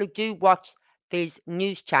 people who do watch these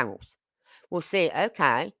news channels will see,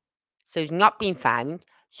 okay, so it's not been found.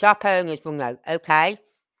 Shop owners will know, okay,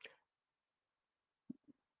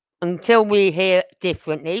 until we hear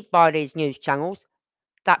differently by these news channels,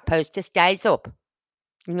 that poster stays up.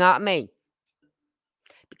 You know what I mean?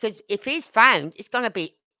 Because if he's found, it's going to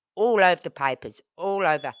be all over the papers, all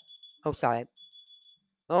over. Oh, sorry.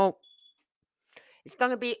 Oh, it's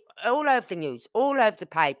going to be all over the news, all over the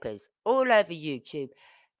papers, all over YouTube,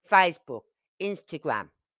 Facebook, Instagram,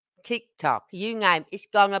 TikTok, you name it, it's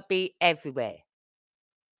going to be everywhere.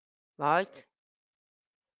 Right?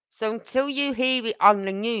 So until you hear it on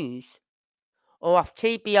the news or off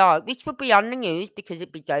TBI, which will be on the news because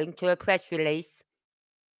it'll be going to a press release,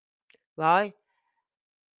 right?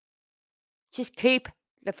 Just keep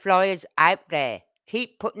the flyers out there.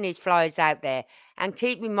 Keep putting these flyers out there and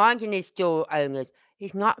keep reminding these store owners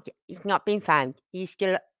he's not been found. He's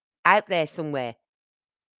still out there somewhere.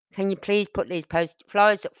 Can you please put these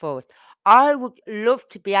flyers up for us? I would love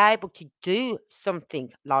to be able to do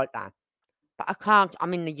something like that, but I can't.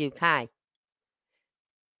 I'm in the UK.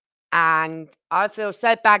 And I feel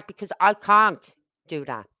so bad because I can't do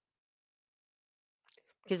that.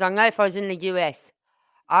 Because I know if I was in the US,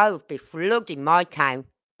 I would be flooding my town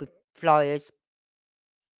with flyers.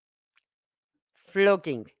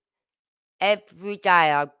 Flooding. Every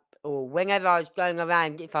day, or whenever I was going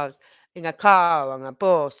around, if I was in a car, on a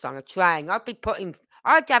bus, on a train,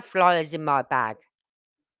 I'd have flyers in my bag.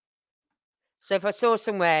 So if I saw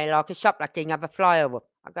somewhere, like a shop that didn't have a flyer up,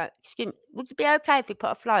 I'd go, excuse me, would it be okay if we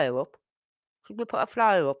put a flyer up? Could we put a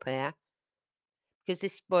flyer up here? Because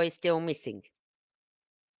this boy is still missing.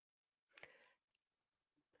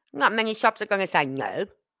 Not many shops are going to say no.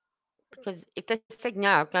 Because if they say no,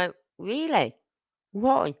 I'll go, really?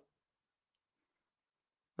 Why?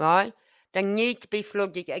 Right? They need to be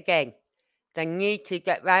flooded again. They need to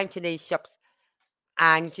get round to these shops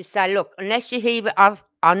and just say, look, unless you hear it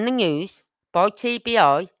on the news by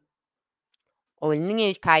TBI or in the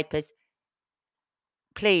newspapers,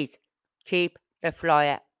 please keep the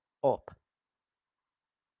flyer up.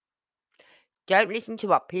 Don't listen to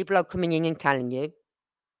what people are coming in and telling you.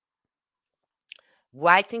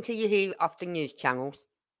 Wait until you hear it off the news channels.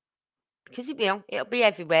 Because it will. It'll be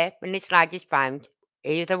everywhere when this lady's found.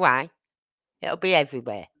 Either way, it'll be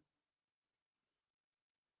everywhere.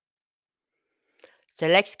 So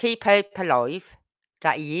let's keep hope alive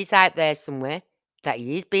that he is out there somewhere, that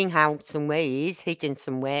he is being held somewhere, he is hidden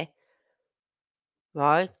somewhere.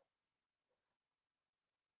 Right?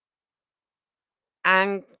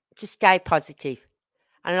 And just stay positive.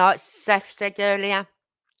 And like Seth said earlier,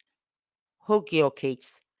 hug your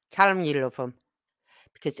kids. Tell them you love them.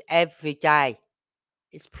 Because every day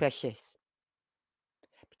is precious.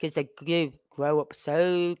 Because they grow up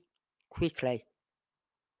so quickly.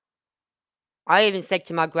 I even said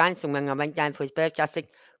to my grandson when I went down for his birthday, I said,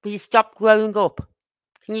 will you stop growing up?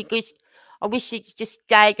 Can you just, I wish you just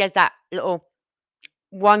stayed as that little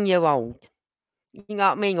 1-year-old. You know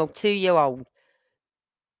what I mean? Or 2-year-old.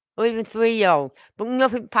 Or even 3-year-old. But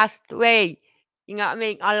nothing past 3. You know what I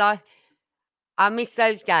mean? I miss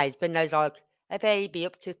those days when there's like a baby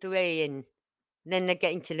up to 3 and then they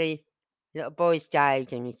get into the little boy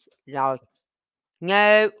stage and it's like,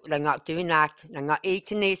 no, they're not doing that. They're not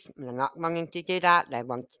eating this. They're not wanting to do that. They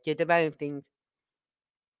want to do their own thing.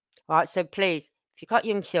 Right, so please, if you've got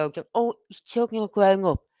young children, or your children are growing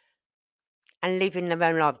up and living their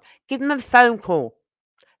own life, give them a phone call.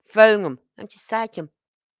 Phone them and just say to them,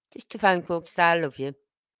 just a phone call to say I love you.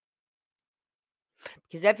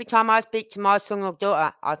 Because every time I speak to my son or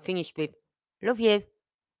daughter, I finish with, love you.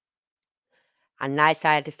 And they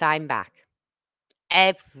say the same back.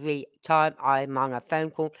 Every time I'm on a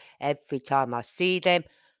phone call, every time I see them,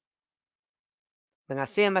 when I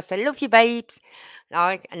see them, I say, love you, babes.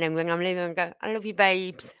 Like, and then when I'm leaving, I go, I love you,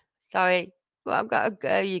 babes. Sorry, but I've got to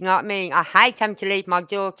go, you know what I mean? I hate having to leave my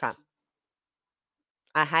daughter.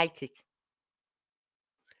 I hate it.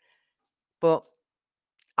 But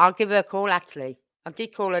I'll give her a call, actually. I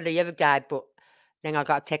did call her the other day, but then I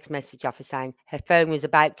got a text message off her saying her phone was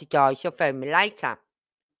about to die. She'll phone me later.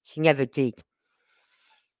 She never did.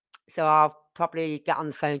 So I'll probably get on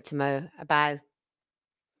the phone tomorrow about,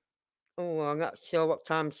 I'm not sure what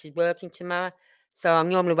time she's working tomorrow. So I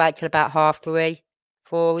normally wait till about 3:30,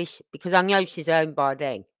 4-ish, because I know she's home by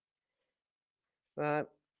then. Right,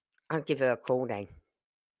 I'll give her a call then.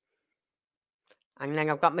 And then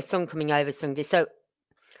I've got my son coming over Sunday. So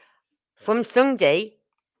from Sunday,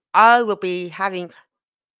 I will be having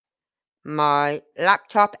my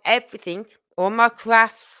laptop, everything, all my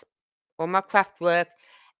crafts, all my craft work,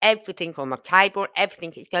 everything on my table,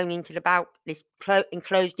 everything is going into this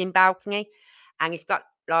enclosed-in balcony, and it's got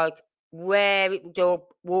like where it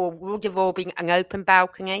would have all been an open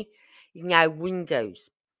balcony is now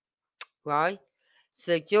windows, right?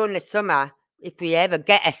 So during the summer, if we ever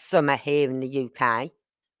get a summer here in the UK,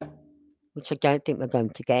 which I don't think we're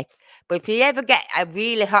going to get, but if we ever get a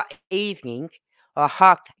really hot evening or a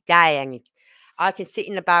hot day, and I can sit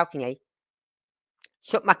in the balcony,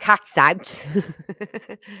 shut my cats out,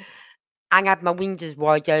 and have my windows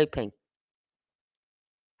wide open,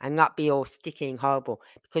 and not be all sticky and horrible.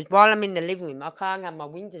 Because while I'm in the living room, I can't have my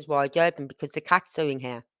windows wide open because the cats are in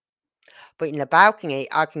here. But in the balcony,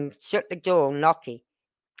 I can shut the door, lock it,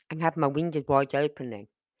 and have my windows wide open then.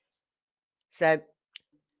 So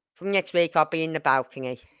from next week, I'll be in the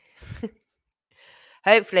balcony.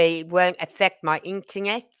 Hopefully, it won't affect my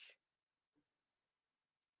internet.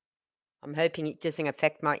 I'm hoping it doesn't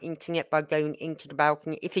affect my internet by going into the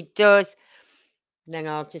balcony. If it does, then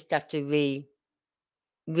I'll just have to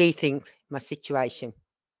rethink my situation.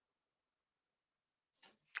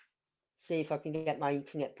 See if I can get my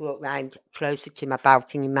internet brought round closer to my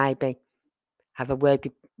balcony, maybe. Have a word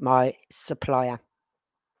with my supplier.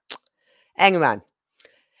 Anyway,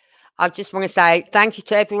 I just want to say thank you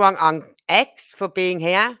to everyone on X for being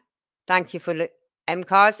here. Thank you for the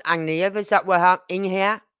MCARs and the others that were in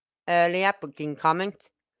here earlier but didn't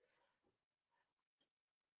comment.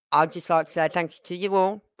 I'd just like to say thank you to you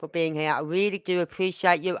all for being here. I really do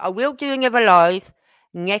appreciate you. I will do another live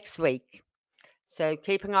next week, so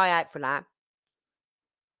keep an eye out for that.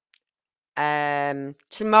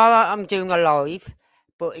 Tomorrow I'm doing a live,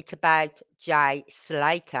 but it's about Jay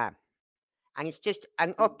Slater, and it's just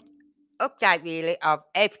an update really of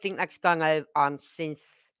everything that's gone on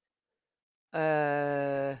since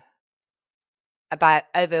about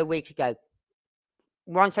over a week ago.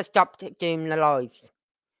 Once I stopped doing the lives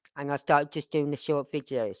and I started just doing the short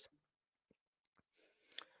videos,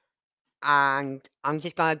 and I'm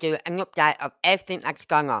just going to do an update of everything that's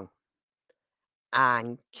going on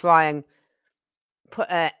and try and put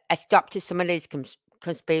a stop to some of these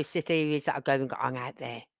conspiracy theories that are going on out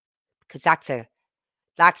there, because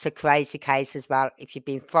that's a crazy case as well. If you've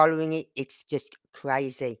been following it, it's just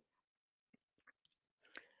crazy.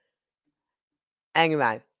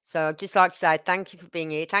 Anyway, so I'd just like to say thank you for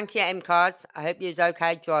being here. Thank you, MCARs. I hope you're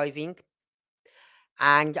okay driving.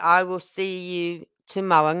 And I will see you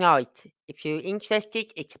tomorrow night. If you're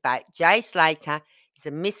interested, it's about Jay Slater. He's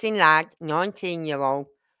a missing lad, 19-year-old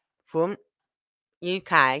from the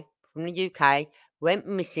UK, went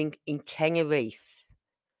missing in Tenerife.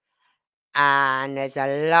 And there's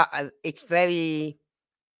a lot of,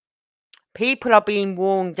 people are being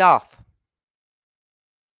warned off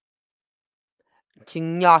to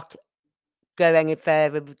not go any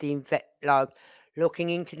further with the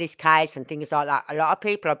looking into this case and things like that. A lot of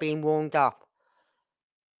people are being warned off,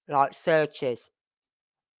 like searchers,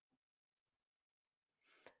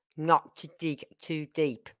 not to dig too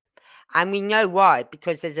deep. And we know why,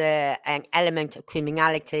 because there's an element of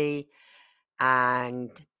criminality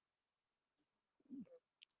and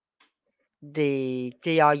the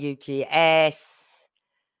drugs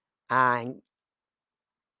and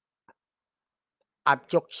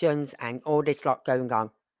abductions and all this lot going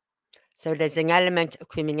on. So there's an element of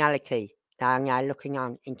criminality that I'm now looking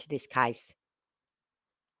on into this case,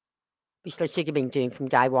 which they should have been doing from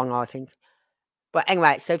day one, I think. But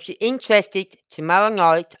anyway, so if you're interested, tomorrow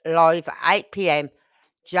night, live at 8 p.m,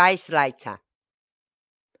 Jay Slater.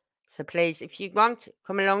 So please, if you want,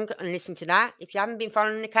 come along and listen to that. If you haven't been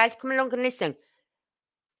following the case, come along and listen.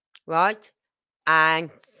 Right?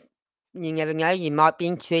 And you never know, you might be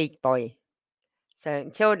intrigued by it. So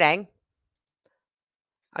until then,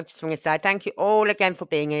 I just want to say thank you all again for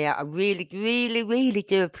being here. I really, really, really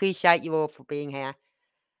do appreciate you all for being here.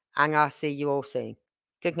 And I'll see you all soon.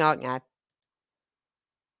 Good night now.